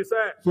nigh. What did he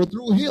say? For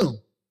through him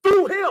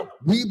Through him,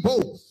 we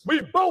both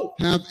we both,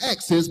 have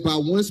access by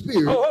one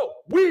Spirit,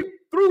 we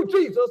through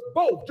Jesus,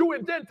 both Jew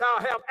and Gentile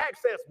have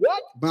access.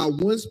 What? by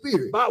one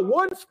Spirit By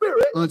one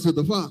Spirit, unto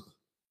the Father.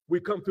 we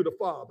come to the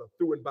Father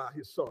through and by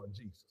his Son,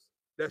 Jesus.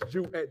 That's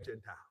Jew and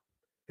Gentile.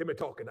 Hear me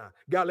talking now.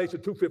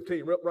 Galatians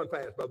 2:15. Run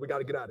fast, brother. We got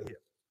to get out of here.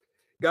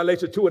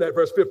 Galatians 2 and that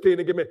verse 15,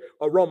 and give me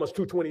Romans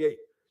 2:28.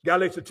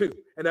 Galatians 2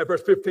 and that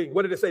verse 15.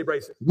 What did it say,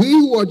 Brayson? We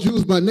who are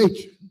Jews by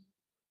nature,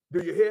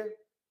 Do you hear?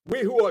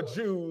 We who are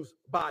Jews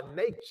by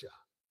nature.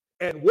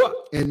 And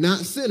what? and not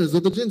sinners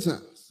of the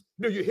Gentiles.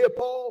 Do you hear,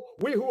 Paul?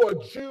 We who are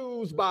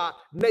Jews by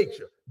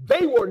nature.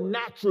 They were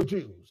natural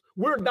Jews.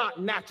 We're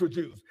not natural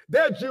Jews.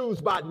 They're Jews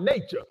by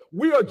nature.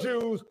 We are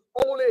Jews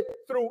only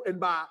through and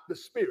by the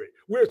Spirit.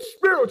 We're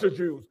spiritual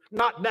Jews,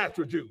 not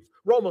natural Jews.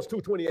 Romans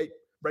 2:28,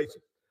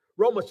 Brayson.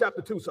 Romans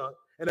chapter 2, son,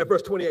 and at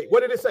verse 28. What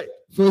did it say?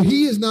 For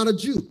he is not a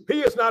Jew,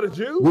 He is not a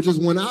Jew, which is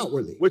one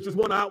outwardly, which is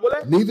one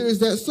outwardly. neither is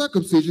that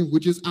circumcision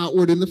which is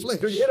outward in the flesh,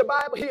 Do you hear the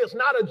Bible? He is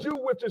not a Jew,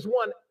 which is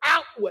one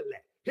outwardly.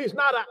 He's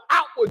not an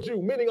outward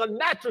Jew, meaning a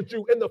natural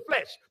Jew in the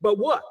flesh. But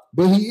what?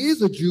 but he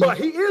is a Jew, But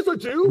he is a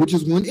Jew, which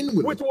is one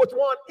inwardly, which was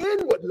one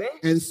inwardly.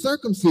 and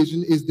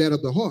circumcision is that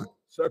of the heart,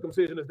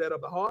 Circumcision is that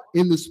of the heart,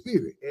 in the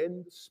Spirit.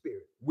 in the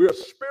Spirit. We're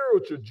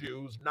spiritual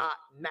Jews, not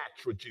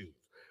natural Jews.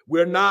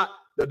 We're not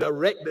the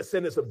direct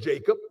descendants of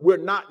Jacob. We're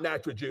not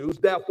natural Jews.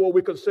 Therefore,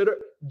 we consider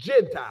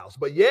Gentiles.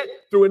 But yet,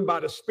 through and by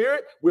the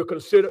Spirit, we're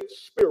considered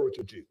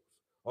spiritual Jews.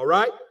 All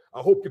right?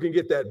 I hope you can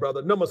get that,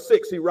 brother. Number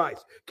 6, he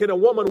writes, can a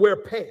woman wear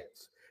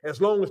pants as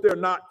long as they're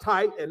not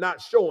tight and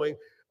not showing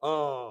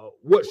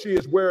what she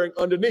is wearing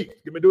underneath?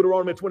 Give me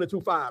Deuteronomy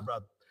 22:5,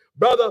 brother.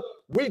 Brother,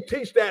 we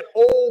teach that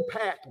old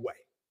pathway.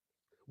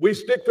 We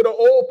stick to the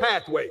old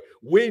pathway.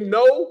 We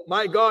know,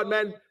 my God,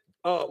 man,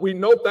 we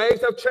know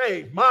things have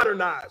changed,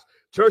 modernized.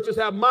 Churches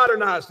have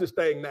modernized this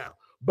thing now.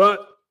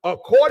 But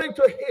according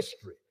to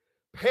history,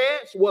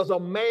 pants was a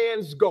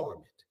man's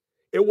garment.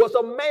 It was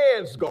a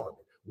man's garment.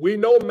 We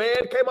know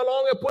man came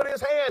along and put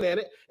his hand in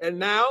it, and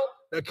now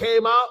they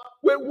came out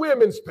with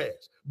women's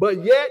pants.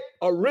 But yet,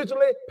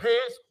 originally,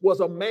 pants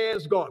was a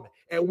man's garment.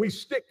 And we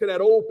stick to that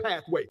old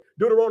pathway.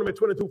 Deuteronomy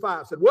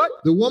 22:5 said what?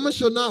 The woman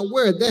shall not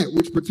wear that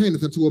which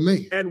pertaineth unto a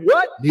man, And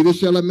what? neither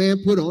shall a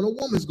man put on a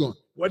woman's garment.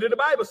 What did the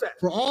Bible say?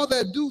 For all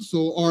that do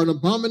so are an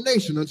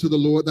abomination unto the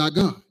Lord thy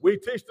God. We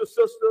teach the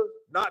sister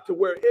not to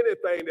wear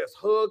anything that's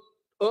hugged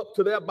up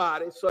to their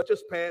body, such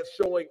as pants,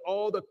 showing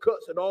all the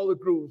cuts and all the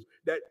grooves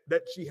that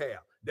she have.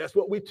 That's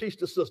what we teach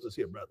the sisters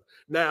here, brother.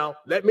 Now,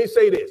 let me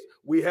say this.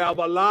 We have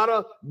a lot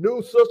of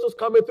new sisters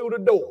coming through the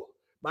door,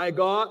 my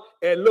God.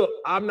 And look,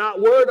 I'm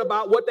not worried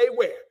about what they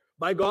wear.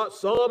 My God,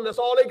 some, that's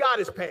all they got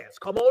is pants.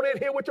 Come on in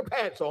here with your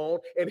pants on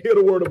and hear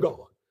the word of God.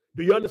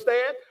 Do you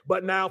understand?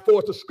 But now, for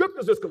as the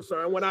scriptures is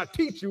concerned, when I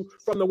teach you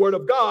from the word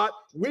of God,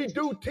 we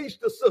do teach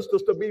the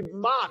sisters to be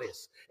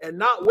modest and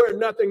not wear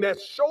nothing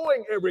that's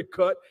showing every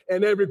cut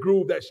and every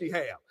groove that she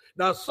have.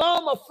 Now,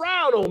 some are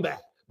frown on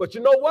that. But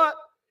you know what?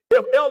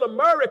 If Elder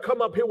Murray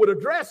come up here with a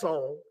dress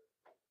on,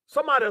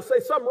 somebody will say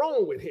something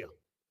wrong with him.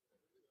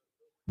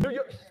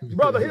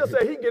 Brother, he'll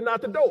say he getting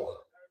out the door.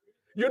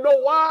 You know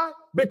why?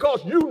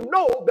 Because you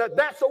know that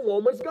that's a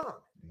woman's garment.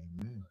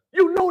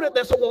 You know that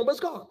that's a woman's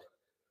garment.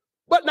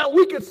 But now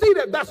we can see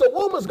that that's a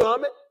woman's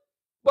garment,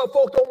 but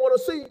folks don't want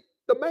to see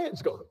the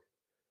man's garment.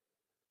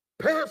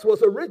 Pants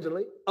was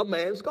originally a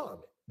man's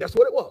garment. That's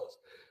what it was.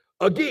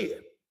 Again,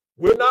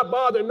 we're not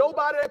bothering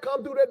nobody that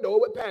come through that door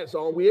with pants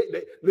on.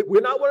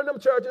 We're not one of them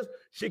churches.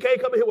 She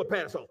can't come in here with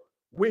pants on.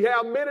 We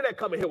have many that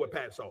come in here with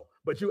pants on.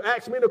 But you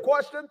ask me the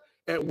question,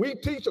 and we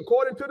teach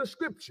according to the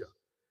scripture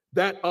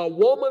that a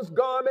woman's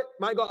garment,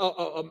 my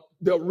God,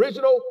 the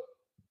original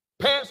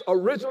pants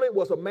originally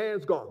was a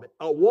man's garment.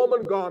 A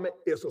woman's garment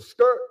is a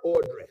skirt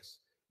or a dress.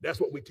 That's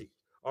what we teach.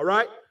 All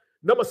right.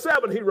 Number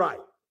 7, he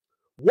writes,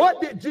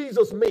 what did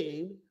Jesus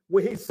mean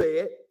when he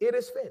said it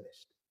is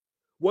finished?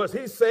 Was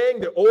he saying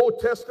the Old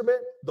Testament,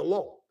 the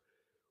law?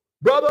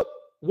 Brother,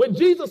 when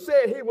Jesus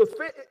said it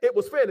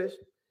was finished,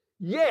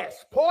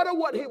 yes, part of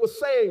what he was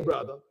saying,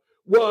 brother,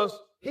 was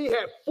he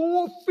had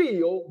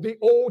fulfilled the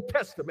Old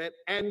Testament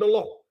and the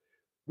law.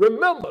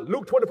 Remember,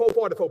 Luke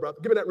 24:44, brother.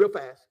 Give me that real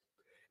fast.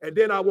 And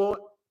then I want,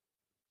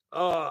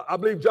 I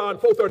believe John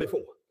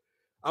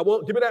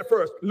 4:34. Give me that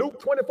first.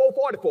 Luke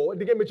 24:44, and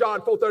then give me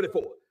John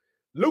 4:34.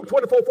 Luke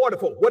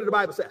 24:44. What did the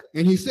Bible say?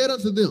 And he said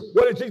unto them,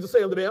 What did Jesus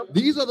say unto them?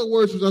 these are the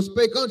words which I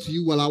spake unto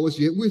you while I was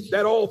yet with you,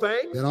 That all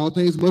things. that all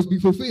things must be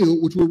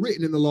fulfilled which were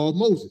written in the law of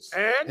Moses,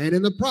 And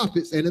in the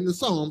prophets, and in the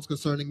Psalms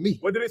concerning me.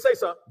 what did he say,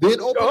 son? Then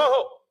open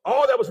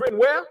All that was written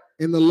where?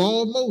 in the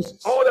law of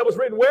Moses, All that was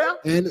written where?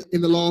 and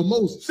in the law of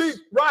Moses, See,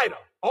 writer.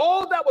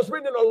 All that was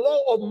written in the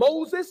law of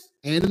Moses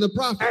and in the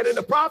prophets, and in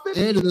the prophets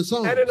and in the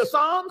Psalms, and in the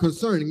Psalms.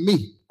 concerning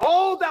me.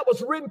 All that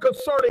was written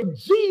concerning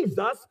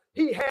Jesus,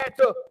 he had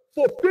to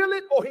fulfill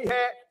it or he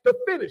had to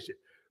finish it.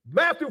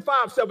 Matthew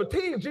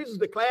 5:17, Jesus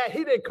declared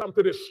he didn't come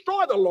to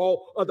destroy the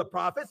law of the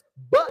prophets,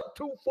 but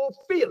to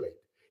fulfill it.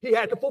 He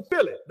had to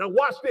fulfill it. Now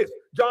watch this,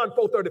 John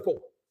 4:34.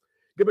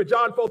 Give me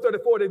John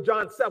 4:34, then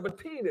John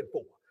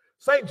 17:4.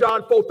 St.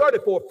 John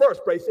 4:34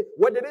 first, Bracy.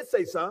 What did it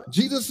say, son?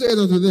 Jesus said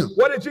unto them,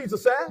 What did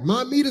Jesus say?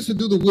 my meat is to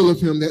do the will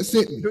of him that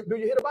sent me. Do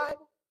you hear the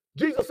Bible?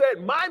 Jesus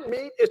said, my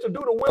meat is to do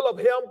the will of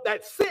him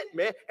that sent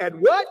me.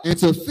 And what? And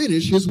to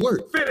finish his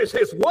work. Finish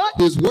his what?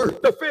 His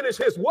work. To finish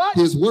his what?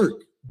 His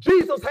work.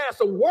 Jesus has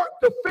some work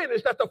to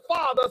finish that the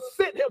Father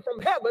sent him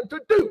from heaven to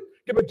do.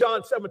 Give me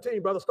John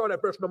 17, brother. Start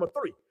at verse number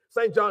 3.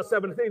 St. John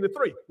 17:3.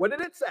 What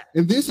did it say?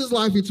 And this is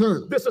life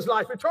eternal, This is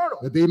life eternal.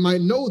 that they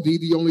might know thee,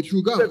 the only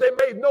true That God, they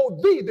may know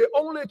thee, the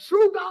only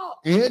true God,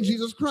 and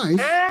Jesus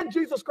Christ, and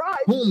Jesus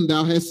Christ, whom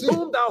thou hast sent.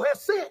 whom thou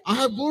hast sent. I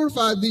have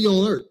glorified thee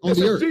on earth, on This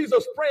the is earth.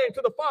 Jesus praying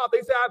to the Father.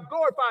 He said, I've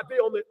glorified thee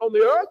on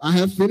the earth. I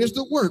have finished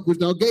the work which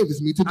thou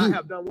gavest me to do. I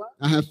have done what?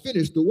 I have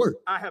finished the work.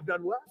 I have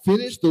done what?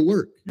 Finished the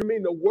work. You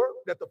mean the work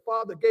that the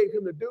Father gave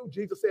him to do?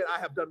 Jesus said, I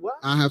have done what?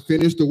 I have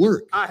finished the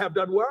work. I have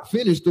done what?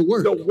 Finished the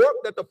work. The work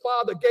that the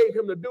Father gave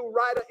him to do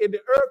right in the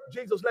earth.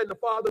 Jesus letting the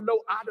Father know,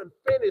 I done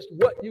finished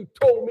what you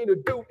told me to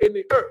do in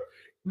the earth.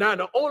 Now,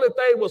 the only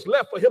thing was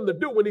left for him to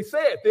do when he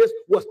said this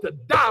was to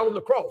die on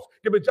the cross.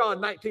 Give me John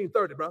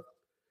 19:30, brother.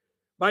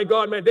 My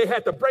God, man, they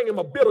had to bring him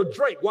a bitter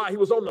drink while he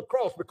was on the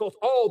cross because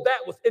all that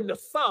was in the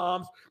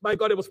Psalms. My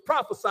God, it was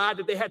prophesied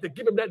that they had to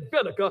give him that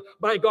vinegar,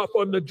 my God,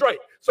 for him to drink.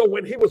 So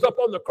when he was up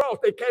on the cross,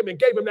 they came and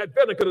gave him that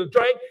vinegar to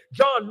drink.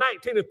 John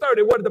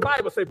 19:30, what did the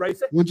Bible say,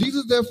 Bracy? When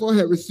Jesus therefore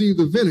had received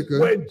the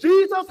vinegar, When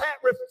Jesus had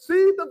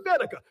received the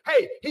vinegar,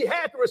 hey, he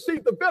had to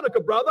receive the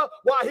vinegar, brother,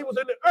 while he was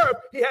in the earth.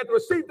 He had to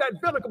receive that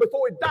vinegar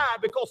before he died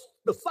because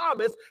the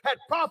psalmist had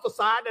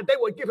prophesied that they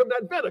would give him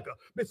that vinegar.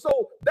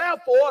 So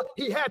therefore,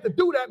 he had to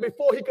do that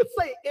before he could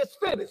say it's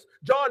finished.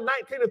 John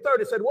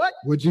 19:30 said what?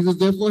 when Jesus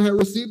therefore had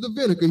received the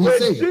vinegar, he When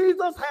said,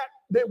 Jesus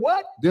did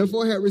what?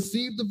 therefore had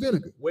received the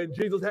vinegar, When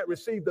Jesus had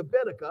received the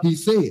vinegar, he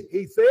said,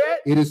 he said,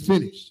 it is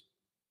finished.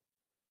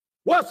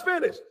 what's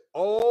finished?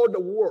 All the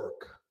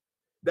work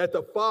that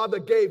the Father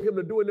gave him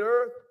to do in the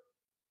earth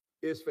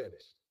is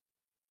finished.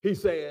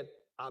 He's saying,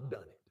 I've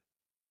done it.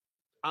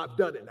 I've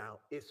done it now.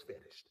 It's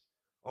finished.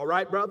 All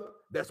right, brother?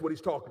 That's what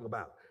he's talking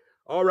about.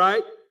 All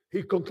right.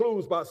 He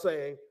concludes by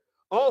saying,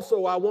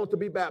 also, I want to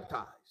be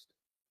baptized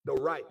the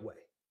right way.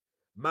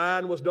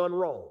 Mine was done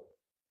wrong.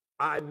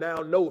 I now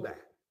know that.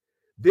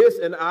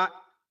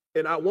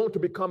 I want to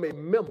become a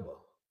member.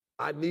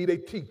 I need a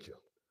teacher.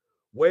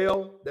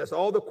 Well, that's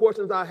all the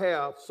questions I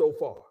have so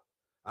far.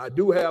 I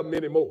do have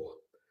many more,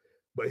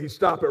 but he's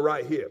stopping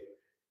right here.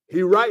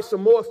 He writes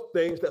some more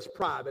things that's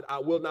private I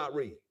will not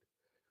read.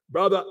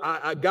 Brother,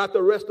 I got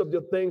the rest of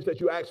the things that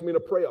you asked me to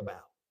pray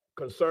about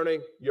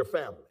concerning your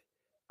family.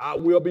 I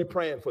will be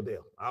praying for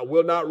them. I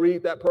will not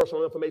read that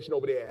personal information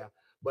over the air,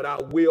 but I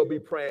will be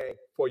praying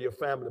for your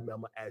family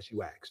member as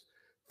you asked.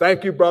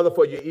 Thank you, brother,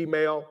 for your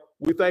email.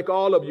 We thank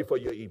all of you for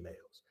your emails.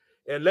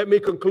 And let me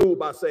conclude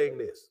by saying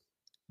this.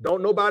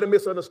 Don't nobody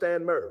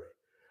misunderstand Murray.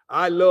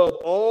 I love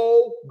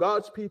all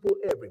God's people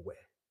everywhere,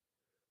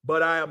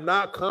 but I am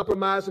not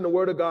compromising the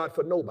word of God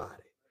for nobody.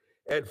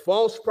 And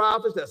false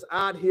prophets that's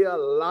out here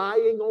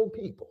lying on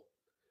people,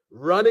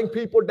 running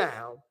people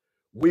down,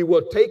 we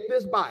will take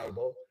this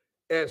Bible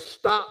and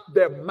stop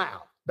their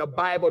mouth. The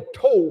Bible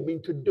told me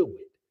to do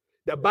it.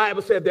 The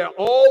Bible said they're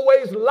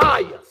always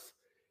liars,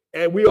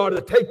 and we ought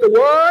to take the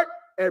word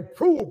and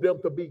prove them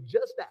to be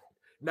just that.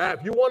 Now,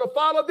 if you want to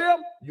follow them,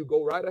 you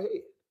go right ahead.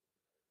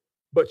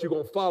 But you're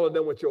going to follow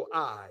them with your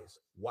eyes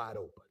wide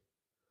open.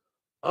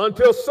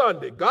 Until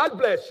Sunday, God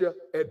bless you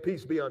and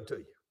peace be unto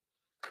you.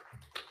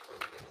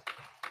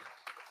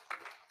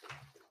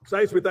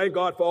 Saints, we thank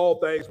God for all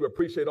things. We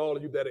appreciate all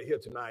of you that are here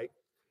tonight.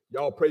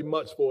 Y'all pray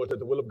much for us that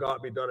the will of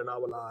God be done in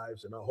our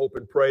lives. And I hope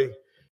and pray